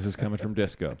in mind, this is coming from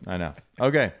Disco. I know.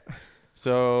 Okay.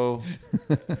 So,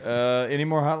 any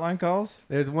more hotline calls?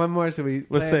 There's one more. Should we?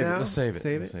 Let's play save it. now? Let's save it.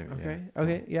 Save Let's it. save it, Okay. yeah.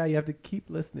 Okay. Yeah, you have to keep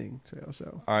listening. Trail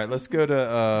Show. All right, let's go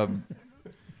to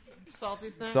Salty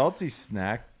snack? Salty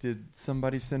Snack. Did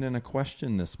somebody send in a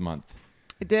question this month?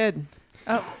 I did.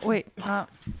 Oh, wait. Can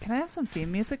I have some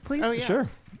theme music, please? Oh, yeah. Sure.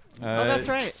 Oh, that's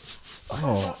right.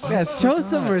 Oh, Yeah, show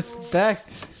some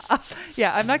respect.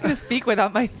 Yeah, I'm not going to speak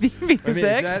without my theme music.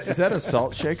 I mean, is that a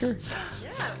salt shaker?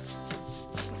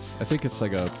 I think it's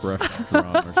like a brush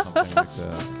drum or something like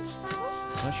that.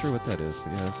 I'm not sure what that is,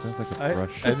 but yeah, it sounds like a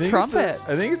brush. I think Trumpet.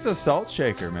 I think it's a salt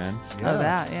shaker, man. Oh,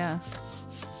 that, yeah.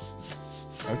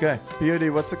 Okay.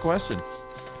 POD, what's the question?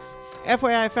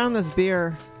 FYI, I found this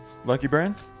beer. Lucky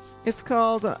Brand? It's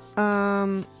called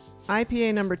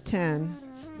IPA number 10.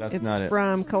 That's it's not it.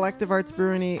 from Collective Arts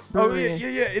Brewery Oh, yeah.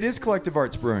 It is Collective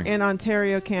Arts Brewing. in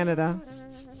Ontario, Canada.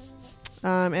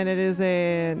 and it is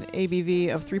an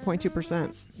ABV of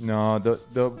 3.2%. No, the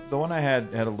one I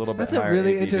had a little bit That's a higher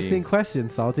really ABV. interesting question,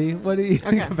 Salty. What do you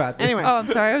think about this? Anyway. Oh, I'm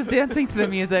sorry. I was dancing to the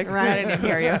music. Right. I didn't even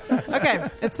hear you. Okay,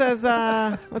 it says,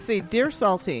 let's see, Dear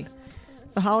Salty,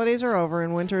 the holidays are over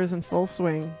and winter is in full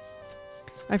swing.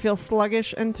 I feel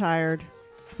sluggish and tired.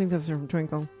 I think this is from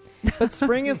Twinkle. But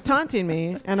spring is taunting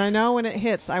me, and I know when it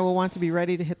hits, I will want to be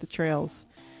ready to hit the trails.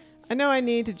 I know I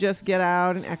need to just get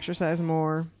out and exercise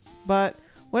more, but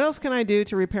what else can I do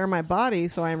to repair my body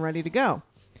so I am ready to go?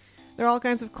 There are all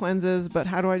kinds of cleanses, but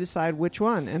how do I decide which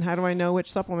one? And how do I know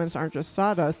which supplements aren't just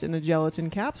sawdust in a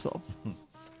gelatin capsule?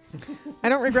 I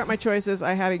don't regret my choices.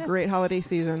 I had a great holiday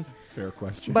season. Fair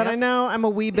question. But I know I'm a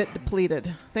wee bit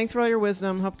depleted. Thanks for all your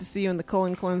wisdom. Hope to see you in the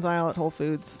colon cleanse aisle at Whole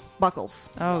Foods. Buckles.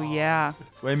 Oh, yeah.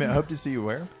 Wait a minute. Hope to see you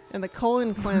where? In the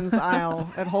colon cleanse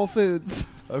aisle at Whole Foods.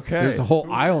 Okay. There's a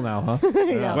whole aisle now, huh?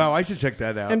 Yeah. Wow, I should check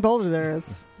that out. In Boulder there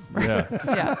is. Yeah.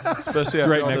 Yeah. Especially It's after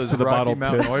right all next those to the Rocky bottled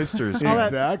Mountain piss. oysters. All that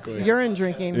Exactly. urine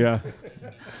drinking. Yeah.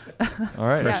 All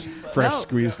right. Fresh No,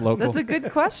 squeezed local. That's a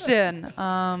good question.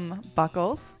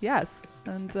 Buckles, yes.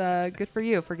 And good for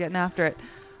you for getting after it.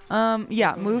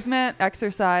 Yeah, movement,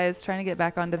 exercise, trying to get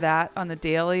back onto that on the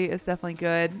daily is definitely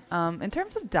good. In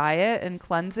terms of diet and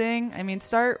cleansing, I mean,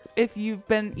 start if you've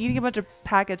been eating a bunch of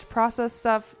packaged processed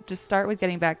stuff, just start with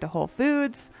getting back to whole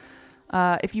foods.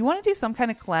 If you want to do some kind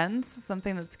of cleanse,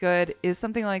 something that's good is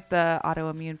something like the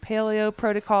autoimmune paleo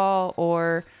protocol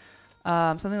or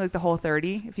something like the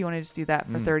Whole30. If you want to just do that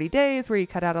for 30 days where you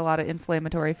cut out a lot of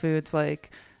inflammatory foods like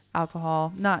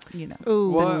alcohol, not,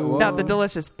 not the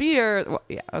delicious beer. Well,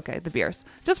 yeah, okay, the beers.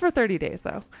 Just for 30 days,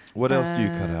 though. What else do you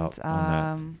cut out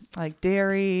on like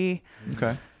dairy,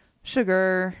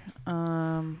 sugar,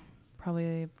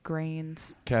 probably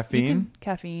grains. Caffeine?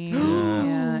 Caffeine.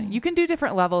 Yeah. You can do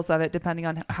different levels of it depending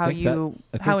on how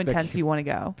intense you want to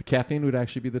go. The caffeine would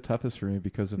actually be the toughest for me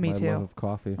because of Me my too. love of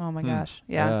coffee. Oh my gosh.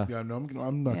 Yeah. Yeah, no,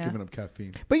 I'm not giving up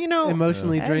caffeine. But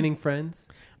emotionally draining friends.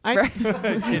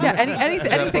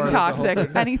 Anything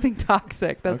toxic. Anything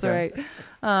toxic. That's Okay.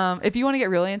 right. If you want to get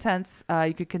really intense,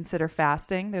 you could consider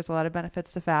fasting. There's a lot of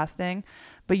benefits to fasting,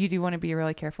 but you do want to be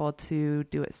really careful to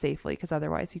do it safely because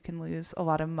otherwise you can lose a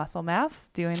lot of muscle mass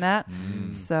doing that.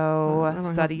 So I don't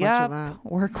have study much of up,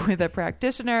 that. work with a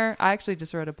practitioner. I actually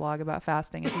just wrote a blog about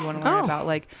fasting if you want to learn about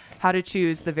like how to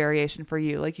choose the variation for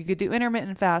you. Like you could do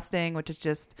intermittent fasting, which is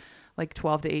just like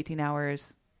 12 to 18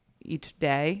 hours each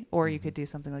day, or you could do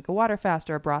something like a water fast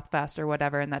or a broth fast or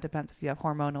whatever, and that depends if you have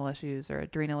hormonal issues or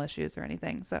adrenal issues or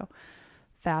anything. So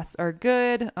fasts are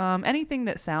good. Anything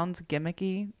that sounds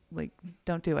gimmicky, like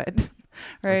don't do it.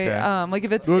 Right? Okay. Like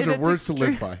if it's Those if are it's words to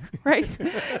live by. Right?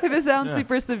 If it sounds Yeah.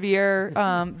 super severe,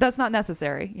 that's not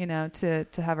necessary, to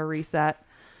have a reset.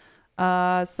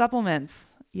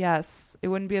 Supplements. Yes, it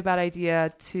wouldn't be a bad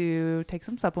idea to take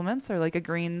some supplements or like a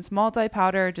greens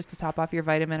multi-powder just to top off your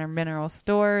vitamin or mineral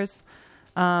stores.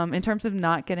 In terms of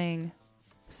not getting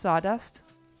sawdust,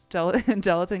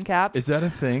 gelatin caps. Is that a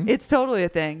thing? It's totally a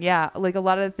thing, yeah. Like a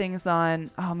lot of the things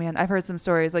on, oh man, I've heard some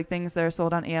stories like things that are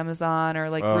sold on Amazon or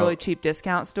like really cheap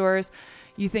discount stores.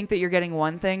 You think that you're getting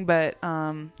one thing, but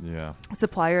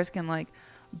suppliers can like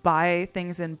buy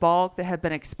things in bulk that have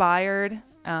been expired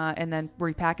and then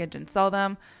repackage and sell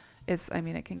them. It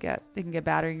can get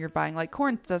bad, or you're buying like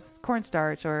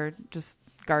cornstarch or just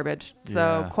garbage.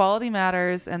 So quality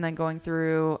matters, and then going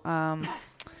through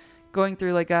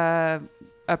like a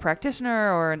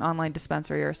practitioner or an online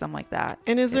dispensary or something like that.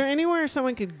 And is there anywhere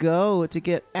someone could go to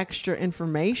get extra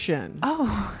information?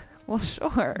 Oh, well,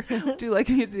 sure. Do you like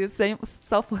me to do shameless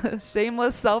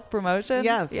self-promotion?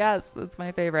 Yes, that's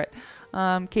my favorite.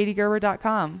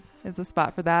 KatieGerber.com is the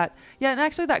spot for that. Yeah, and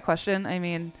actually that question,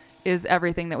 is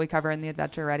everything that we cover in the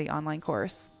Adventure Ready online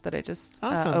course that I just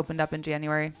opened up in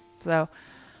January. So,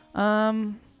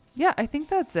 I think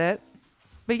that's it.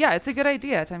 But yeah, it's a good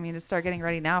idea to start getting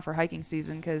ready now for hiking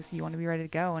season because you want to be ready to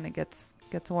go when it gets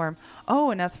warm.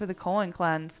 Oh, and that's for the colon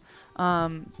cleanse.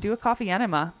 Do a coffee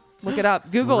enema. Look it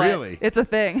up. Google Really? it. It's a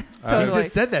thing. Totally. You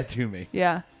just said that to me.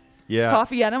 Yeah. Yeah.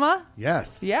 Coffee enema?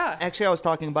 Yes. Yeah. Actually, I was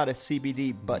talking about a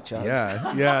CBD butt chug.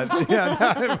 Yeah.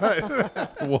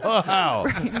 Wow.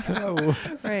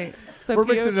 Right. So We're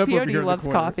mixing it up over POD here in the loves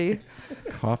corner. coffee.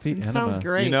 Coffee enema. Sounds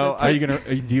great. Are you gonna?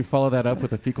 Do you follow that up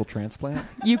with a fecal transplant?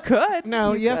 You could.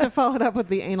 No, you have to follow it up with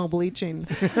the anal bleaching.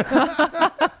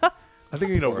 I think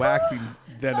you need a waxing,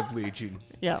 then a bleaching.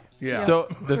 Yeah. So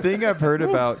the thing I've heard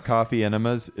about coffee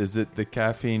enemas is that the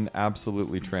caffeine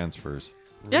absolutely transfers.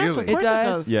 Yes, of course it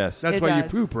does. Yes. That's It why you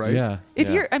does. poop, right? Yeah. If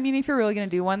you're really going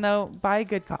to do one though, buy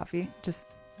good coffee. Just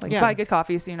Like buy good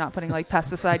coffee, so you're not putting like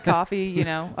pesticide coffee,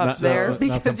 up there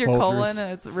because your colon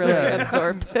it's really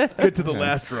absorbed. Get to the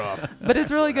last drop. But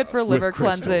it's really good for liver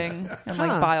cleansing and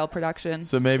like bile production.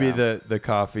 So maybe the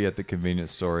coffee at the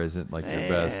convenience store isn't like your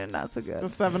best. Not so good. The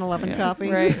 7-Eleven coffee,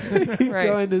 right? Right.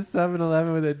 Going to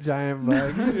 7-Eleven with a giant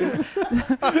mug.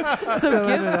 So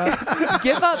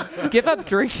give up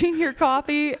drinking your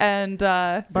coffee and you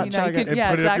can,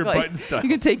 put it up your button style. You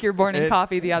can take your morning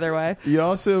coffee the other way. You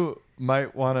also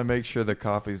might want to make sure the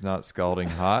coffee's not scalding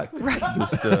hot. Right.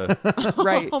 Just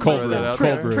right. Cold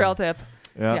brew. Trail tip.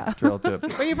 Yeah, trail tip.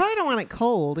 But you probably don't want it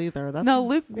cold either. That's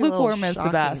lukewarm is the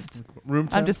best. Room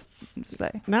temp? I'm just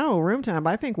saying. No, room temp.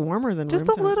 I think warmer than just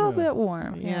room temp. a little bit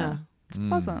warm. Yeah. It's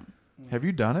pleasant. Have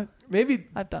you done it? Maybe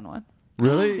I've done one.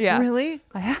 Really? Yeah. Really?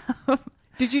 I have.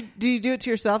 Do you do it to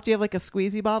yourself? Do you have like a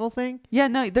squeezy bottle thing? Yeah,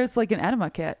 no, there's like an enema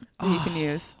kit that you can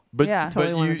use. But, yeah. but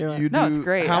you No, do, it's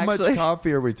great, How actually. much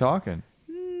coffee are we talking?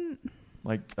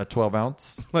 Like a 12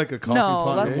 ounce? Like a coffee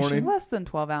pot in the morning? Less than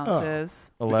 12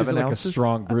 ounces. 11 like ounces? a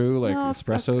strong brew, like No,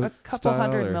 espresso a couple style,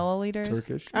 hundred or milliliters.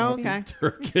 Turkish? Oh, okay.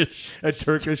 Turkish. A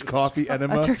Turkish coffee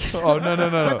enema? Oh, no.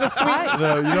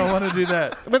 No, you don't want to do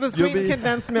that. With a sweet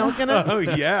condensed milk in it? Oh,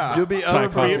 yeah. You'll be Thai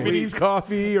over a Vietnamese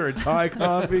coffee or a Thai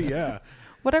coffee, yeah.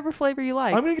 Whatever flavor you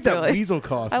like. I'm going to get that really. weasel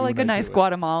coffee. I like a when nice do it.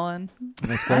 Guatemalan.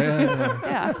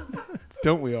 Yeah.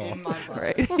 Don't we all?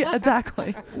 Right. Yeah,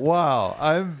 exactly.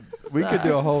 Wow. We could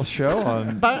do a whole show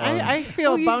on. But I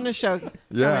feel a bonus show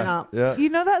coming up. Yeah. You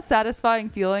know that satisfying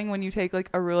feeling when you take like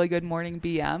a really good morning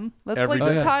BM? That's Every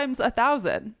like day. times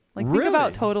 1,000. Like think Really?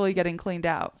 about totally getting cleaned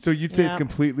out. So you'd say it's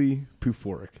completely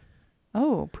poophoric.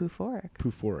 Oh, poophoric.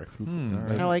 Poophoric.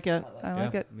 I like it. I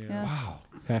like it. Yeah. Wow.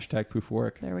 Hashtag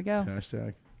pooforic. There we go.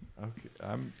 Hashtag. Okay.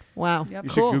 Wow. Yep. You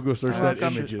Cool. should Google search that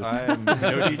Welcome. images. I am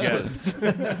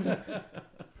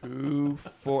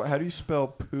how do you spell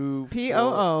poo?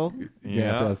 POO.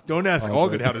 Yeah, it does. Don't ask All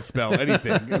Algan good. how to spell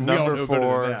anything. We all Number know better than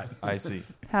 4. that. I see.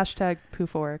 Hashtag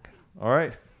poophoric. All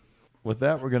right. With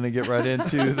that, we're going to get right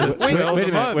into the Wait trail of a the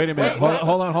minute. month. Wait a minute.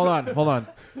 Hold on.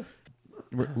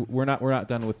 We're not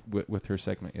done with her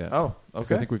segment yet. Oh, So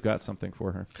okay. I think we've got something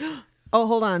for her. Oh,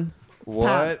 hold on.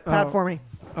 What? Pat for me.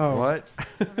 Oh. What?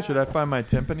 Should I find my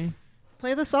timpani?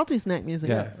 Play the salty snack music.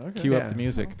 Yeah. Okay. Cue Yeah. up the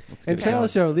music. Let's And get it Trail going.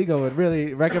 Show Legal would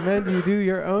really recommend you do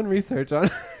your own research on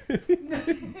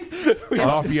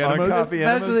Coffee enemas? Coffee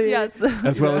enemas? especially Yes.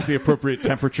 As well as the appropriate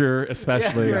temperature,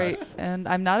 especially. Right. And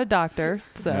I'm not a doctor,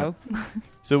 so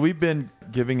So we've been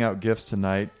giving out gifts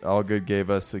tonight. All Good gave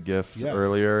us a gift Yes.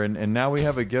 earlier, and now we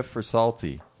have a gift for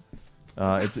Salty.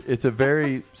 It's a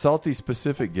very Salty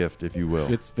specific gift, if you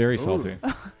will. It's very salty.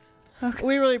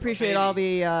 We really appreciate all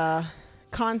the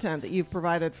content that you've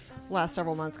provided last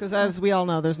several months because, as we all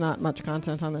know, there's not much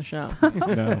content on the show.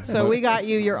 No, So we got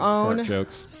you your fart own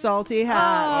jokes. salty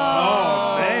hat.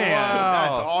 Oh, man. wow.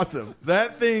 That's awesome.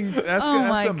 That thing, that's oh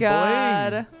my some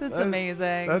god, bling. that's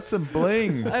amazing. That's some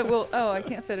bling. I will. Oh, I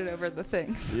can't fit it over the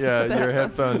things. Yeah, The your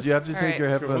headphones. You have to All take right. your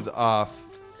headphones off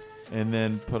and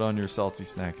then put on your Salty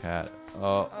Snack hat.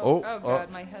 Oh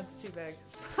god, my head's too big.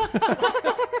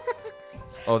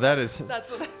 Oh, that is That's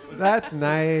what. That's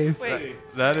nice. Wait,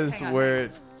 that is Hang on. where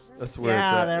it. That's where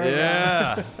Yeah, it's there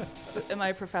at. we go. Yeah. am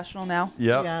I professional now?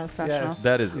 Yep. Yes. Professional.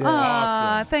 That is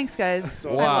Ah, awesome. thanks guys.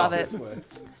 I Wow. love it.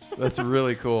 That's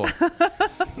really cool.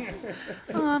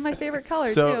 My favorite color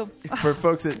So, too. for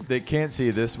folks that can't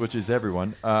see this, which is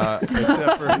everyone,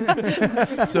 except for,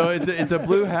 so it's a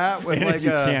blue hat with And like if you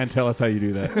a. can, tell us how you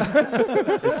do that.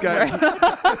 It's got.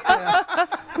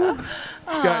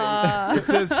 It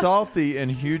says salty in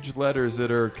huge letters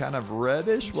that are kind of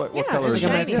reddish. What color is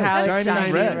like a it? metallic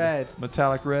shiny red. red.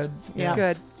 Metallic red. Yeah.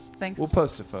 Good. Thanks. We'll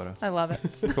post a photo. I love it.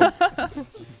 Cool.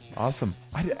 Awesome.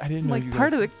 I didn't know Like you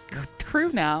part guys. of the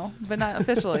crew now, but not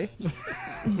officially.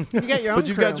 You got your own But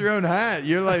you've crew. got your own hat.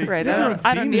 You're like. Right. you're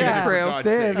I don't need Yeah. a crew.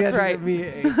 Damn, That's yes, right. it'd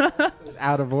be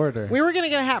out of order. We were going to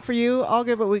get a hat for you, all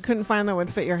good, but we couldn't find that would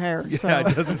fit your hair. Yeah, So.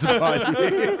 it doesn't surprise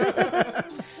me.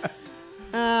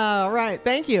 All right.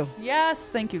 Thank you. Yes.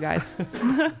 Thank you guys.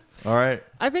 All right.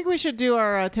 I think we should do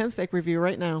our 10 steak review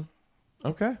right now.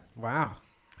 Okay. Wow.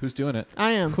 Who's doing it?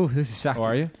 I am. Ooh, this is shocking. Oh,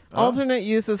 are you? Alternate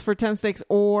uses for 10 steaks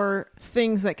or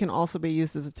things that can also be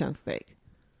used as a 10 steak.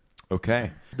 Okay.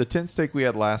 The 10 steak we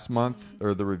had last month,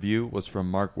 or the review, was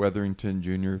from Mark Wetherington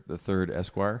Jr., the third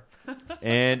Esquire.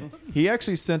 And he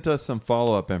actually sent us some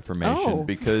follow-up information Oh.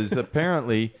 because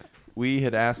apparently we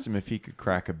had asked him if he could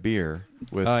crack a beer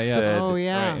with Yes. said, Oh,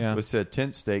 yeah. Right, yeah. with said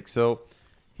 10 steak. So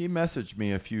he messaged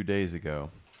me a few days ago.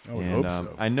 I would And hope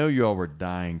so. I know you all were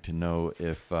dying to know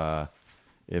if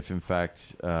in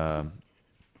fact,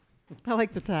 I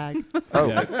like the tag. Oh,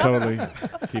 Yeah, totally.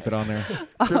 Keep it on there.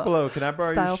 Triple O, can I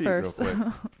borrow Style your sheet first. real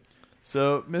quick?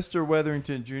 So, Mr.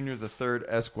 Weatherington Jr. III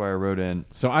Esquire wrote in.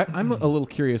 So I'm a little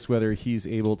curious whether he's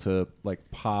able to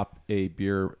like pop a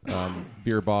beer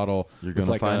bottle. You're gonna with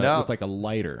like find a, out. with like a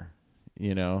lighter,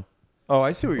 you know. Oh,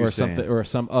 I see what you're or saying. something, or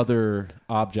some other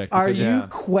object. Are because- you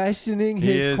questioning He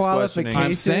his is questioning.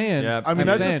 qualifications? I'm saying. Yeah. I mean, I'm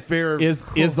that's saying, a fair. Is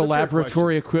cool, the it's a fair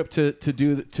laboratory equipped to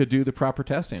do the proper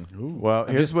testing? Well,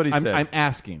 here's what he said. I'm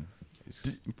asking.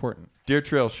 It's important. Dear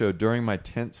Trail Show, during my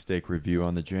tent steak review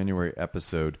on the January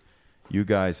episode, you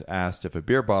guys asked if a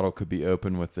beer bottle could be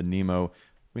opened with the Nemo.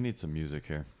 We need some music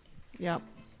here. Yep.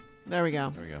 There we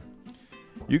go. There we go.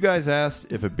 You guys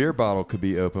asked if a beer bottle could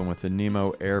be opened with the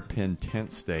Nemo Airpin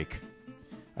tent steak.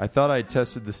 I thought I had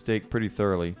tested the steak pretty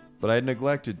thoroughly, but I had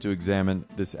neglected to examine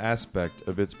this aspect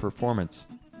of its performance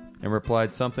and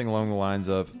replied something along the lines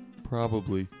of,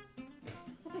 probably.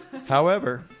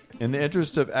 However, in the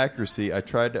interest of accuracy, I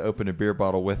tried to open a beer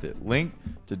bottle with it. Link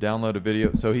to download a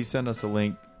video. So he sent us a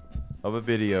link of a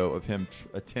video of him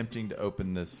attempting to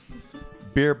open this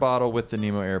beer bottle with the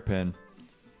Nemo Airpin.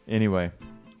 Anyway,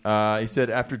 he said,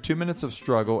 after 2 minutes of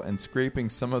struggle and scraping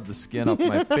some of the skin off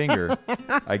my finger,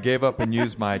 I gave up and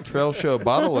used my Trail Show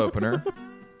bottle opener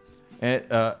and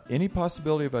any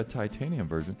possibility of a titanium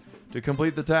version to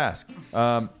complete the task.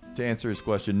 To answer his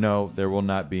question, no, there will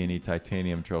not be any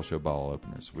titanium Trail Show bottle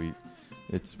openers.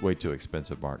 It's way too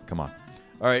expensive, Mark. Come on.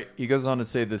 All right, he goes on to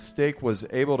say the steak was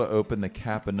able to open the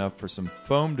cap enough for some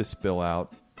foam to spill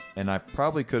out, and I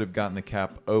probably could have gotten the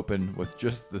cap open with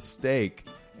just the steak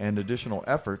and additional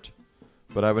effort,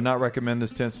 but I would not recommend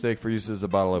this tent steak for use as a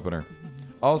bottle opener.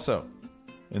 Also,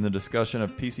 in the discussion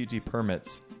of PCT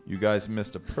permits, you guys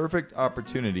missed a perfect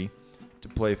opportunity to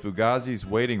play Fugazi's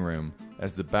Waiting Room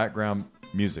as the background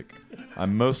music.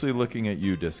 I'm mostly looking at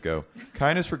you, Disco.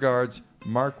 Kindest regards,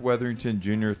 Mark Weatherington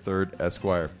Jr. III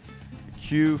Esquire.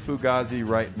 Cue Fugazi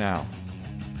right now.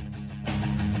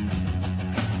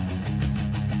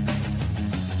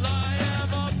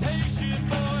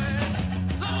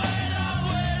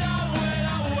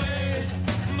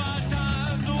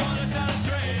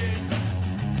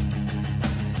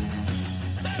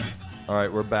 All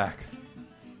right, we're back.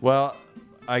 Well,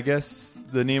 I guess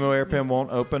the Nemo Airpin won't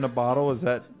open a bottle. Is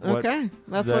that what? Okay,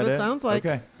 that's is that what it sounds like.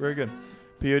 Okay, very good.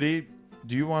 POD,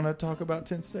 do you want to talk about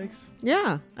tent steaks?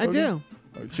 Yeah, I do.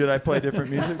 Should I play different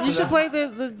music? You should play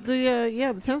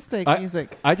the tent steak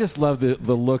music. I just love the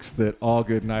looks that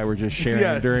Allgood and I were just sharing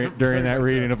Yes. during that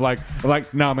reading of like,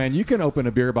 no, man, you can open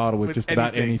a beer bottle with just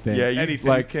about anything. Yeah, anything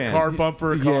like you can. Car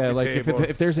bumper, yeah, coffee like tables,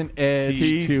 if there's an edge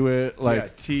teeth. to it,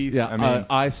 like teeth. yeah, I mean,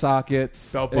 eye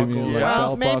sockets, belt I mean, buckles. like Yeah.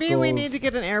 Well, belt maybe we buckles. need to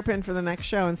get an airpin for the next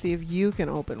show and see if you can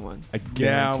open one. I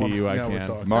guarantee you, I we're can.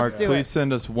 talking. Mark, Let's do please it.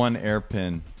 send us one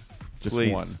airpin. Just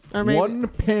Please. one. Or maybe- One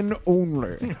pin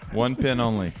only. One pin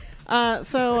only.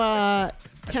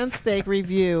 Tent steak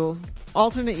review.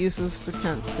 Alternate uses for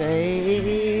tent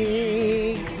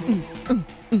steaks.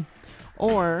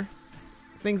 Or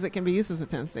things that can be used as a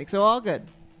tent steak. So all good.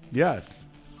 Yes.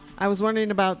 I was wondering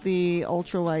about the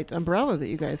ultralight umbrella that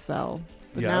you guys sell.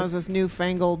 But now Yes. is this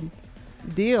newfangled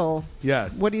deal.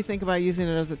 Yes. What do you think about using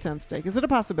it as a tent steak? Is it a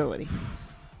possibility?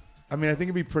 I mean, I think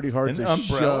it'd be pretty hard An to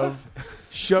umbrella?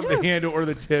 shove Yes. the handle or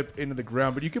the tip into the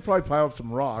ground, but you could probably pile up some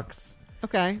rocks.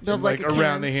 Okay. And Build like a around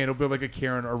cairn. the handle, build like a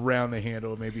cairn around the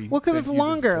handle, maybe. Well, because then it's use it as a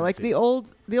longer. tent Like steak.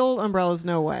 the old umbrella's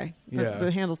no way. Yeah.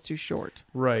 The handle's too short.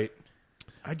 Right.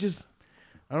 I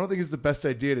don't think it's the best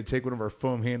idea to take one of our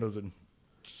foam handles and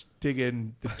dig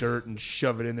in the dirt and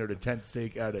shove it in there to tent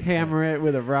stake out of Hammer it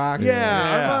with a rock.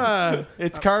 Yeah,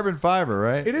 It's carbon fiber,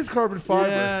 right? it is carbon fiber.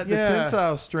 Yeah, the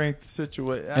tensile strength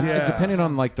situation. And Yeah. depending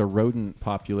on like the rodent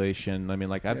population, I mean,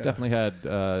 like I've Yeah. definitely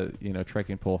had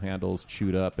trekking pole handles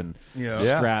chewed up and Yeah.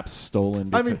 straps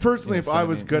stolen. I mean, personally, if so, I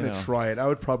was going to you know. try it, I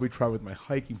would probably try with my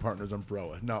hiking partner's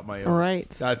umbrella, not my own. All right.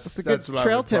 That's a good what I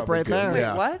trail would tip probably right do. there.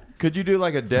 Yeah. What? Could you do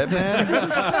like a dead man?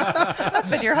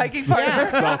 Been your hiking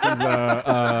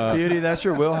partner? Beauty, that's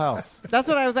your wheelhouse. That's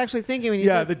what I was actually thinking when you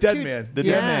Yeah, said the dead two- man. The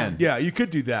Yeah. dead man. Yeah, you could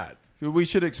do that. We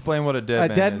should explain what a dead A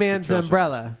man dead is. man's to Trisha.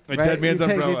 umbrella. A right? dead man's you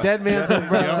take umbrella. A dead man's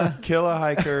umbrella. Kill a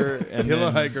hiker and Kill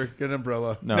a then- hiker, get an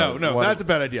umbrella. No, No, what- that's a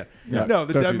bad idea. Yeah, No,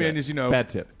 the don't dead do man that. is, Bad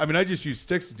tip. I mean, I just use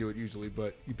sticks to do it usually,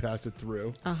 but you pass it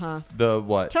through. Uh-huh. The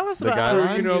what? Tell us the about how guideline?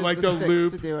 you You know, use like the the sticks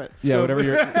loop. to do it. Yeah, whatever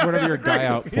your guy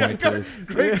out point is.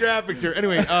 Great graphics here.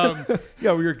 Anyway,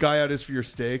 where your guy out is for your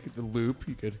steak, the loop,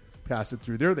 you could pass it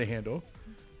through there, the handle,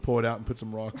 pull it out and put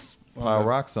some rocks. Pile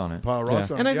rocks on it. Pile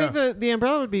rocks on And it. I think the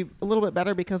umbrella would be a little bit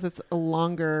better because it's a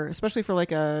longer, especially for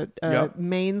like a Yep.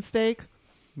 main steak.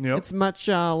 Yep. It's much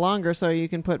longer, so you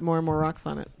can put more and more rocks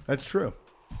on it. That's true.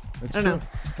 That's I don't know.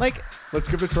 Like, let's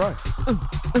give it a try.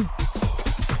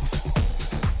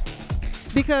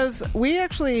 Because we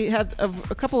actually had a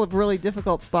couple of really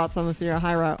difficult spots on the Sierra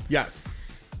High Route. Yes.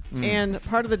 And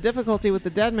part of the difficulty with the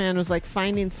dead man was like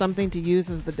finding something to use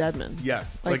as the dead man.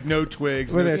 Yes. Like no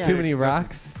twigs. Were no there too many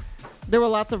rocks? There were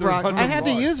lots of There were rocks. tons I of had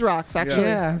to rocks. use rocks actually.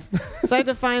 Yeah. So I had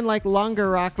to find like longer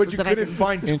rocks. But you that I couldn't could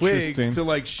find twigs Interesting. to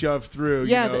like shove through.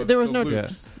 Yeah, you know, there was the no.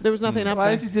 loops. There was nothing up Why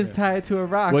there. don't you just tie it to a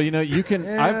rock? Well, you can.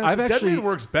 I've The actually. Deadman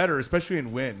works better, especially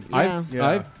in wind.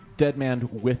 I've dead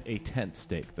manned with a tent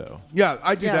stake though. Yeah,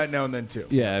 I do Yes. that now and then too.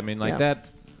 Yeah, I mean like Yeah. that.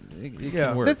 It Yeah.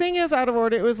 can work. The thing is, out of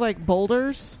order, it was like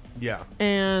boulders Yeah.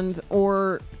 and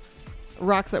or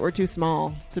rocks that were too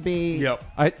small to be. Yep.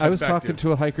 I was Effective. talking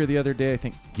to a hiker the other day. I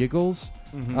think Giggles,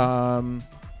 Mhm.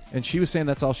 and she was saying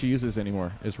that's all she uses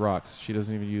anymore is rocks. She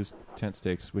doesn't even use tent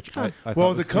stakes. Which I Well, thought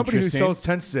as a was company who interesting. sells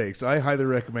tent stakes, I highly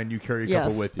recommend you carry a Yes,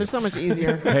 couple with you. they're so much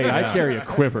easier. Hey, I carry a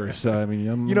quiver, so I mean,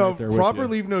 I'm You know, right there with proper you.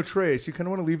 leave no trace. You kind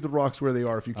of want to leave the rocks where they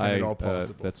are if you can at all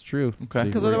possible. That's true. Okay.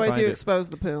 Because otherwise you expose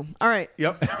the poo. All right.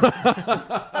 Yep.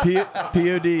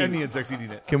 POD. And the insects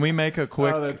eating it. Can we make a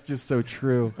quick? Oh, that's just so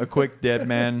true. A quick dead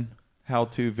man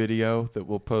how-to video that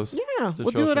we'll post. Yeah, to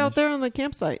we'll do it social out media? there on the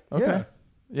campsite. Okay.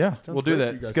 Yeah, Sounds we'll do great for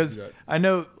that you guys to because do that. I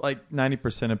know like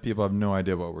 90% of people have no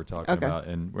idea what we're talking Okay. about,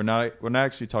 and we're not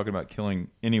actually talking about killing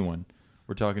anyone.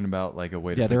 We're talking about like a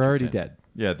way to. Yeah, they're put your already tent. dead.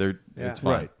 Yeah, they're. Yeah. It's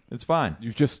fine. Right. It's fine.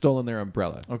 You've just stolen their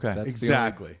umbrella. Okay. That's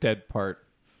Exactly. the only dead part.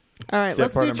 All right, Dead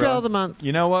let's part do umbrella. Trail of the Month.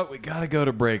 You know what? We got to go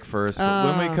to break first,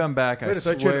 but when we come back, Wait, I I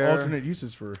thought you had swear. alternate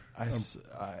uses for I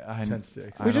tent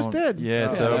stakes. I We just don't- did.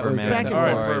 Yeah, it's Oh, over, that was man. back and All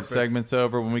right, forth. Perfect. segment's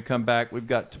over. When we come back, we've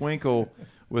got Twinkle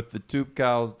with the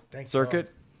Toubkal Thank circuit.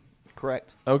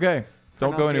 Correct. Okay,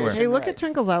 don't go anywhere. Hey, look at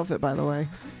Twinkle's outfit, by the way.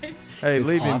 Hey, It's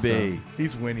leave him awesome. be.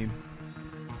 He's winning.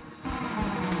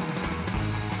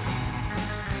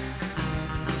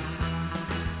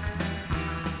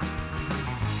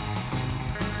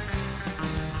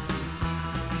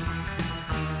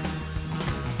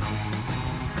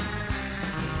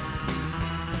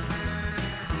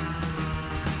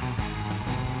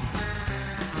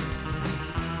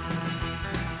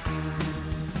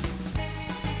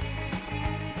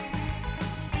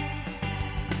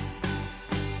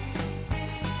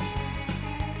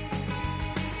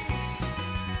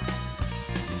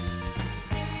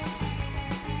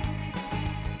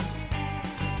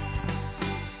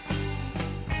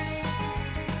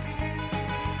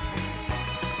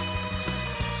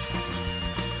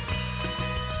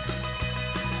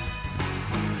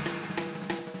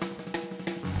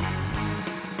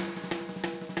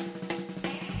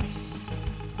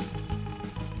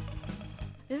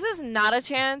 This is not a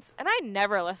chance, and I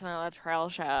never listen to the trail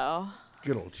show.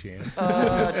 Good old chance.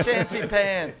 Chancy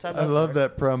pants. I love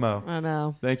that promo. I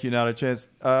know. Thank you, Not a Chance.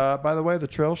 By the way, the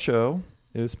Trail Show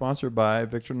is sponsored by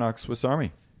Victorinox Swiss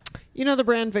Army. You know the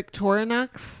brand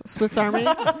Victorinox Swiss Army?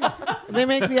 They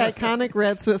make the iconic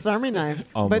red Swiss Army knife.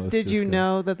 Almost but did as you good.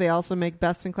 know that they also make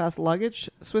best-in-class luggage,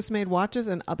 Swiss-made watches,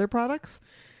 and other products?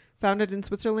 Founded in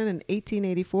Switzerland in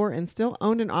 1884 and still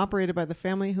owned and operated by the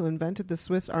family who invented the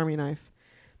Swiss Army knife.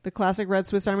 The classic red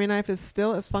Swiss Army knife is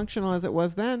still as functional as it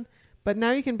was then, but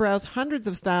now you can browse hundreds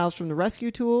of styles from the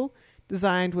rescue tool,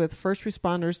 designed with first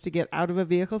responders to get out of a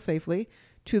vehicle safely,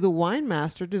 to the wine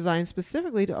master designed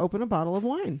specifically to open a bottle of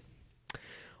wine.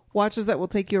 Watches that will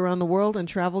take you around the world and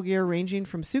travel gear ranging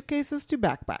from suitcases to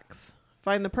backpacks.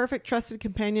 Find the perfect trusted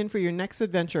companion for your next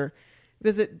adventure.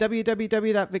 Visit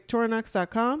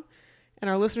www.victorinox.com and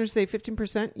our listeners save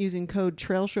 15% using code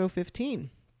TRAILSHOW15.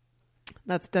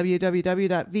 That's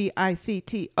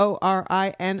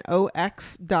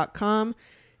www.victorinox.com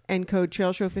and code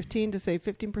TRAILSHOW15 to save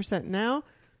 15% now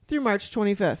through March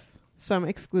 25th. Some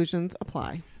exclusions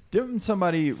apply. Didn't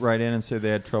somebody write in and say they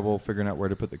had trouble figuring out where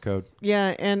to put the code?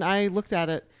 Yeah, and I looked at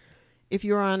it. If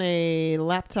you're on a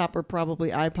laptop or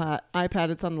probably iPad,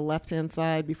 it's on the left-hand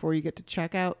side before you get to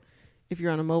checkout. If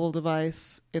you're on a mobile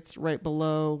device, it's right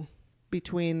below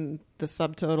between the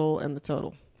subtotal and the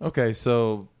total. Okay,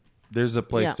 so there's a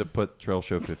place Yeah. to put Trail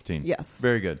Show 15. Yes.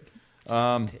 Very good.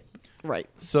 Right.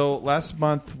 So last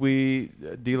month,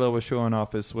 D'Lo was showing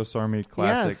off his Swiss Army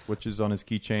Classic, Yes. which is on his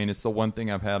keychain. It's the one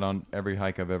thing I've had on every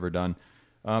hike I've ever done.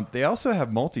 They also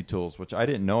have multi-tools, which I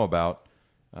didn't know about.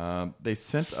 They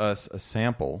sent us a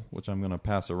sample, which I'm going to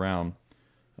pass around.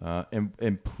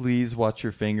 And please watch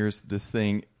your fingers. This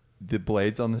thing, the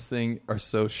blades on this thing are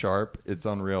so sharp. It's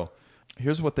unreal.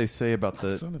 Here's what they say about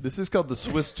this is called the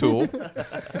Swiss tool.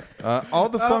 All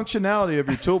the functionality of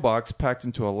your toolbox packed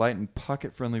into a light and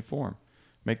pocket-friendly form.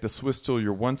 Make the Swiss tool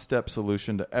your one-step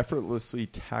solution to effortlessly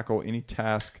tackle any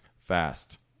task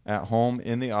fast. At home,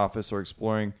 in the office, or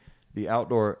exploring the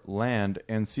outdoor land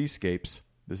and seascapes.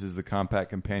 This is the compact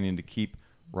companion to keep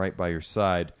right by your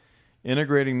side.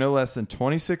 Integrating no less than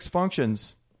 26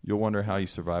 functions, you'll wonder how you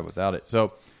survive without it.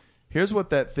 So here's what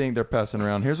that thing they're passing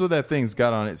around. Here's what that thing's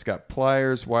got on it. It's got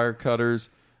pliers, wire cutters,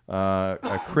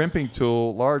 a crimping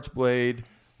tool, large blades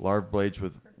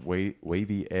with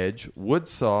wavy edge, wood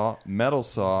saw, metal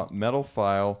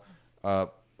file,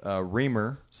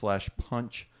 reamer /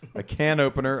 punch, a can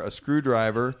opener, a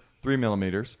screwdriver, 3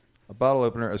 millimeters, a bottle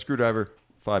opener, a screwdriver,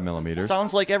 5 millimeters.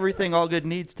 Sounds like everything all good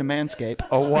needs to manscape.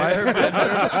 A wire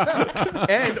bender.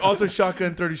 And also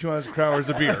shotgun 32 ounce crowers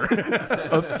of beer.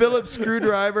 A Phillips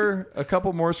screwdriver, a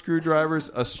couple more screwdrivers,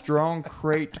 a strong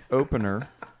crate opener,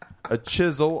 a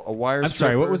chisel, a wire stripper.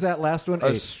 Sorry, what was that last one?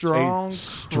 A strong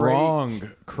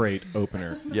crate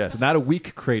opener. Yes. So not a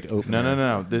weak crate opener.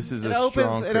 No. This is It a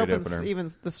strong crate opens opener.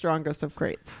 even the strongest of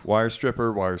crates. Wire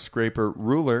stripper, wire scraper,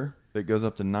 ruler that goes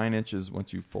up to 9 inches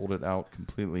once you fold it out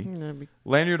completely.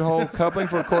 Lanyard hole, coupling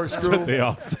for a corkscrew. That's what they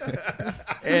all say.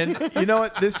 And you know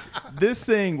what? This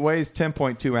thing weighs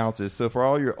 10.2 ounces. So for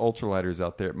all your ultralighters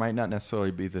out there, it might not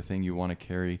necessarily be the thing you want to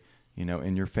carry,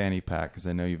 in your fanny pack, because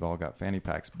I know you've all got fanny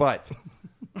packs. But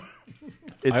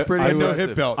it's pretty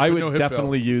impressive. I would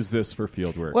definitely use this for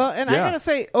field work. Well, and I gotta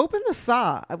say, open the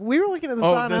saw. We were looking at the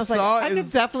saw, and I was like, I could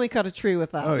definitely cut a tree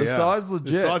with that. Oh, The saw is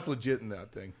legit. The saw's legit in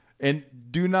that thing. And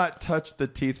do not touch the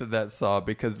teeth of that saw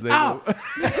because they Ow! will.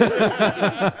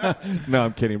 No,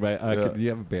 I'm kidding. But do you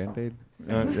have a Band-Aid?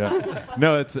 Yeah.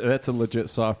 No, that's a legit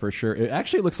saw for sure. It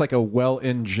actually looks like a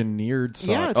well-engineered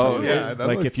saw. Yeah, Oh, yeah. That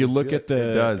Like looks if you look legit.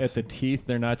 at the teeth,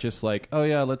 they're not just like, oh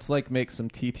yeah, let's like make some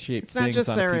teeth-shaped It's not things just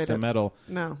on a piece serrated. of metal.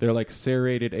 No. They're like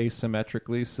serrated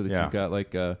asymmetrically, so that Yeah. you've got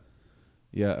like a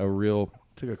real.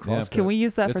 It's like a cross. Can we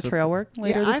use that It's for a- trail work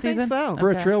later this I think season? so.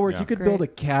 For Okay. a trail work, Yeah. you could Great. build a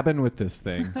cabin with this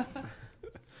thing.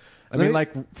 I mean,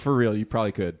 like for real, you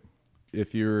probably could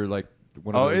if you're like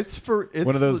one of those. It's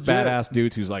one of those legit. badass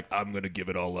dudes who's like, I'm gonna give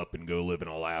it all up and go live in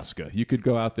Alaska. You could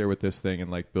go out there with this thing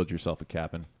and like build yourself a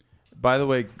cabin. By the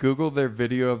way, Google their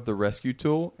video of the rescue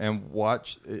tool and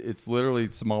watch. It's literally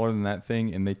smaller than that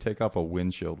thing, and they take off a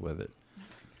windshield with it.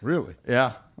 Really?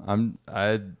 Yeah,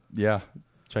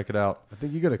 check it out. I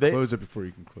think you got to close it before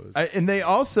you can close. And they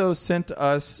also sent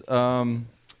us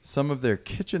some of their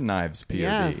kitchen knives, POD.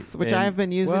 Yes, which And- I have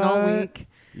been using all week.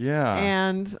 Yeah.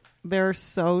 And they're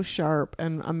so sharp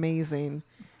and amazing.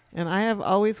 And I have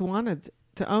always wanted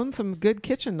to own some good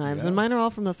kitchen knives. Yeah. And mine are all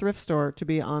from the thrift store, to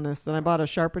be honest. And I bought a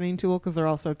sharpening tool because they're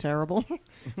all so terrible.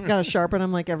 Got to sharpen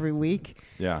them like every week.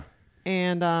 Yeah.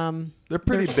 And they're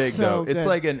pretty big, so though. It's good.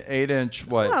 like an 8-inch,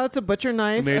 what? Oh, it's a butcher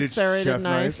knife, Made a it serrated chef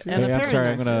knife, knife. and a Hey, I'm paring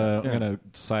sorry. knife. I'm gonna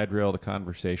side rail the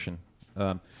conversation.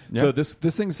 Yeah. So this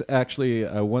thing's actually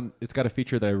one. It's got a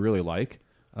feature that I really like.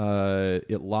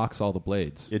 It locks all the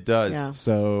blades. It does. Yeah.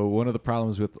 So one of the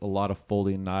problems with a lot of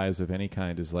folding knives of any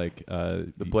kind is like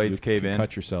the blades cave in.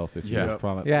 cut yourself if Yeah. you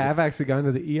problem. Yeah, I've actually gone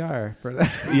to the ER for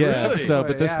that. Yeah. Really? So,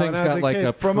 but this Yeah, thing's when I was got a like kid.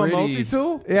 a From a pretty-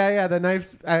 multi-tool? Yeah, the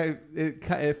knife's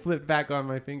it flipped back on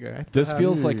my finger. I still This have-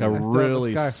 feels like a I still have the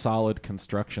really scar. solid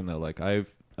construction though. Like I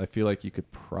feel like you could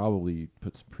probably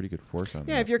put some pretty good force on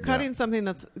that. Yeah, if you're cutting something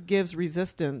that gives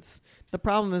resistance, the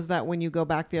problem is that when you go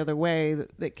back the other way,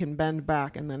 it can bend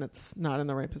back, and then it's not in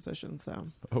the right position. So,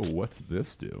 Oh, what's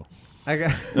this do? I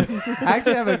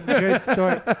actually have a good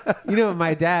story. You know,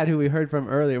 my dad, who we heard from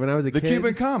earlier, when I was a The kid,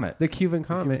 Cuban Comet. The Cuban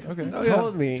Comet.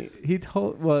 Told me. He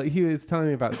was telling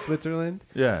me about Switzerland.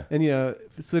 Yeah. And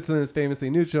Switzerland is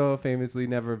famously neutral, famously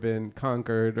never been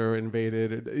conquered or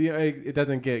invaded. It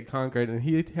doesn't get conquered. And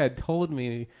he had told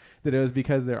me that it was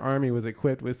because their army was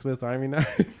equipped with Swiss Army knives.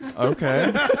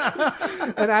 Okay.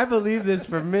 And I believed this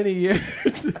for many years.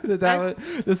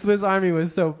 the Swiss Army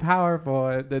was so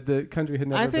powerful that the country had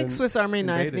never. I think been Swiss Army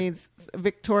knife invaded.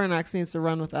 Victorinox needs to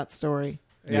run with that story.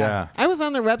 Yeah. I was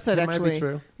on their website It might be actually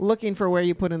true. looking for where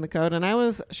you put in the code, and I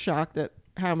was shocked at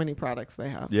how many products they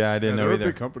have. Yeah, I didn't know they're either. a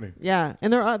big company. Yeah,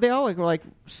 and they all look like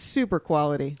super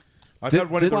quality. I've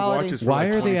had one of their quality. watches for Why like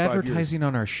are they 25 advertising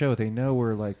on our show? They know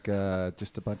we're like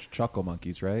just a bunch of chuckle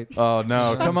monkeys, right? Oh,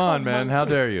 no. Come on, man. How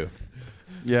dare you?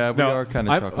 Yeah, we are kind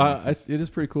of chuckling. It is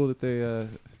pretty cool that they.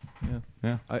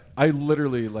 Yeah. I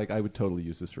literally I would totally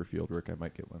use this for field work. I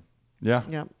might get one. Yeah.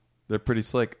 Yep. They're pretty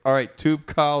slick. All right,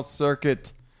 Toubkal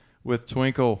Circuit with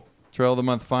Twinkle. Trail of the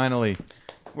month, finally.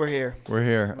 We're here. We're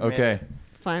here. We made Okay. it.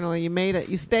 Finally, you made it.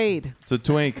 You stayed. So,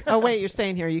 Twink. Oh wait, you're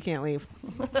staying here. You can't leave.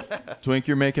 Twink,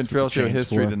 you're making trail show chain's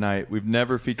history for. tonight. We've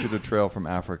never featured a trail from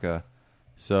Africa.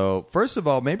 So, first of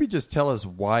all, maybe just tell us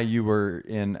why you were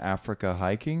in Africa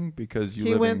hiking, because you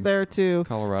He live went in there to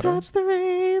Colorado. touch the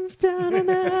rains mountains down in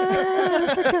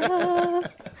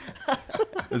Africa.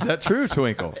 Is that true,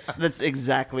 Twinkle? That's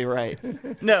exactly right.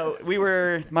 No,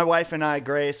 my wife and I,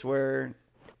 Grace, were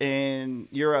in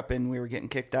Europe, and we were getting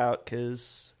kicked out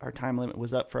because our time limit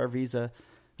was up for our visa.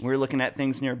 We were looking at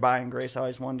things nearby, and Grace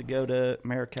always wanted to go to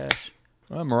Marrakesh.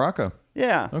 Morocco.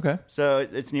 Yeah. Okay. So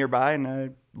it's nearby, and I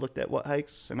looked at what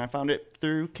hikes, and I found it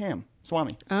through Cam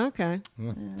Swami. Okay.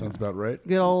 Sounds about right.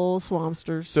 Good old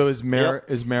Swampsters. So is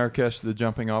Marrakesh the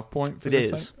jumping off point for It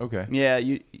this is. hike? Okay. Yeah,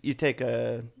 you take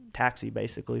a taxi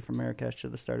basically from Marrakesh to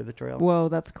the start of the trail. Whoa,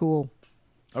 that's cool.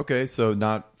 Okay, so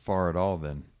not far at all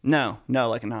then. No,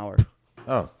 like an hour.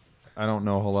 Oh, I don't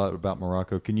know a whole lot about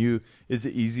Morocco. Is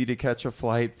it easy to catch a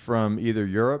flight from either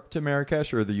Europe to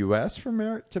Marrakesh or the U.S.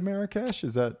 to Marrakesh?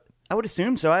 Is that? I would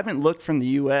assume so. I haven't looked from the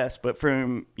U.S., but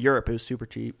from Europe it was super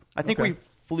cheap. I think we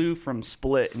flew from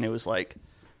Split, and it was like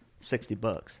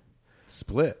 $60.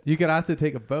 Split. You could also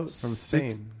take a boat from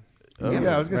Spain. Oh,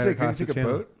 yeah, I was going to say, can you take a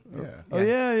channel. boat? Yeah. Oh,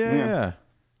 yeah.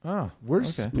 Oh,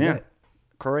 where's okay. Split? Yeah,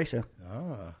 Croatia.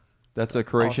 That's a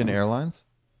Croatian Awesome. Airlines?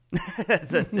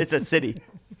 It's a city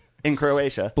in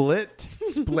Croatia. Split.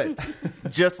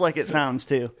 Just like it sounds,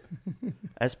 too.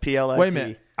 SPLIT. Wait a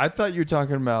minute. I thought you were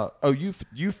talking about. Oh, you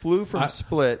flew from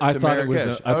Split to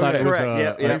Marrakesh. I thought it was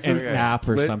an Correct. app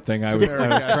or something. I was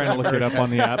trying to look it up on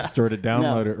the App Store to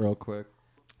download it real quick.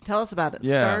 Tell us about it.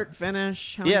 Yeah. Start,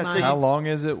 finish. How many Yeah, miles? so How long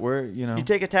is it? Where You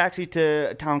take a taxi to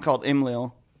a town called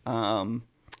Imlil, and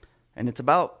it's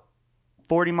about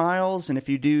 40 miles. And if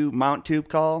you do Mount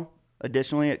Toubkal,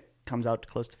 additionally, it comes out to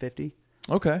close to 50.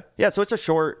 Okay. Yeah, so it's a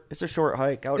short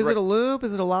hike. Is it a loop?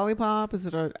 Is it a lollipop? Is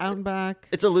it an out and back?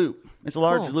 It's a loop. It's a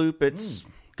large Cool. loop. It's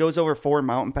goes over 4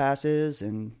 mountain passes,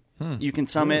 and you can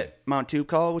summit Mount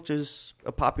Toubkal, which is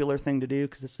a popular thing to do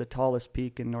because it's the tallest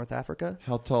peak in North Africa.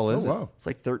 How tall is it? It's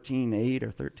like 13.8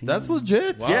 or 13. That's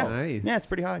legit. Wow. Yeah, Nice. yeah, it's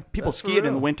pretty high. People That's ski for it in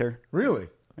the real. winter. Really?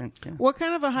 And, yeah. What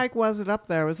kind of a hike was it up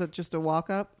there? Was it just a walk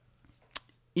up?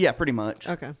 Yeah, pretty much.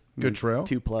 Okay. Good trail?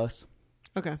 2+.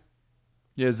 Okay.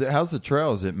 Yeah. How's the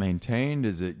trail? Is it maintained?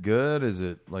 Is it good? Is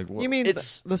it like what? You mean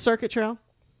the circuit trail?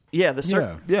 Yeah,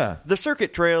 Yeah. The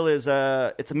circuit trail is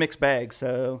it's a mixed bag.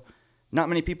 So not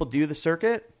many people do the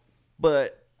circuit,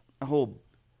 but a whole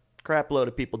crap load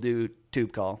of people do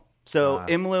Toubkal. So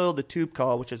Imlil to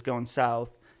Toubkal, which is going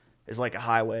south, is like a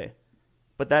highway,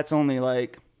 but that's only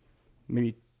like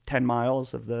maybe 10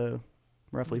 miles of the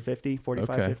roughly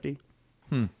 45, 50.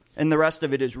 And the rest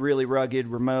of it is really rugged,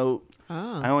 remote.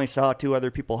 I only saw 2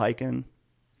 other people hiking.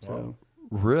 So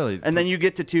Really? and then you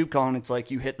get to Toubkal, and it's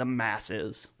like you hit the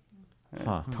masses.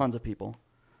 Tons of people.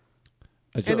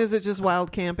 And is it just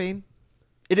wild camping?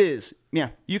 It is. Yeah.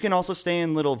 You can also stay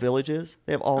in little villages.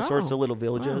 They have all sorts of little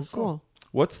villages. Wow, cool.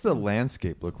 What's the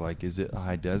landscape look like? Is it a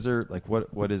high desert? Like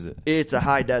what is it? It's a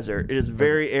high desert. It is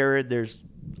very arid. There's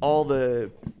all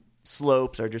the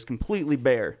slopes are just completely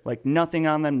bare. Like nothing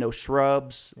on them, no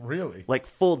shrubs. Really? Like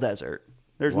full desert.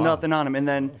 There's nothing on them. And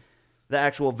then the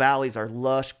actual valleys are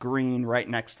lush green right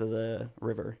next to the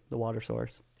river, the water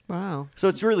source. Wow. So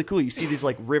it's really cool. You see these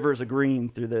like rivers of green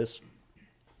through this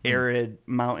arid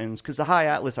mountains because the high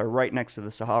Atlas are right next to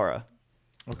the Sahara.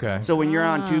 Okay. So when you're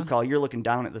on Toubkal, you're looking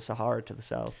down at the Sahara to the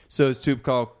south. So is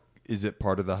Toubkal? Is it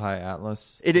part of the High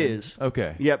Atlas? It is.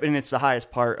 Okay. Yep, and it's the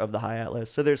highest part of the High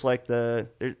Atlas. So there's like the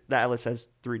Atlas has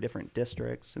 3 different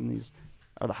districts, and these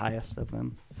are the highest of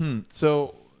them.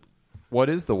 So, what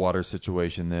is the water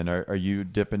situation then? Are you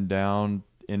dipping down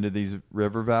into these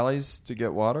river valleys to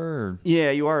get water? Or?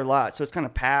 Yeah, you are a lot. So it's kind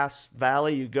of pass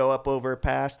valley. You go up over a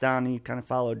pass, down, and you kind of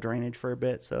follow drainage for a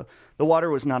bit. So the water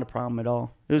was not a problem at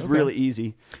all. It was really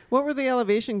easy. What were the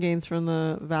elevation gains from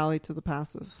the valley to the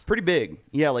passes? Pretty big.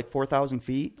 Yeah, like 4,000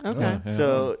 feet. Okay.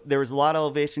 So there was a lot of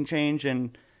elevation change,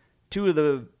 and 2 of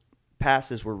the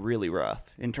passes were really rough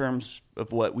in terms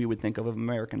of what we would think of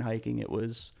American hiking. It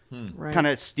was Right. kind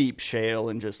of steep shale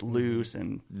and just loose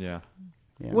and Yeah.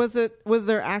 Was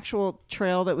there actual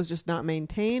trail that was just not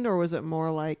maintained, or was it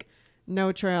more like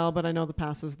no trail, but I know the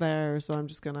pass is there, so I'm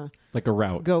just gonna Like a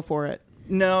route. go for it?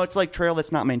 No, it's like trail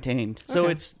that's not maintained. So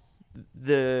Okay. it's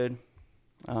the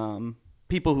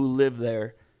people who live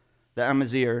there, the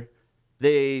Amazigh,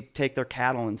 they take their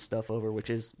cattle and stuff over, which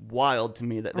is wild to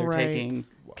me that they're Right. taking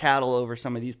cattle over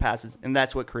some of these passes, and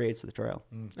that's what creates the trail.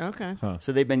 Okay.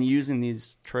 So they've been using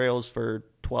these trails for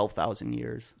 12,000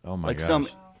 years. Oh my like gosh. some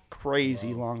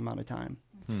crazy long amount of time.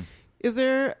 Is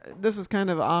there? This is kind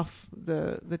of off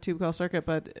the Toubkal circuit,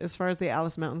 but as far as the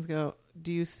Atlas Mountains go,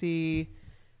 do you see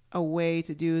a way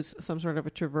to do some sort of a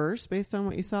traverse based on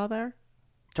what you saw there?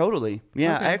 Totally.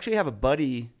 Yeah, Okay. I actually have a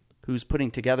buddy who's putting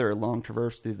together a long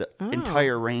traverse through the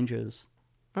entire ranges.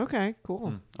 Okay,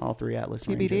 cool. All 3 Atlas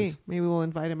TBD. ranges. Maybe we'll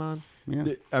invite him on.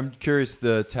 Yeah. I'm curious.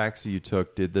 The taxi you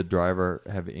took, did the driver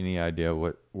have any idea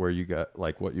where you got,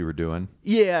 like, what you were doing?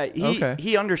 Yeah,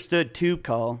 he understood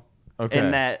Toubkal,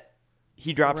 and that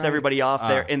he drops everybody off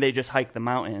there, and they just hike the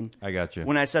mountain. I got you.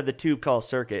 When I said the Toubkal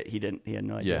circuit, he had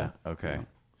no idea. Yeah. Okay.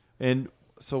 And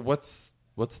so what's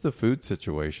the food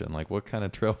situation? Like, what kind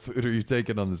of trail food are you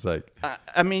taking on this hike?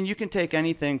 I mean, you can take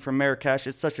anything from Marrakesh.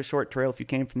 It's such a short trail. If you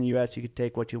came from the U.S., you could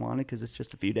take what you wanted because it's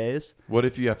just a few days. What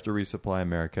if you have to resupply in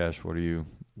Marrakesh? What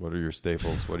are your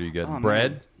staples? What are you getting?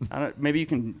 Bread? Maybe you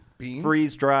can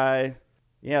freeze dry.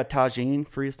 Yeah, tagine,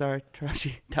 freeze dry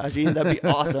tagine. That'd be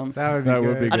awesome. That would be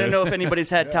good. I don't know if anybody's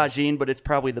had tagine, but it's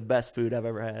probably the best food I've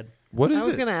ever had. What is it? I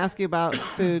was going to ask you about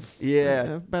food.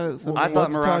 Yeah. I thought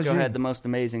Morocco tagine? had the most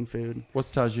amazing food. What's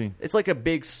tagine? It's like a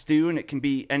big stew, and it can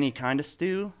be any kind of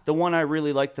stew. The one I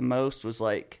really liked the most was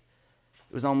it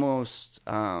was almost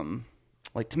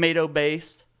like tomato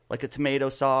based, like a tomato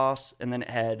sauce, and then it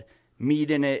had meat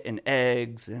in it and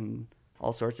eggs and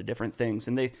all sorts of different things.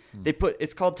 And they put,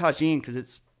 it's called tagine because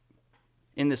it's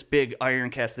in this big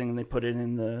iron cast thing, and they put it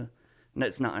in no,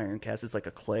 it's not iron cast, it's like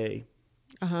a clay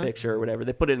fixture or whatever.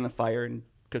 They put it in the fire and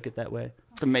cook it that way.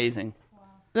 It's amazing.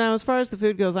 Now, as far as the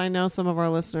food goes, I know some of our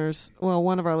listeners, well,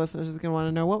 one of our listeners is going to want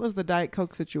to know, what was the Diet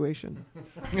Coke situation?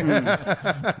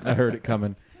 I heard it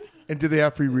coming. And do they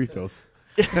have free refills?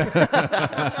 It's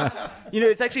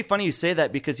actually funny you say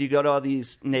that because you go to all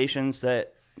these nations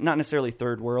that, not necessarily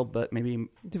third world, but maybe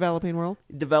developing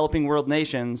world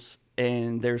nations,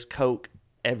 and there's Coke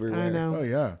everywhere. I know. Oh,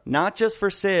 yeah. Not just for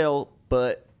sale,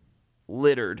 but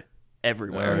littered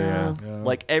everywhere. Yeah.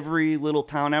 Like every little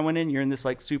town I went in, you're in this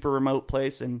like super remote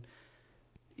place, and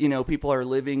people are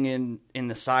living in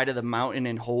the side of the mountain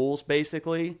in holes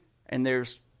basically, and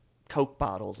there's Coke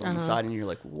bottles on the side, and you're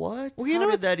like, what? Well, How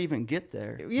did that even get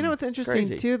there? You know what's interesting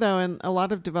Crazy. too, though, in a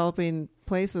lot of developing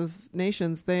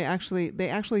nations, they actually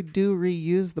do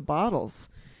reuse the bottles.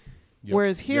 Yep.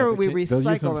 Whereas here we they'll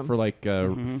recycle use them them for like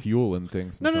fuel and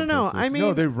things. in some No. places. I mean,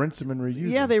 No, they rinse them and reuse them.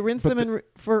 Yeah, they rinse them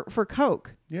for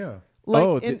Coke. Yeah.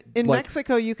 Like in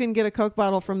Mexico, you can get a Coke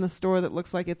bottle from the store that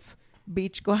looks like it's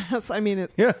beach glass. I mean,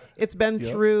 it's been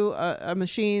through a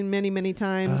machine many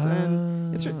times,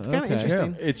 and it's kind of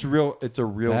interesting. Yeah. It's real. It's a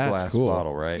real glass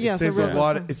bottle, right? Yeah, it saves a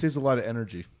lot. It saves a lot of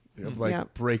energy of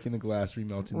breaking the glass,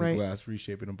 remelting the glass,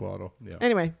 reshaping a bottle. Yeah.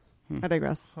 Anyway, I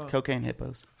digress. Cocaine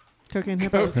hippos. Cocaine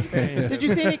hippos. Did you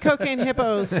see any cocaine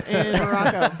hippos in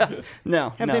Morocco? No.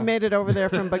 Have they made it over there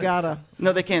from Bagada?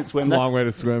 No, they can't swim. It's a long way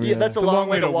to swim. Yeah, that's a long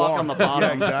way to walk on the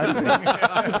bottom.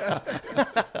 Yeah,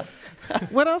 exactly.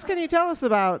 What else can you tell us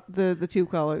about the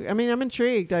Toubkal? I mean, I'm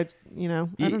intrigued. I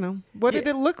don't know. What did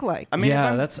it look like? I mean,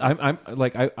 I'm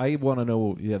like I want to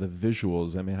know. Yeah, the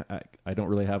visuals. I mean, I don't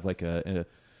really have like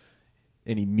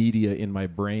any media in my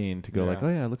brain to go like, oh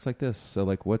yeah, it looks like this. So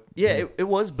like what? Yeah, it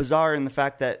was bizarre in the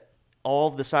fact that all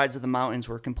of the sides of the mountains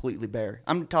were completely bare.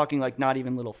 I'm talking like not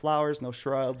even little flowers, no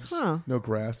shrubs, no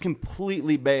grass,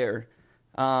 completely bare.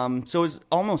 So it was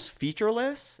almost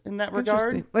featureless in that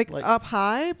regard. Like up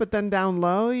high, but then down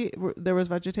low, there was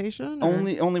vegetation?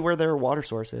 Only where there are water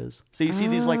sources. So you see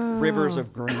these like rivers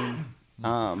of green.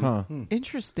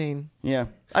 Interesting. Yeah.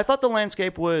 I thought the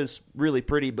landscape was really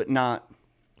pretty, but not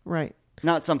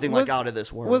something like out of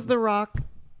this world. Was the rock,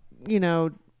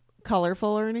 colorful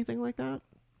or anything like that?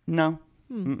 No.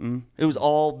 It was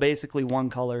all basically one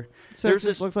color. So it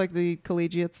just looked like the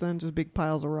collegiates then, just big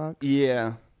piles of rocks?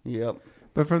 Yeah. Yep.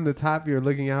 But from the top, you're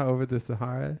looking out over the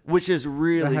Sahara. Which is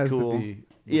really cool.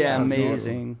 Yeah,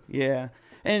 amazing. Awesome. Yeah.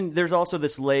 And there's also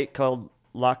this lake called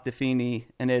Lac de Fini,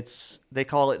 and they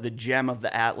call it the gem of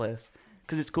the Atlas.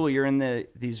 Because it's cool. You're in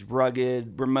these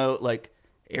rugged, remote, like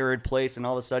arid place, and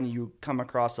all of a sudden you come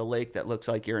across a lake that looks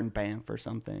like you're in Banff or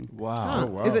something. Wow. Oh,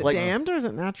 wow. Is it dammed or is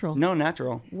it natural? No,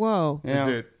 natural. Whoa. Yeah.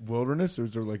 Is it wilderness, or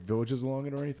is there like villages along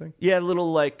it or anything? Yeah,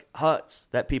 little like huts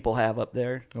that people have up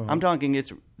there. Uh-huh. I'm talking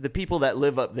it's the people that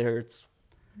live up there. It's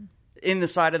in the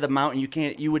side of the mountain.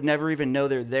 You would never even know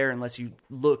they're there unless you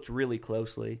looked really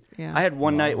closely. Yeah. I had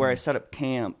one night where I set up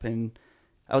camp and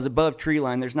I was above tree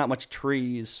line. There's not much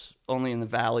trees, only in the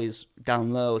valleys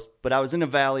down low. But I was in a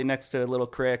valley next to a little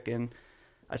creek, and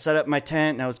I set up my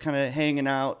tent, and I was kind of hanging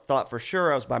out. Thought for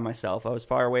sure I was by myself. I was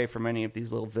far away from any of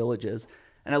these little villages.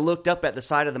 And I looked up at the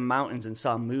side of the mountains and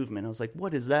saw movement. I was like,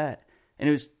 what is that? And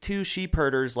it was 2 sheep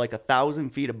herders like 1,000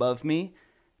 feet above me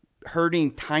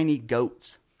herding tiny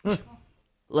goats.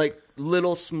 Like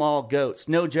little small goats,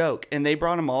 no joke. And they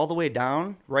brought them all the way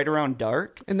down right around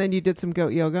dark. And then you did some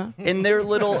goat yoga? And their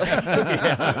little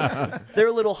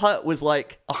their little hut was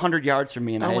like 100 yards from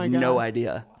me, and I had no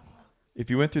idea. if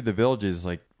you went through the villages,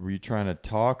 like, were you trying to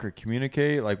talk or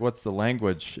communicate? Like, what's the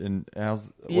language and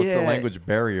what's the language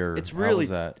barrier? It's really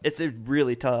it's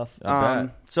really tough.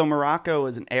 So Morocco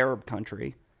is an Arab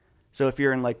country, so if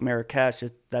you're in like Marrakesh,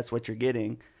 that's what you're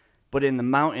getting. But in the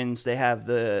mountains, they have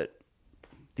the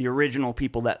original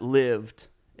people that lived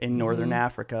in northern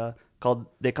Africa.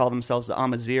 They call themselves the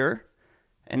Amazigh,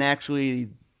 and actually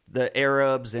the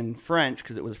Arabs and French,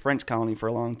 because it was a French colony for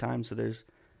a long time, so there's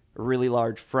a really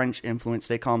large French influence.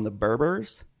 They call them the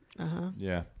Berbers.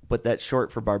 Yeah. But that's short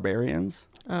for barbarians.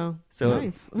 Oh, so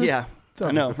nice. Yeah,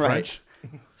 I know, like the right? French.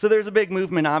 So there's a big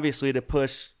movement, obviously, to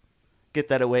get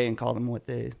that away and call them what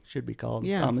they should be called,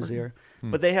 Amazigh.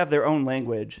 But they have their own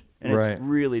language, and it's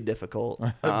really difficult.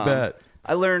 I bet.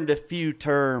 I learned a few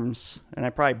terms, and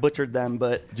I probably butchered them,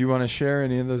 but... Do you want to share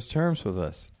any of those terms with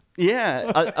us?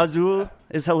 Yeah. Azul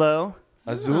is hello.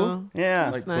 Azul? Oh,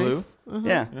 yeah. That's like nice. blue?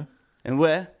 Yeah. And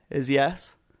we is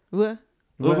yes. Uhu.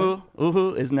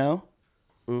 Uhu is no.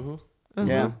 Uhu.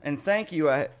 Yeah. And thank you.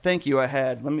 I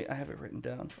had. I have it written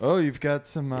down. Oh, you've got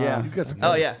some. Yeah. He's got some.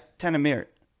 Oh yeah. Tenamirt.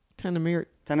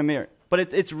 But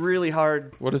it's really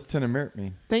hard. What does Tenamirt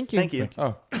mean? Thank you.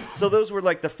 Oh. So those were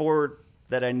like the 4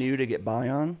 that I knew to get by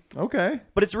on. Okay.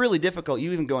 But it's really difficult.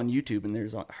 You even go on YouTube and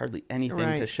there's hardly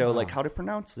anything to show like how to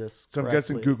pronounce this. So I'm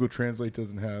guessing Google Translate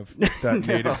doesn't have that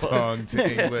native tongue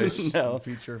to English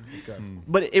feature. Okay.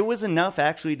 But it was enough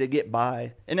actually to get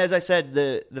by. And as I said,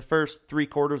 the first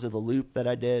 3/4 of the loop that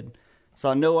I did,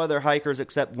 saw no other hikers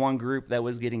except one group that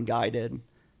was getting guided.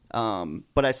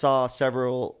 But I saw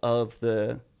several of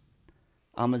the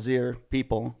Amazigh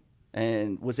people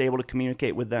and was able to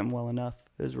communicate with them well enough.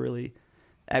 It was really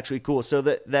actually cool. So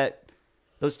that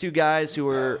those 2 guys who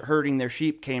were herding their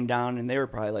sheep came down, and they were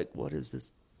probably like, "What is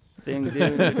this thing,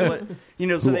 dude?" Like,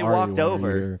 what? So they walked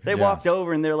over. They walked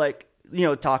over, and they're like,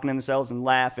 talking to themselves and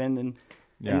laughing,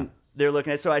 and they're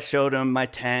looking at. So I showed them my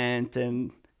tent,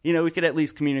 and we could at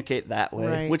least communicate that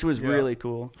way, which was really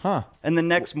cool. Huh? And the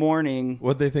next morning,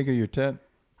 what'd they think of your tent?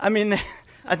 I mean,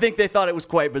 I think they thought it was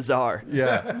quite bizarre.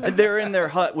 Yeah. They're in their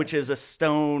hut, which is a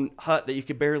stone hut that you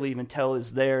could barely even tell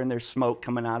is there, and there's smoke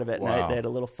coming out of it at night. They had a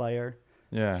little fire.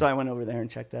 Yeah. So I went over there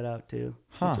and checked that out, too,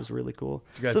 which was really cool.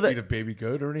 Did you guys eat a baby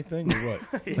goat or anything, or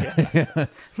what?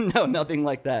 No, nothing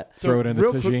like that. So throw it in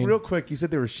the real quick, you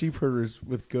said there were sheep herders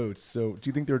with goats. So do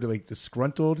you think they were like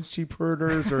disgruntled sheep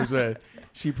herders, or is that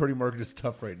sheep herding market is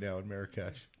tough right now in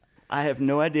Marrakesh? I have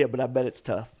no idea, but I bet it's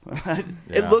tough.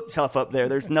 It looked tough up there.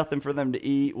 There's nothing for them to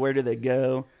eat. Where do they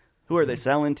go? Who are they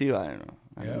selling to? I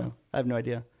don't know. I have no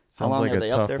idea. Sounds How long like are a they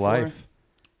tough up there life.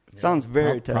 for? Sounds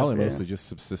very tough. Probably mostly just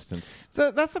subsistence.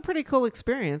 So that's a pretty cool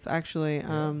experience, actually.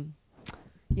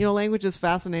 Language is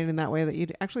fascinating that way, that you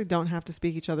actually don't have to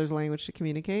speak each other's language to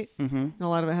communicate. Mm-hmm. And a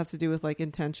lot of it has to do with like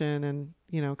intention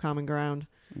and common ground.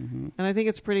 Mm-hmm. And I think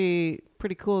it's pretty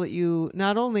cool that you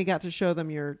not only got to show them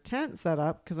your tent set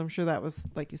up, because I'm sure that was,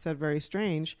 like you said, very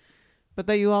strange, but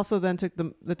that you also then took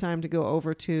the time to go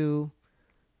over to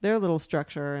their little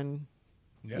structure and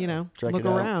look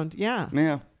around.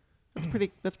 Yeah.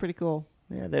 That's pretty cool.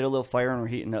 Yeah, they had a little fire and were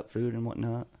heating up food and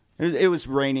whatnot. It was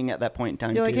raining at that point in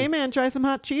time. You're like, hey man, try some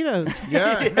hot Cheetos.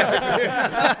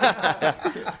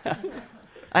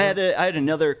 I had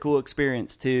another cool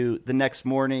experience too. The next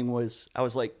morning I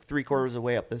was like 3/4 of the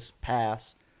way up this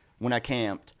pass when I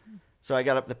camped. So I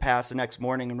got up the pass the next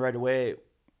morning, and right away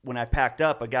when I packed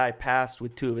up, a guy passed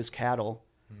with 2 of his cattle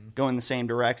going the same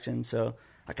direction. So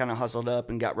I kind of hustled up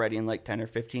and got ready in like 10 or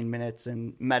 15 minutes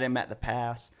and met him at the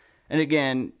pass. And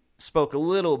again, spoke a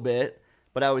little bit,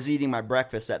 but I was eating my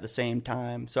breakfast at the same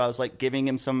time. So I was like giving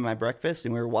him some of my breakfast,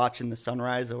 and we were watching the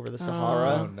sunrise over the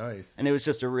Sahara. Oh, nice. And it was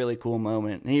just a really cool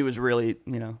moment. And he was really,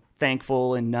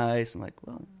 thankful and nice. And like,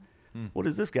 well, what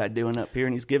is this guy doing up here?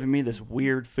 And he's giving me this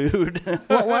weird food.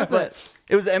 What was it?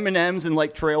 It was M&M's and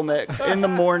like trail mix in the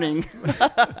morning.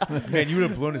 Man, you would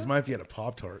have blown his mind if he had a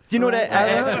Pop-Tart. Do you know what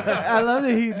I love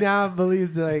that he now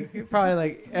believes that probably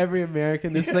like every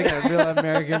American, this is like a real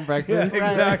American breakfast.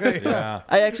 Yeah, exactly. Yeah.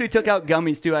 I actually took out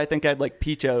gummies too. I think I had like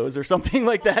Peachos or something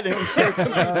like that. And we shared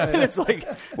some, and it's like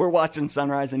we're watching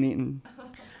sunrise and eating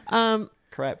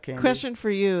crap candy. Question for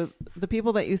you. The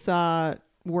people that you saw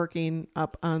working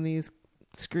up on these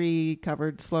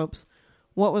scree-covered slopes,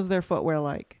 what was their footwear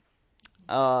like?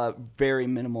 Very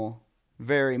minimal.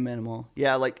 Very minimal.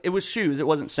 Yeah, like it was shoes. It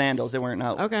wasn't sandals. They weren't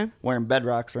out wearing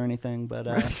bedrocks or anything. But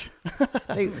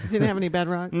they didn't have any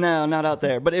bedrocks? No, not out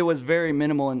there. But it was very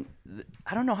minimal. And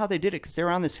I don't know how they did it, because they were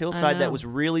on this hillside that was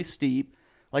really steep.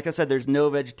 Like I said, there's no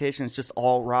vegetation. It's just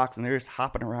all rocks, and they're just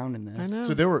hopping around in this. I know.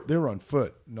 So they were on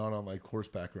foot, not on like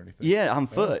horseback or anything. Yeah, on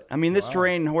foot. I mean, this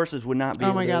terrain horses would not be.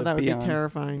 Oh my able God, to that would be on.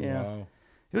 terrifying. Yeah. Wow.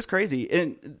 It was crazy.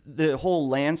 And the whole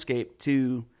landscape,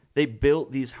 too, they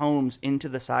built these homes into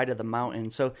the side of the mountain.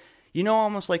 So,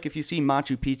 almost like if you see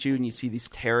Machu Picchu and you see these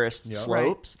terraced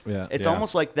slopes, it's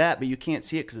almost like that, but you can't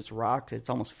see it because it's rocks. It's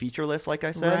almost featureless, like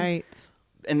I said. Right.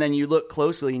 And then you look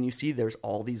closely and you see there's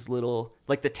all these little,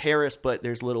 like the terrace, but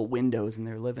there's little windows and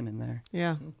they're living in there.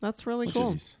 Yeah, that's really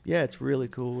cool. Yeah, it's really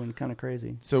cool and kind of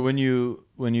crazy. So when you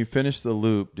finished the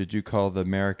loop, did you call the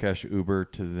Marrakesh Uber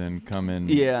to then come in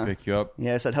and pick you up?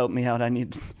 Yeah, I said, help me out. I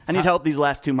need help these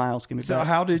last 2 miles. Give me So back.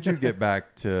 how did you get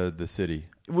back to the city?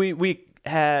 We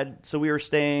were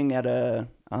staying at a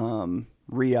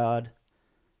riad,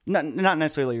 not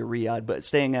necessarily a riad, but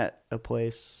staying at a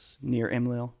place near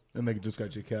Imlil. And they just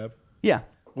got you a cab? Yeah.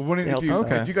 Well,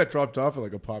 if you got dropped off at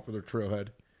like a popular trailhead,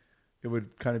 it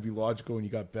would kind of be logical when you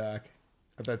got back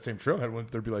at that same trailhead.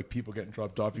 Wouldn't there be like people getting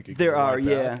dropped off? You could There are,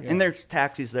 yeah. And there's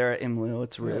taxis there at Imlil.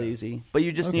 It's real easy. But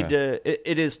you just need to,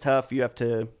 it is tough. You have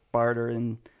to barter,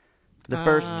 and the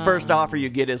first offer you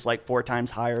get is like 4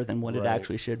 times higher than what it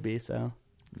actually should be. So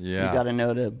you got to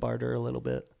know to barter a little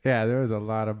bit. Yeah, there was a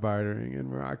lot of bartering in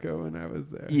Morocco when I was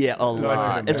there. Yeah, a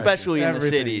lot, especially in the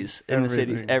cities. In the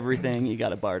cities, everything you got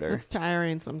to barter. It's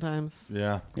tiring sometimes.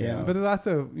 Yeah. But it's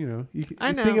also, you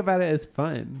I know. think about it as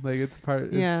fun. Like it's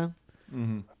part. Yeah.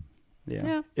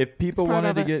 Yeah. If people part wanted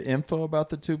of to it. get info about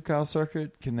the Toubkal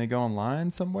circuit, can they go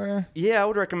online somewhere? Yeah, I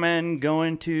would recommend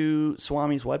going to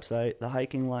Swami's website, The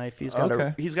Hiking Life. He's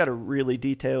got a really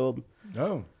detailed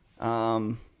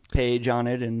page on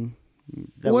it, and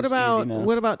what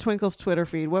about Twinkle's Twitter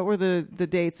feed? What were the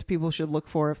dates people should look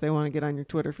for if they want to get on your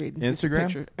Twitter feed? and see some Instagram?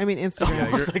 picture? I mean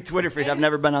Instagram. It's like Twitter feed. I've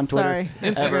never been on Twitter. Sorry,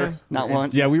 ever, Instagram. not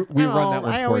once. Yeah, we run that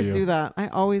one I for always you. do that. I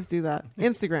always do that.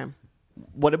 Instagram.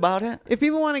 What about it? If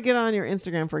people want to get on your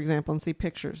Instagram, for example, and see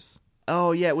pictures.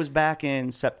 Oh yeah, it was back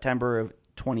in September of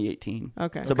 2018.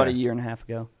 Okay. So about a year and a half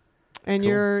ago. And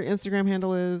your Instagram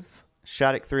handle is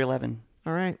Shattuck311.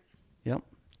 all right. Yep.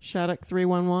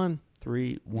 Shattuck311.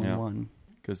 311.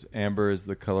 Because amber is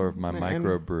the color of my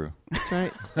microbrew. That's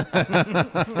right.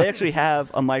 They actually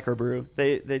have a microbrew.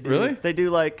 They do, Really? They do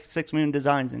like 6 Moon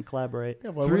Designs and collaborate.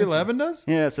 Yeah, 311 does?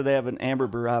 Yeah, so they have an amber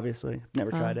brew. Obviously, never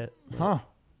tried it. Huh.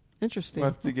 Interesting.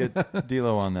 We'll have to get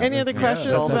D'Lo on that. Any other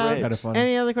questions all the about rage. Kinda funny.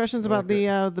 any other questions about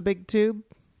the big tube?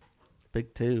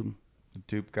 Big tube.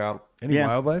 Toubkal. Any Yeah.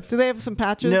 wildlife? Do they have some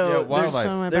patches? No, Yeah, there's, wildlife.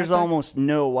 some in my there's backpack? almost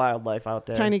no wildlife out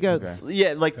there. Tiny goats.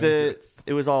 Yeah, like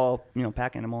it was all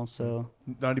pack animals. So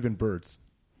Not even birds.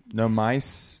 No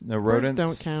mice, no Birds rodents.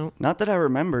 don't count. not that I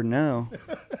remember. No,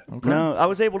 no. I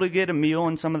was able to get a meal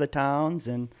in some of the towns,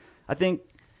 and I think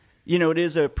it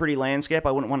is a pretty landscape.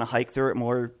 I wouldn't want to hike through it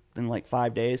more than like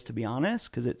 5 days, to be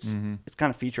honest, because it's kind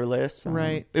of featureless.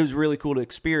 Right. It was really cool to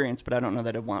experience, but I don't know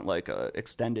that I'd want like a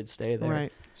extended stay there.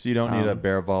 Right. So you don't need a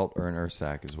bear vault or an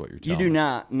Ursack, is what you're You telling do us.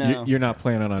 not. No. You're not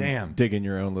planning on Damn. digging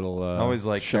your own little always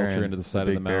like shelter carrying into the side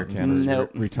the of the big bear mountain. canister.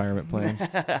 Nope. Retirement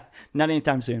plan. Not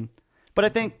anytime soon. But I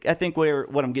think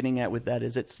what I'm getting at with that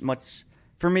is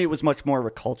for me, it was much more of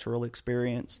a cultural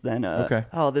experience than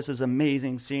this is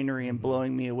amazing scenery and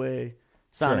blowing me away.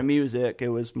 Sound of music. It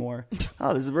was more, this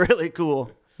is really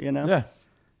cool. Yeah.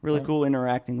 Really cool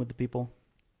interacting with the people.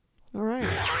 All right.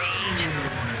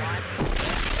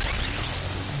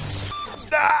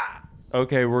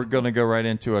 Okay, we're going to go right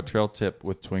into a trail tip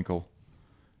with Twinkle.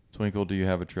 Twinkle, do you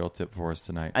have a trail tip for us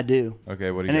tonight? I do.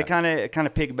 Okay, what do you and got? it kind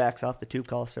of piggybacks off the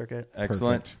Toubkal circuit.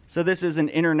 Excellent. Perfect. So this is an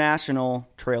international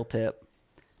trail tip.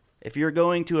 If you're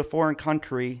going to a foreign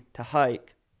country to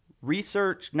hike,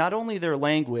 research not only their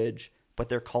language, but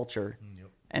their culture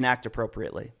and act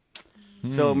appropriately.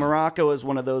 So Morocco is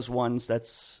one of those ones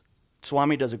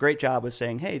Swami does a great job of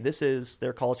saying, hey, this is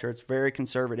their culture. It's very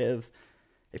conservative.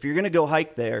 If you're going to go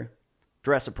hike there,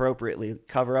 dress appropriately.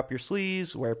 Cover up your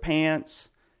sleeves, wear pants,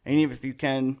 and even if you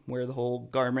can, wear the whole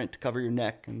garment to cover your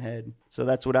neck and head. So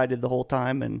that's what I did the whole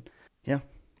time. And yeah,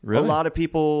 Really? a lot of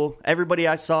people, everybody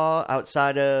I saw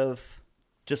outside of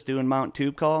just doing Mount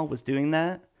Toubkal was doing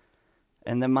that.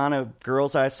 And the amount of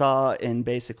girls I saw in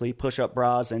basically push-up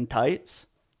bras and tights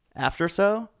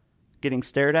after getting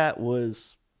stared at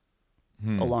was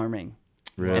alarming.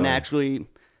 Really? And actually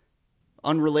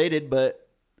unrelated, but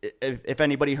if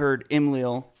anybody heard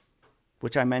Imlil,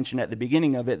 which I mentioned at the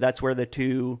beginning of it, that's where the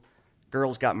 2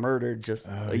 girls got murdered just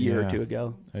a year or 2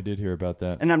 ago. I did hear about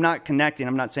that. And I'm not connecting.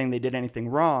 I'm not saying they did anything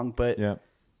wrong, but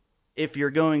if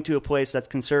you're going to a place that's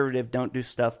conservative, don't do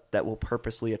stuff that will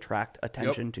purposely attract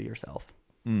attention to yourself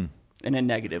in a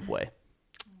negative way.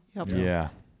 Yep. Yeah.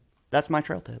 That's my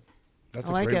trail tip. That's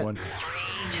I a like great it. one.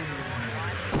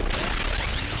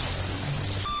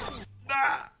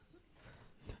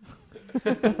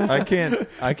 I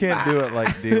can't do it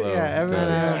like D-Lo. Yeah, everyone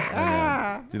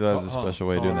does. D-Lo has a special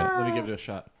way of doing that. Let me give it a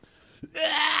shot.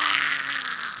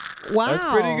 Wow, That's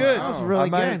pretty good. That was really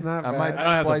good. I might I don't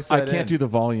have splice the, I that can't in. do the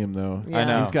volume though. Yeah. I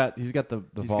know. He's got the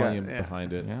He's volume got-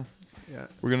 behind it. Yeah. Yeah.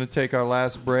 We're going to take our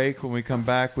last break. When we come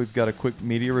back, we've got a quick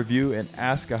media review and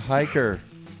Ask a Hiker.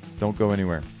 Don't go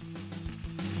anywhere.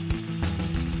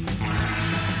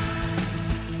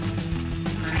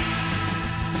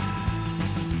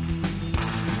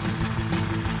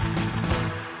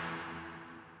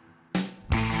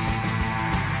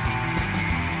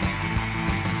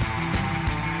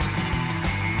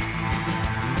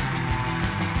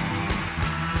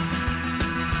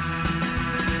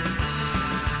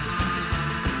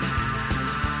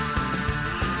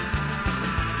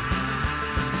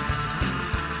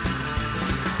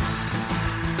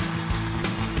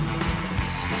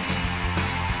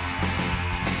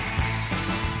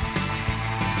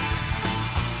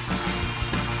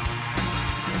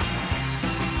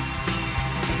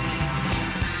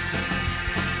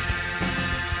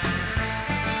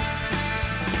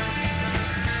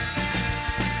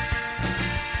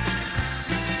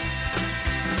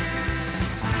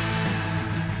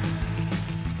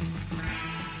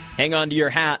 Hang on to your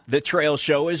hat. The Trail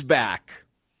Show is back.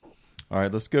 All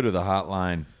right, let's go to the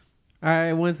hotline. All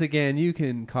right, once again, you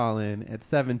can call in at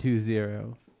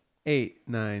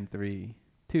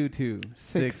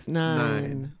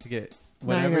 720-893-2269 to get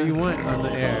whatever you want on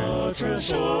the air.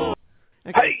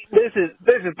 Hey, this is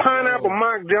Pineapple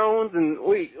Mark Jones, and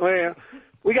we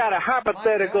got a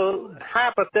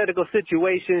hypothetical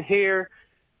situation here.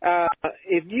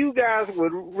 If you guys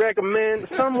would recommend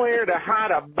somewhere to hide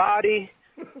a body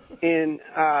in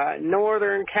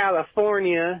Northern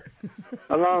California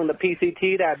along the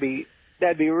PCT, that'd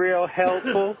be real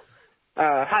helpful.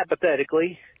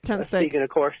 Hypothetically, Tent stake. speaking, of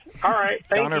course. All right,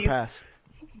 thank Donner you. Pass.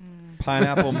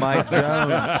 Pineapple Mike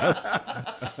Jones.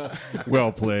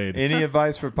 Well played. Any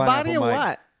advice for Pineapple Body of Mike?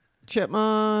 what?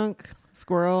 Chipmunk,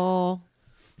 squirrel,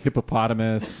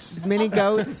 Hippopotamus. mini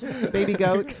goat, baby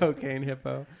goat. Cocaine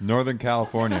hippo. Northern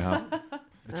California, huh?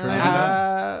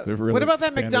 They've really what about that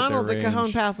expanded their McDonald's at range.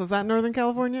 Cajon Pass? Is that Northern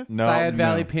California? No, Syed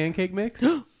Valley no. pancake mix?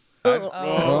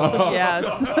 Oh, yes.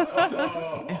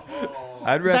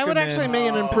 I'd recommend, That would actually make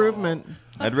an improvement.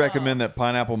 I'd recommend that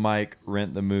Pineapple Mike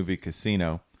rent the movie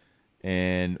Casino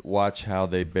and watch how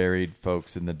they buried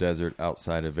folks in the desert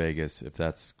outside of Vegas, if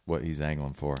that's what he's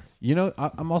angling for. You know,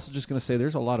 I'm also just going to say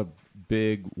there's a lot of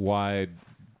big, wide,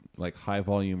 like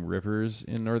high-volume rivers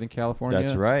in Northern California.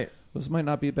 That's right. Those might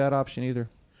not be a bad option either.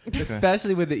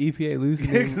 Especially with the EPA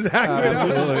loosening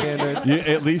Exactly. standards.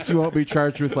 At least you won't be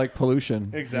charged with like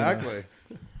pollution. Exactly.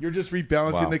 You're just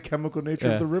rebalancing Wow. the chemical nature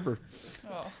Yeah. of the river.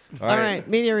 All right,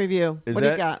 media review. Is What that,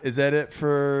 do you got? Is that it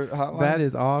for Hotline? That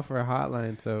is all for a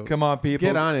hotline. So Come on, people.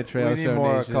 Get on it, Trail We need Show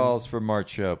more Nation. calls for March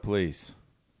Show, please.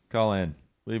 Call in.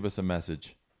 Leave us a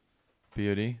message.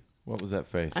 POD? What was that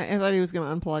face? I thought he was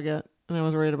going to unplug it, and I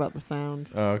was worried about the sound.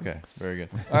 Oh, okay. Very good.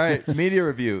 All right, media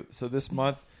review. So this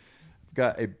month, I've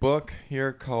got a book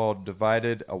here called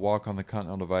Divided, A Walk on the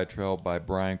Continental Divide Trail by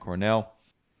Brian Cornell.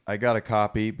 I got a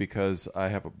copy because I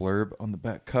have a blurb on the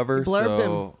back cover. You blurbed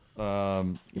so,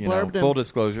 you know, Blurbed him. full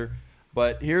disclosure.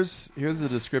 But here's the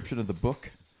description of the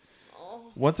book.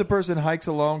 Once a person hikes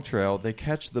a long trail, they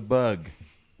catch the bug.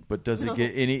 But does it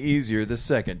get any easier the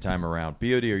second time around?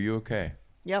 BOD, are you okay?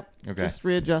 Yep. Okay. Just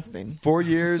readjusting. 4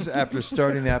 years after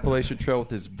starting the Appalachian Trail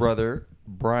with his brother,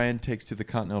 Brian takes to the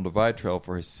Continental Divide Trail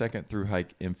for his second through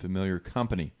hike in familiar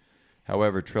company.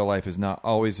 However, trail life is not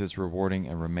always as rewarding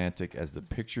and romantic as the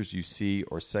pictures you see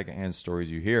or secondhand stories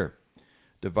you hear.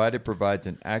 Divided provides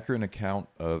an accurate account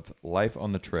of life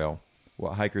on the trail,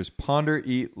 what hikers ponder,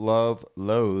 eat, love,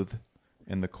 loathe,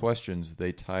 and the questions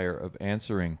they tire of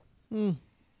answering. Mm.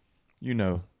 You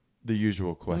know, the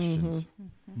usual questions.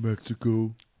 Mm-hmm.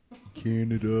 Mexico,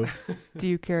 Canada. Do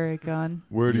you carry a gun?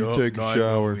 Where do you take a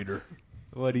shower?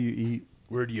 What do you eat?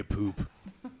 Where do you poop?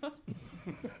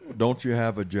 Don't you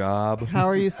have a job? How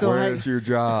are you still Where's hike- your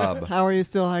job? How are you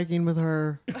still hiking with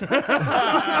her?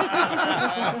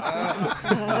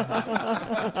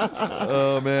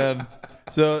 Oh man.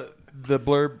 So the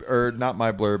blurb, or not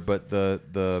my blurb, but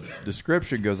the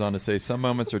description goes on to say some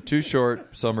moments are too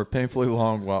short, some are painfully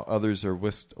long, while others are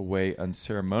whisked away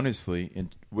unceremoniously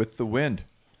with the wind.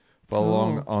 Follow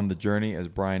along on the journey as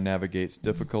Brian navigates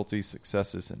difficulties,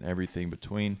 successes, and everything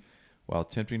between, while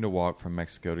attempting to walk from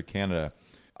Mexico to Canada.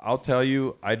 I'll tell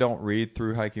you, I don't read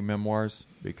through hiking memoirs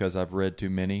because I've read too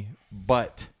many,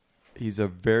 but he's a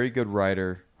very good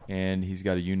writer and he's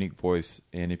got a unique voice.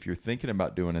 And if you're thinking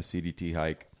about doing a CDT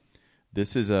hike,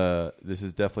 This is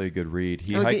definitely a good read.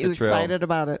 He It'll hiked get you the trail. excited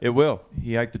about it. It will.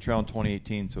 He hiked the trail in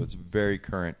 2018, so it's very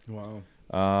current.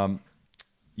 Wow.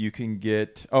 You can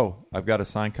get. Oh, I've got a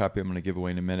signed copy I'm going to give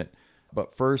away in a minute.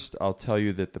 But first, I'll tell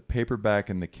you that the paperback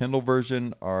and the Kindle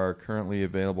version are currently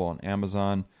available on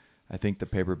Amazon. I think the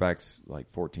paperback's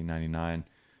like $14.99.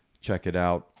 Check it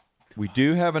out. We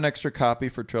do have an extra copy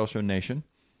for Trail Show Nation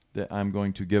that I'm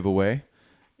going to give away.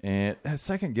 And a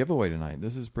second giveaway tonight.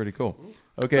 This is pretty cool.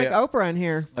 Okay. It's like Oprah in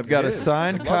here. I've got a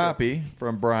signed copy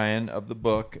from Brian of the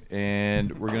book,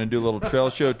 and we're going to do a little Trail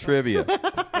Show trivia.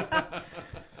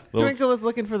 Twinkle was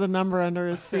looking for the number under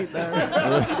his seat there.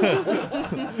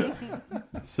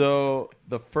 So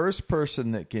the first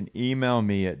person that can email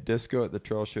me at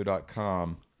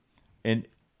disco@thetrailshow.com, and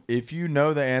if you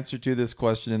know the answer to this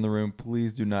question in the room,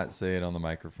 please do not say it on the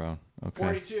microphone. Okay.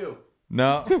 42.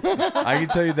 No, I can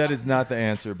tell you that is not the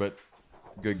answer, but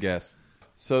good guess.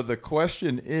 So the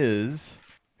question is,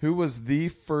 who was the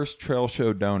first Trail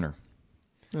Show donor?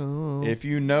 Oh. If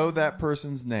you know that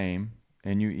person's name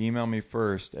and you email me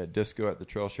first at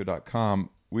disco@thetrailshow.com,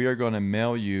 we are going to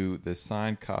mail you the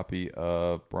signed copy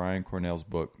of Brian Cornell's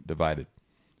book, Divided.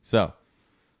 So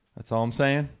that's all I'm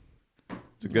saying.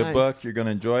 It's a good book. You're going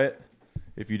to enjoy it.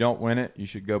 If you don't win it, you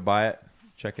should go buy it.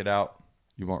 Check it out.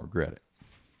 You won't regret it.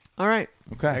 All right.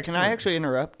 Okay. Can I actually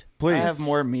interrupt? Please. I have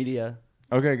more media.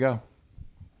 Okay, go.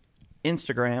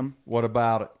 Instagram. What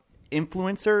about it?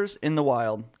 Influencers in the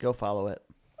Wild. Go follow it.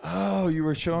 Oh, you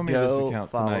were showing me this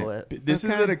account follow tonight. it. This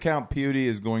is an account Pewdie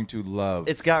is going to love.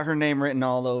 It's got her name written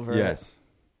all over Yes.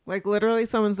 Like literally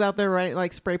someone's out there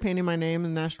like spray painting my name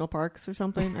in national parks or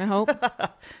something, I hope.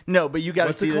 No, but you got to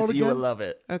What's it see this. called You would again? love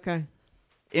it. Okay.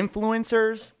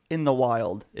 Influencers in the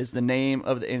Wild is the name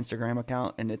of the Instagram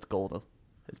account, and it's gold.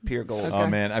 It's pure gold. Oh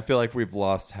man, I feel like we've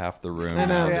lost half the room. I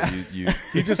know. now that Yeah.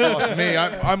 You just lost me.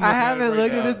 I'm I haven't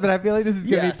looked at this, but I feel like this is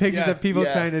going to be pictures of people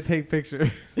yes. trying to take pictures.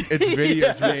 It's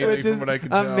videos mainly, Which from is what I can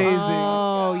tell. amazing.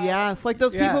 Oh, yes. Like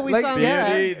those Yeah, people we like saw.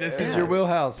 Pewdie, this is your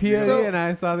wheelhouse. POD and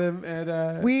I saw them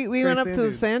at We Great went up Sand to the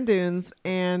Dunes. sand dunes,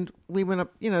 and we went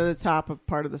up, the top of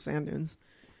part of the sand dunes.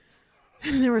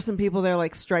 And there were some people there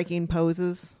like striking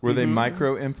poses. Were they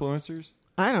micro influencers?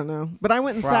 I don't know, but I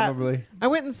went and Probably. sat. I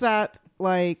went and sat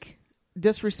like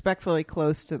disrespectfully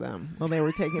close to them while they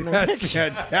were taking their That's pictures.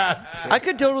 fantastic. I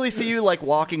could totally see you like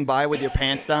walking by with your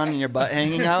pants down and your butt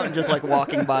hanging out, and just like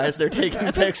walking by as they're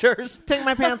taking pictures. Take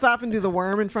my pants off and do the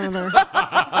worm in front of their.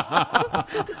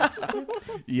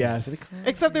 Yes.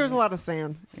 Except there was a lot of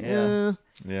sand. Yeah.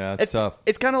 Yeah, it's tough.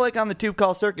 It's kind of like on the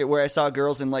Toubkal circuit where I saw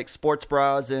girls in like sports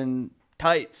bras and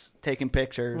tights taking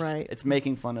pictures. Right. It's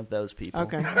making fun of those people.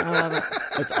 Okay, I love it.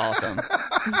 It's awesome.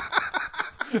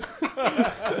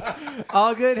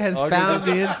 All Good has All Good found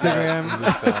just- the Instagram. You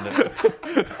just found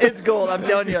it. It's gold, I'm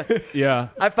telling you. Yeah.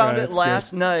 I found Yeah, it it's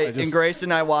last good. night, and Grace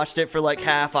and I watched it for like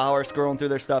half hour scrolling through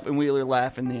their stuff, and we were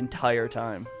laughing the entire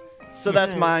time. So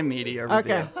that's my media review.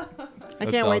 Okay. I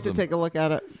That's can't wait to awesome. take a look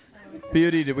at it.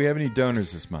 Pewdie, did we have any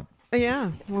donors this month? Yeah,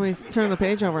 let me turn the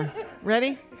page over.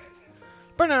 Ready?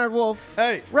 Bernard Wolf.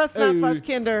 Hey. Russ Hey.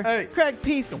 Fuskinder. Hey. Craig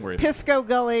Peace. Don't worry. Pisco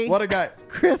Gully. What a guy.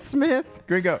 Chris Smith.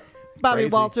 Gringo. Bobby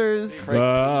Crazy.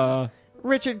 Walters.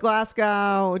 Richard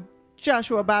Glasgow.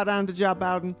 Joshua Bowdown to Job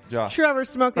Bowden. Josh. Trevor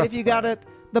Smoke It If You Got It.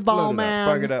 The Ball Load it up. Man.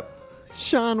 Spark it up.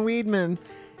 Sean Weedman.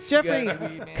 Jeffrey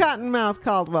Cottonmouth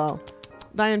Caldwell.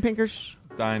 Diane Pinkersh.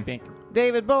 Dine. Pink.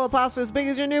 David Bullapasta, as big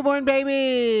as your newborn baby.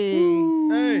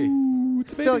 Hey.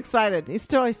 Still excited. He's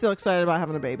still excited about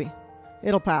having a baby.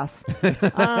 It'll pass.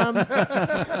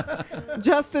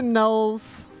 Justin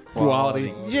Knowles.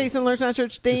 Quality. Jason Lurchon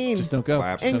Church Dean. Just don't go.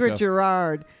 Just don't Ingrid go.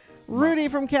 Gerard. Rudy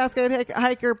from Cascade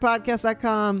Hiker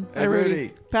Podcast.com. Hey,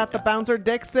 Rudy. Pat the Bouncer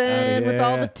Dixon with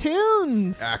all the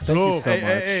tunes. Thank you so much.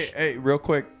 Hey, real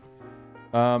quick.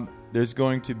 There's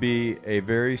going to be a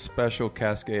very special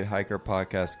Cascade Hiker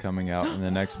podcast coming out in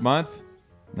the next month.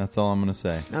 That's all I'm going to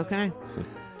say. Okay. So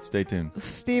stay tuned.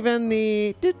 Stephen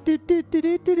the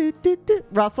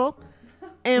Russell.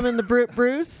 Ammon the Brute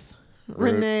Bruce.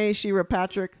 Renee Shira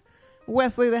Patrick.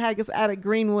 Wesley the Haggis Attic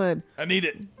Greenwood. I need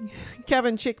it.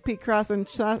 Kevin Chickpea Cross and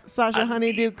Sasha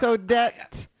Honeydew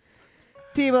Codette.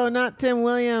 Tebow Not Tim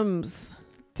Williams.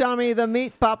 Tommy the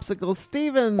Meat Popsicle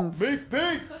Stevens.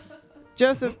 Beep.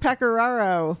 Joseph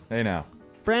Pecoraro. Hey now.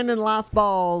 Brandon Lost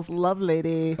Balls. Love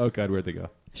Lady. Oh, God, where'd they go?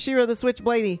 Shira the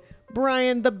Switchblady.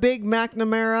 Brian the Big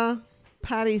McNamara.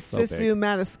 Patty So Sisu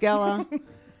Matascala.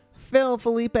 Phil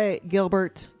Felipe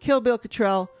Gilbert. Kill Bill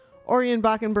Cottrell. Orion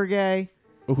Bachenbergay.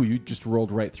 Oh, you just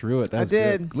rolled right through it. That I was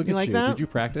did. Good. Look You at like you. that? Did you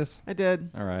practice? I did.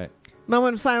 All right.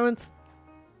 Moment of Silence.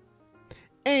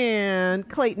 And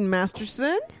Clayton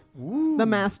Masterson. The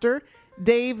Master.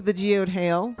 Dave the Geode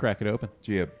Hale. Crack it open.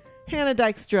 Geode. Hannah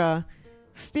Dykstra.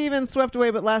 Steven swept away,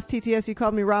 but last TTS you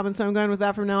called me Robin, so I'm going with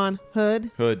that from now on.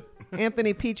 Hood.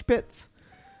 Anthony Peach Pits.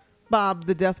 Bob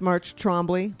the Death March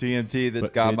Trombley. DMT, the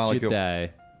But God did molecule. you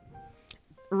die?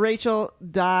 Rachel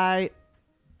Die.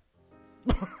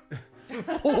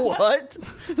 What?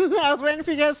 I was waiting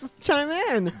for you guys to chime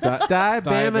in. Die,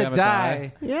 Bama,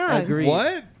 die. Yeah. Agreed.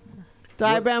 What?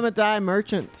 Die, Bama, Die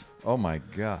Merchant. Oh my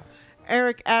gosh.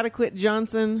 Eric Adequate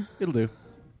Johnson. It'll do.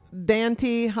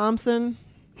 Dante Thompson.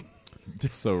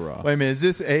 So raw. Wait a minute, is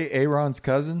this Aaron's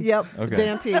cousin? Yep. Okay.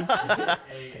 Dante.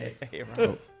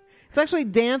 It's actually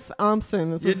Dan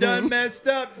Thompson. You done messed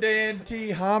up, Dan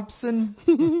T. Thompson.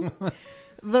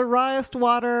 The Rawest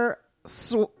Water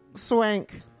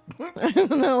Swank. I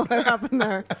don't know what happened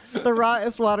there. The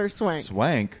Rawest Water Swank.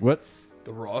 Swank? What?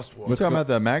 The rawest water. We're talking about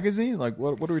the magazine? Like,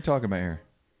 what are we talking about here?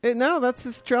 No, that's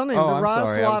his trail name. Oh, the I'm Rawest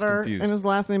sorry, I was Water, confused. and his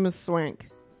last name is Swank.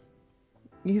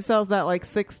 He sells that like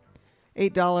 $8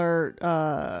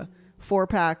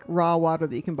 4-pack raw water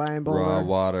that you can buy in Boulder. Raw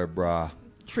water, brah.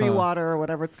 Tree water or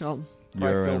whatever it's called.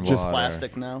 Urine Just water.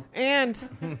 plastic now. And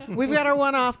we've got our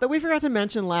one-off that we forgot to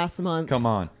mention last month. Come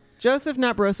on. Joseph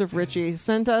Not Broseph Ritchie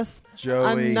sent us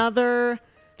Joey. another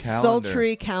Calendar.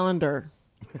 sultry calendar.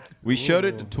 We showed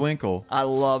it to Twinkle. I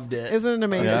loved it. Isn't it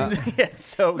amazing? Yeah. It's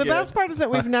so The good. best part is that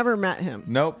we've never met him.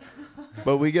 Nope.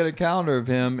 But we get a calendar of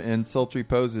him in sultry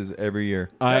poses every year.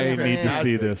 I need to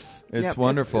see this. It's Yep,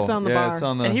 wonderful. it's on the yeah, bar. it's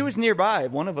on the. And he was nearby.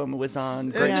 One of them was on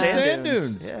Great Yeah. Sand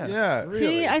Dunes. Yeah.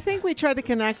 He, I think we tried to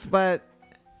connect, but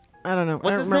I don't know.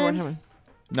 What's I his don't remember name? what happened.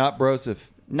 Not Broseph.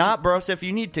 Not Broseph.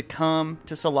 You need to come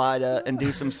to Salida and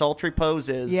do some sultry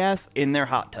poses. Yes. In their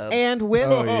hot tub. And with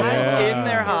Oh, yeah. In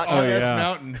their hot tub. Oh, yeah.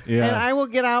 Mountain. Yeah. And I will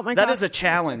get out my That is a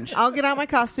challenge. I'll get out my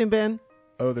costume bin.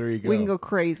 Oh, there you go. We can go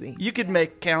crazy. You could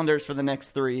make calendars for the next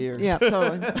 3 years. Yeah,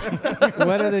 totally.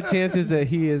 What are the chances that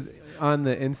he is on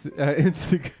the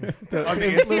Instagram? On the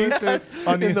influencers?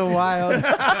 On the in the wild.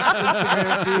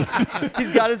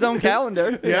 He's got his own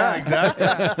calendar. Yeah, exactly.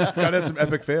 It's got to have some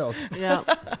epic fails. Yeah,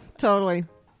 totally.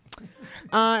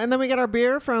 And then we got our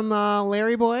beer from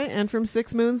Larry Boy and from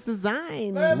Six Moons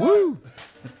Design. Woo!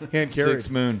 Hand carried. Six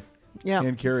Moon. Yeah.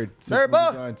 Hand carried. Larry Boy.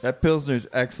 Designs. That Pilsner's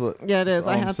excellent. Yeah, it is. That's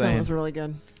all I I'm had some. It saying. was really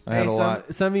good. I had a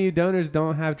lot. Some of you donors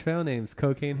don't have trail names.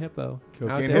 Cocaine Hippo. Cocaine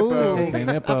Out there. Hippo. Ooh, Cocaine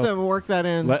I Hippo. have to work that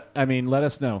in. Let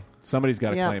us know. Somebody's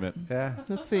got to Yeah. claim it. Yeah.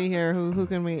 Let's see here. Who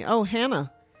can we? Oh,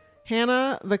 Hannah.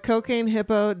 Hannah, the Cocaine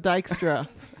Hippo Dykstra.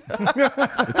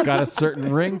 It's got a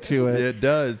certain ring to it. It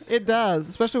does. It does,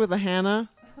 especially with the Hannah.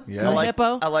 Yeah. The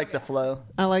hippo. I like the flow.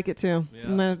 I like it too.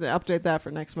 I'm going to update that for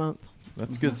next month.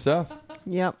 That's good stuff.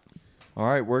 Yep. All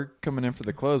right, we're coming in for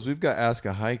the close. We've got Ask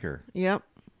a Hiker. Yep.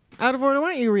 Out of order,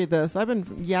 why don't you read this? I've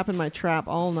been yapping my trap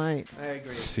all night. I agree.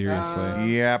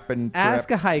 Seriously. Yapping.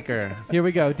 Ask a hiker. Here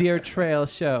we go. Dear Trail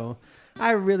Show,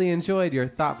 I really enjoyed your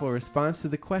thoughtful response to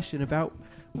the question about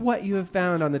what you have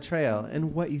found on the trail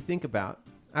and what you think about.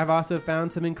 I've also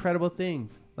found some incredible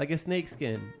things, like a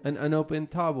snakeskin, an unopened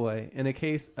tallboy, and a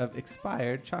case of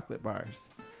expired chocolate bars.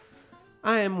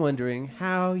 I am wondering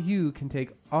how you can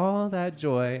take all that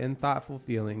joy and thoughtful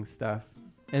feeling stuff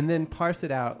and then parse it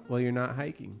out while you're not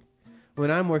hiking. When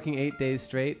I'm working 8 days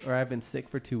straight, or I've been sick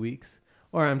for 2 weeks,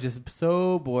 or I'm just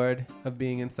so bored of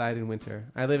being inside in winter.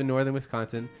 I live in northern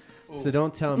Wisconsin, so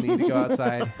don't tell me to go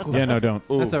outside. Yeah, no, don't.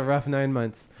 That's a rough 9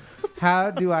 months. How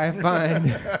do I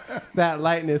find that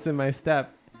lightness in my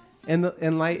step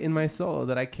and light in my soul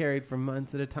that I carried for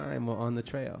months at a time while on the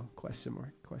trail? Question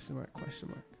mark, question mark, question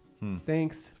mark.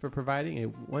 Thanks for providing a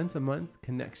once-a-month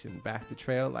connection back to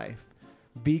trail life.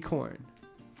 Be Corn.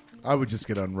 I would just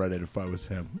get on Reddit if I was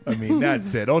him. I mean,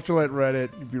 that's it. Ultralight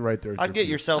Reddit, you'd be right there. I'd get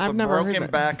yourself I've a never heard broken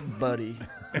that. back buddy.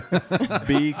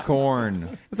 Bee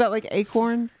corn. Is that like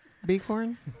acorn?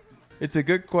 Beacorn? It's a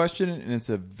good question, and it's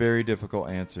a very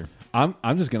difficult answer. I'm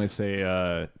just gonna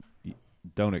say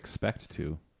don't expect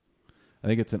to. I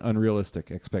think it's an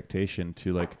unrealistic expectation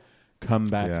to like come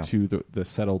back to the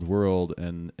settled world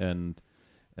and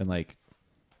like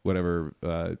whatever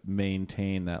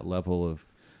maintain that level of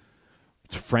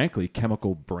frankly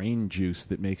chemical brain juice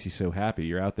that makes you so happy.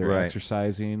 You're out there Right.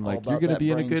 exercising, All like you're about going to that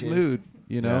be in a brain good juice. mood,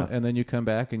 you know, Yeah. and then you come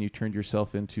back and you turn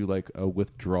yourself into like a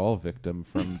withdrawal victim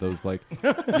from those like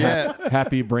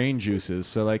happy brain juices.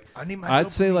 So like I need my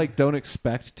I'd say dopamine. like don't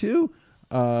expect to,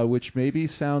 which maybe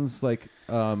sounds like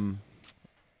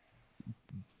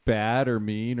bad or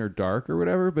mean or dark or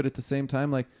whatever, but at the same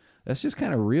time, like that's just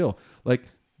kind of real. Like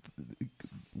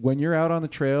when you're out on the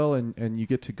trail and you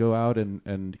get to go out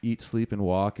and eat, sleep, and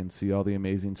walk and see all the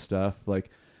amazing stuff, like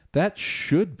that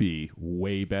should be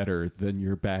way better than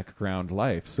your background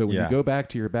life. So when you go back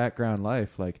to your background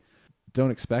life, like,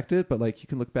 don't expect it, but like you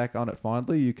can look back on it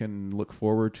fondly. You can look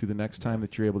forward to the next time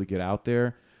that you're able to get out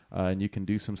there, and you can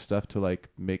do some stuff to like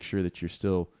make sure that you're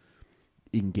still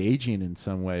engaging in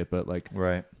some way. But like,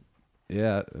 right.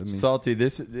 Yeah. I mean, Salty,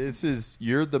 this is,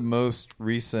 you're the most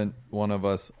recent one of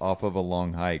us off of a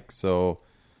long hike. So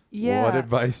what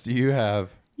advice do you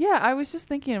have? Yeah, I was just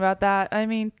thinking about that. I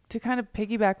mean, to kind of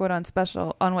piggyback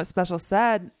on what Special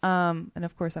said, and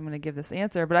of course I'm going to give this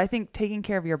answer, but I think taking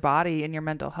care of your body and your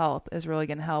mental health is really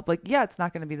going to help. Like, yeah, it's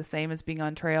not going to be the same as being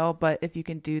on trail, but if you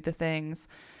can do the things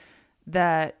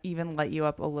that even light you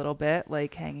up a little bit,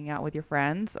 like hanging out with your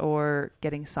friends or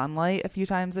getting sunlight a few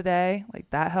times a day, like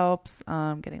that helps.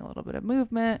 Getting a little bit of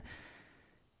movement,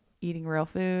 eating real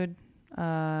food,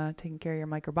 taking care of your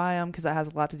microbiome, because that has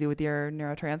a lot to do with your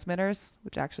neurotransmitters,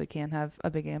 which actually can have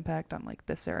a big impact on like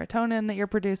the serotonin that you're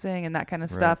producing and that kind of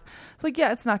stuff. It's like,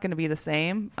 yeah, it's not going to be the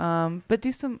same, but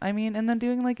do some, and then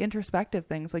doing like introspective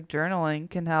things like journaling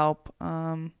can help,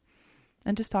 and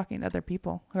just talking to other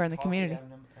people who are in the community.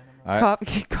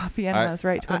 Coffee enemas,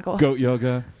 right, Twinkle? Goat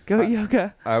yoga. Goat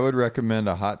yoga. I would recommend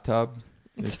a hot tub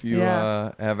if you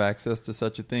have access to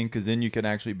such a thing, because then you can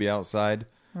actually be outside,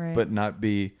 but not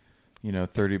be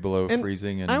 30 below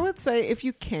freezing. And I would say if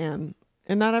you can,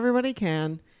 and not everybody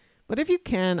can, but if you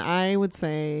can, I would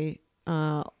say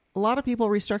a lot of people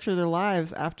restructure their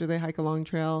lives after they hike a long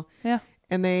trail. Yeah.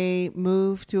 And they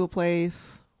move to a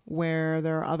place where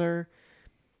there are other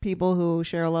people who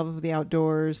share a love of the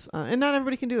outdoors. And not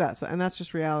everybody can do that. So, and that's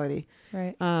just reality.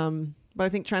 Right. But I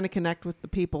think trying to connect with the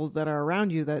people that are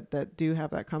around you that do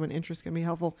have that common interest can be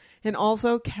helpful. And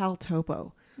also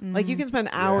CalTopo. Like you can spend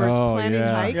hours planning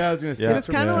hikes. Yeah, I was going to say. And it's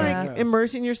kind of like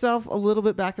immersing yourself a little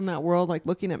bit back in that world, like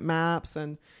looking at maps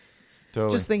and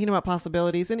just thinking about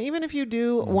possibilities. And even if you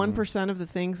do 1% of the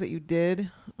things that you did,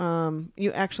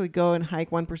 you actually go and hike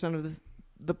 1% of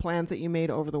the plans that you made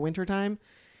over the wintertime.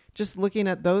 Just looking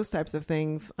at those types of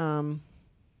things,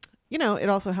 it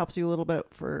also helps you a little bit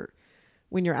for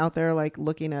when you're out there, like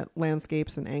looking at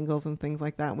landscapes and angles and things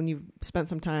like that. When you've spent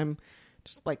some time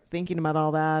just like thinking about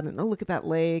all that, and look at that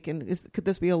lake, and could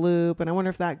this be a loop? And I wonder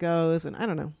if that goes. And I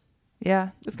don't know.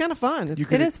 Yeah, it's kind of fun.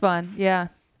 It is fun. Yeah,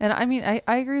 and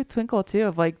I agree with Twinkle too.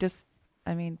 Of like just.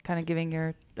 kind of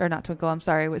giving not Twinkle, I'm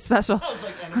sorry, with Special.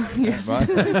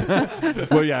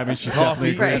 well, yeah, she's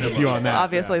definitely agreeing with you on that.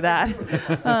 Obviously that.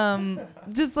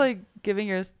 Just like giving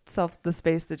yourself the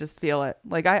space to just feel it.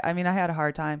 Like, I had a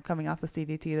hard time coming off the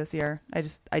CDT this year.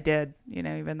 I did,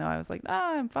 even though I was like,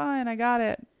 I'm fine, I got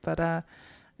it. But I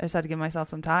just had to give myself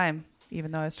some time,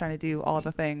 even though I was trying to do all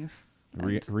the things.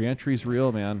 Re-entry's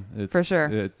real, man. It's, for sure.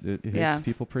 It hits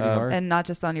people pretty hard. And not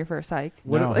just on your first hike.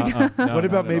 What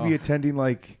about maybe attending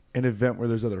like an event where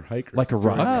there's other hikers? Like a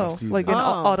run? Like an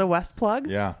Auto West plug?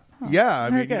 Yeah. Yeah,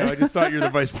 I just thought you're the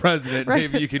vice president.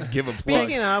 Maybe you could give a plug.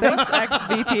 Speaking of,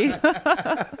 ex-VP.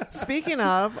 Speaking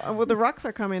of, the rucks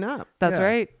are coming up. That's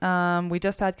right. We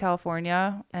just had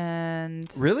California, and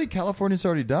really, California's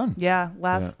already done. Yeah,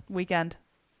 last weekend.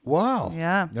 Wow.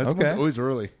 Yeah, that's always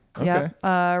early. Okay.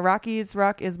 Yeah. Rockies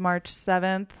Ruck is March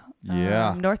 7th.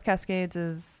 Yeah. North Cascades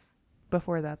is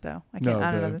before that, though. I don't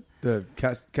know. The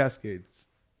Cascades.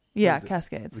 Yeah,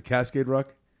 Cascades. The Cascade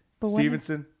Ruck.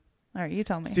 Stevenson. All right, you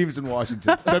tell me. Stevenson,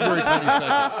 Washington. February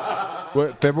 22nd.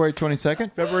 What? February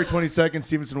 22nd? February 22nd,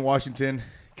 Stevenson, Washington.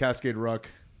 Cascade Ruck.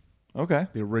 Okay.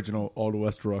 The original All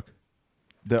West Ruck.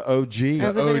 The OG.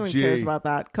 As if anyone cares about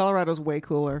that. Colorado's way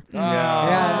cooler.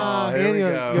 Yeah. Here we You'll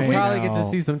go. probably get to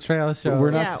see some trail shows.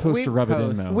 We're not supposed to rub it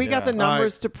in, though. We got the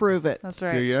numbers to prove it. That's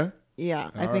right. Do you?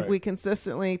 Yeah, I think we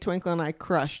consistently, Twinkle and I,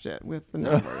 crushed it with the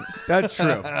numbers. That's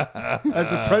true. As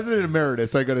the president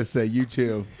emeritus, I got to say, you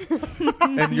too,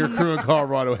 and your crew in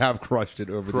Colorado have crushed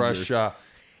it over the years.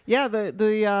 Yeah,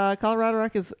 the Colorado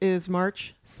Ruck is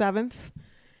March 7th,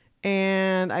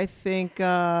 and I think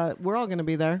we're all going to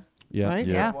be there. Yeah, right?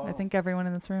 Yeah, I think everyone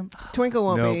in this room. Twinkle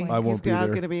won't be. I won't be there. He's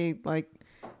going to be like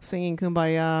singing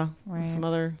 "Kumbaya" with some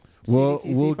other. We'll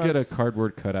CDTC get a folks.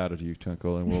 cardboard cutout of you,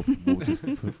 Twinkle, and we'll just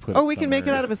put. Oh, we can make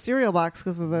it out of a cereal box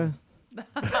because of the.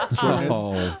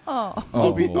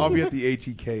 I'll be at the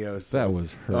ATKO. So that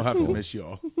was hurtful. I'll have to miss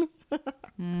y'all.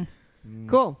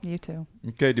 Cool. You too.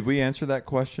 Okay, did we answer that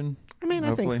question? I mean,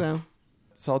 Hopefully. I think so.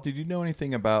 Salty, do you know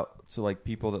anything about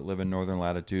people that live in northern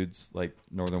latitudes, like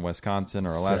northern Wisconsin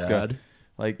or Alaska? Sad.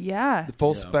 Like the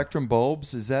full spectrum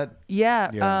bulbs, is that is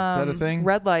that a thing?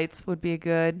 Red lights would be a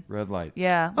good red lights.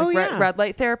 Yeah. Like red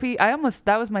light therapy. That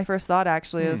was my first thought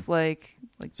actually, is like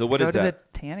Like, So what go is to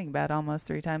that? the tanning bed almost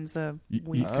 3 times a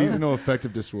week. Seasonal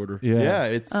affective disorder. Yeah,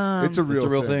 it's a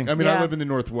real thing. I mean, Yeah. I live in the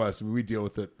Northwest. I mean, we deal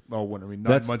with it all winter. I mean,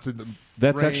 9 That's months in the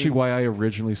that's rain. actually why I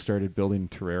originally started building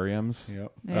terrariums.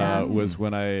 Yep. Yeah. Was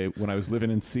when I was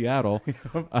living in Seattle.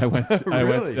 I went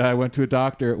Really? I went to a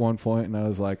doctor at one point, and I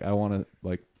was like, I want to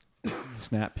like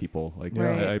snap people. Like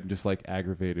Right. I'm just like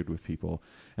aggravated with people,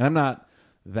 and I'm not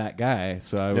that guy.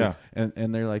 So I Yeah.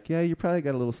 and they're like, yeah, you probably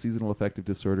got a little seasonal affective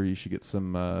disorder. You should get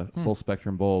some full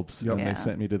spectrum bulbs. Yep. And Yeah. they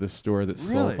sent me to this store that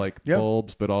Really? sold like Yep.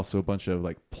 bulbs, but also a bunch of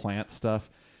like plant stuff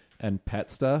and pet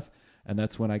stuff. And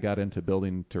that's when I got into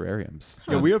building terrariums.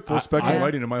 Yeah, we have full spectrum I-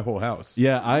 lighting in my whole house.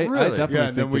 Yeah, I definitely Yeah,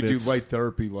 and then think we that do it's- light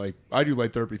therapy. Like I do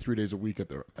light therapy 3 days a week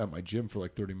at my gym for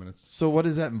like 30 minutes. So what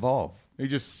does that involve? You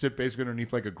just sit basically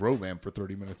underneath like a grow lamp for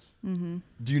 30 minutes.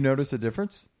 Do you notice a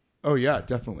difference? Oh yeah,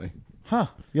 definitely. Huh.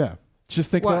 Yeah. Just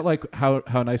think What? about like how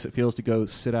nice it feels to go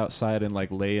sit outside and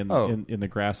like lay in the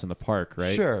grass in the park,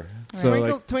 right? Sure.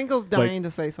 So Twinkle's dying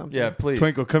to say something. Yeah, please.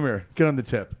 Twinkle, come here. Get on the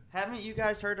tip. Haven't you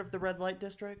guys heard of the red light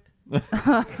district?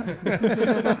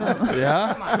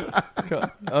 Yeah.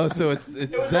 Oh, so it's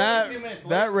It was that only 2 minutes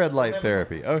that late, red so light never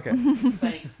therapy. Okay.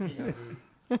 Thanks.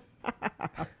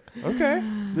 Okay.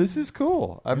 This is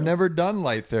cool. I've never done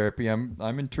light therapy. I'm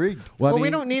intrigued. Well, I we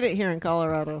mean, don't need it here in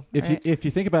Colorado. if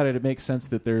you think about it, it makes sense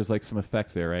that there's like some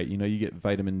effect there, right? You know, you get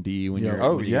vitamin D when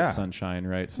Yeah. you get sunshine,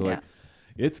 right? So like,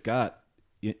 it's got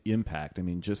impact. I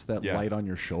mean, just that light on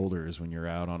your shoulders when you're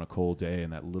out on a cold day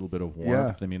and that little bit of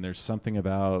warmth. Yeah. I mean, there's something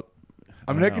about.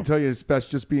 I mean, I can tell you,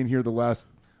 especially just being here the last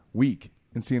week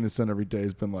and seeing the sun every day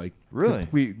has been like Really?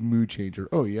 complete mood changer.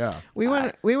 Oh yeah. We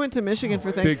went to Michigan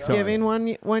for Big Thanksgiving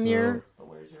time. one year,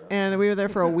 and we were there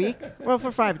for a week. Well,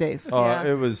 for 5 days. It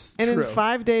was. And true. in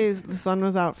 5 days, the sun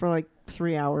was out for like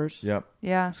 3 hours. Yep.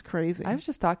 Yeah. It's crazy. I was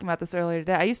just talking about this earlier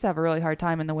today. I used to have a really hard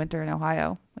time in the winter in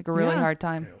Ohio. Like a really hard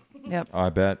time. Yep. I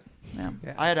bet. Yeah.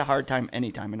 I had a hard time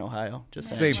anytime in Ohio. Just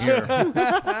Same saying. here,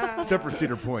 except for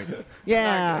Cedar Point.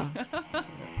 Yeah.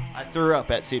 I threw up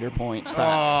at Cedar Point. Oh,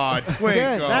 Fact. Twinkle.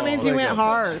 Good. That means you went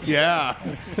hard. Yeah.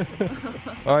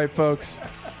 All right, folks.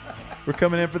 We're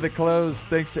coming in for the close.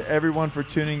 Thanks to everyone for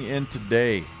tuning in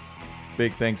today.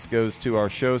 Big thanks goes to our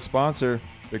show sponsor,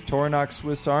 Victorinox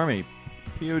Swiss Army,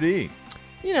 POD.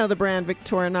 You know the brand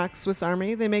Victorinox Swiss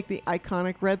Army. They make the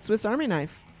iconic red Swiss Army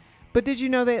knife. But did you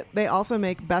know that they also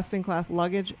make best-in-class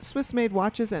luggage, Swiss-made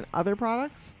watches, and other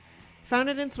products?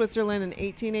 Founded in Switzerland in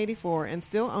 1884 and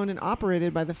still owned and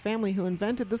operated by the family who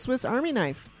invented the Swiss Army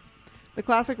knife. The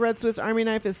classic red Swiss Army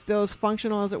knife is still as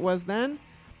functional as it was then,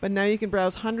 but now you can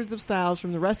browse hundreds of styles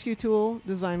from the rescue tool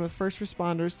designed with first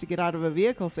responders to get out of a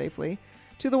vehicle safely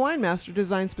to the wine master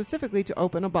designed specifically to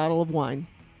open a bottle of wine.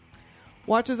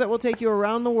 Watches that will take you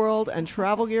around the world and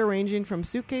travel gear ranging from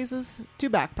suitcases to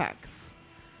backpacks.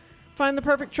 Find the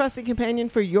perfect trusted companion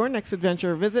for your next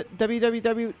adventure. Visit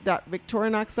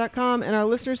www.victorinox.com and our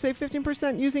listeners save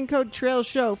 15% using code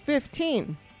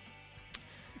TRAILSHOW15.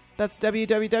 That's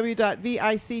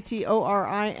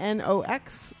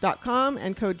www.victorinox.com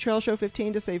and code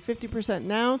TRAILSHOW15 to save 50%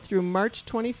 now through March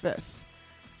 25th.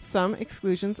 Some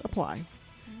exclusions apply.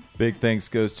 Big thanks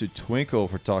goes to Twinkle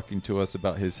for talking to us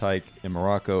about his hike in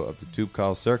Morocco of the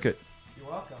Toubkal circuit. You're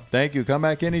welcome. Thank you. Come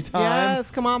back anytime.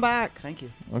 Yes, come on back. Thank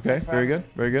you. Okay, very good.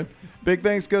 Very good. Big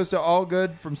thanks goes to All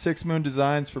Good from Six Moon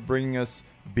Designs for bringing us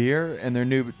beer and their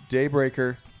new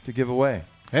Daybreaker to give away.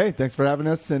 Hey, thanks for having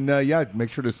us. And make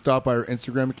sure to stop by our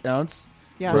Instagram accounts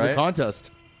Yes. for the Right.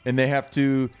 contest. And they have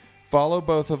to follow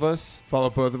both of us.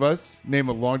 Name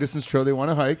a long distance trail they want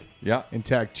to hike. Yeah. And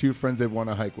tag 2 friends they want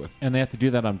to hike with. And they have to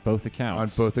do that on both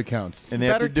accounts. On both accounts. And they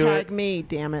Better have to do tag it. me,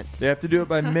 damn it. They have to do it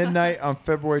by midnight on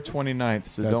February 29th,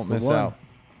 so That's don't the miss one. out.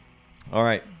 All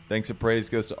right. Thanks and praise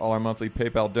goes to all our monthly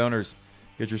PayPal donors.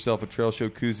 Get yourself a Trail Show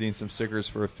koozie and some stickers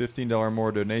for a $15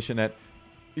 more donation at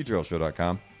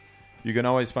thetrailshow.com. You can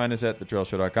always find us at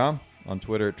thetrailshow.com, on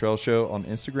Twitter at Trail Show, on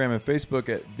Instagram and Facebook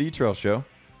at The Trail Show,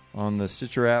 on the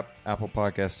Stitcher app, Apple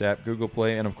Podcast app, Google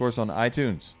Play, and of course on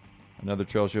iTunes. Another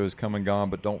Trail Show is come and gone,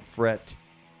 but don't fret.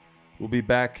 We'll be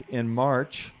back in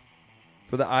March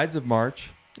for the Ides of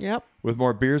March. Yep. With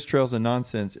more beers, trails, and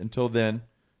nonsense. Until then,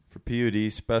 for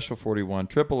PUD, Special 41,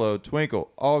 Triple O,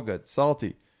 Twinkle, All Good,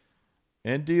 Salty,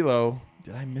 and D-Lo.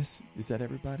 Did I miss? Is that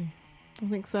everybody? I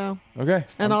think so. Okay.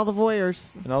 And all the voyeurs.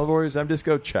 And all the Warriors, I'm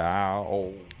Disco.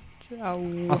 Ciao. Ciao.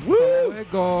 There we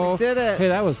go. We did it. Hey,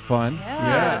 that was fun.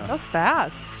 Yeah, that was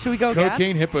fast. Should we go again?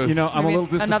 Cocaine hippos. You know, I'm a Maybe little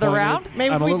disappointed. another round? Maybe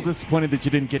I'm if a we little disappointed that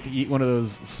you didn't get to eat one of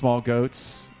those small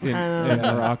goats in I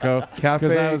know. Morocco. Cafe.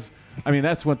 Because I mean,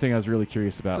 that's one thing I was really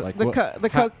curious about. Like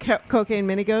cocaine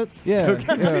mini goats. Yeah,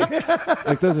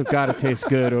 like those have got to taste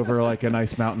good over like a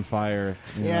nice mountain fire.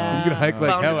 You know? You can hike like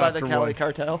Founded hell by after the Cali one.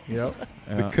 Cartel. Yep.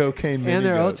 The cocaine And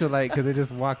they're mini-goats. ultralight because they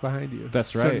just walk behind you.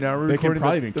 That's So right. now we're They can recording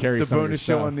probably the, even carry the some of your bonus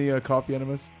show stuff. on the coffee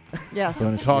enemas. Yes.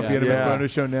 Coffee enema Yeah.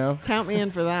 bonus show now. Count me in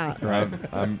for that.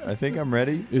 I think I'm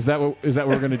ready. Is that what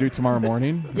we're going to do tomorrow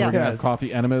morning? Yes. We're going to have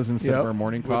coffee enemas instead of our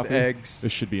morning With coffee. eggs.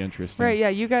 This should be interesting. Right, yeah,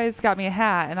 you guys got me a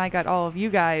hat, and I got all of you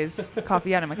guys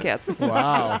coffee enema kits.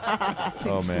 Wow.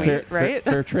 Oh, man. Sweet, right?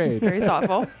 Fair trade. Very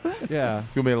thoughtful. Yeah.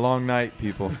 It's going to be a long night,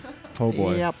 people. Oh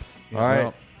boy. Yep. All right.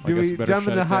 Well, I Do guess we better jump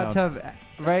in shut the it hot down. tub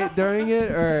right during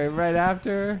it or right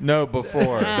after? No,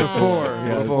 before. Yeah,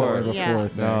 Before. before. Yeah.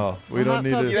 No, we don't need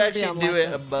You to. actually do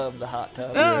it above the hot tub.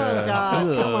 Oh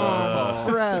God! Come on,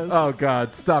 gross. Oh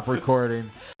God! Stop recording.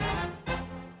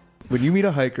 When you meet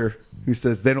a hiker who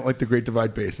says they don't like the Great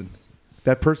Divide Basin,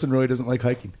 that person really doesn't like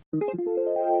hiking.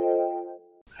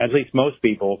 At least most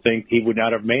people think he would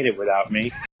not have made it without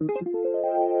me.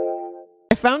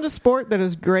 I found a sport that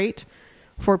is great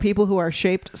for people who are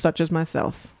shaped such as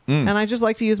myself, and I just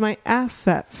like to use my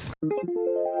assets.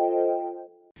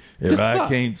 If I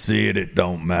can't see it, it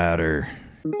don't matter.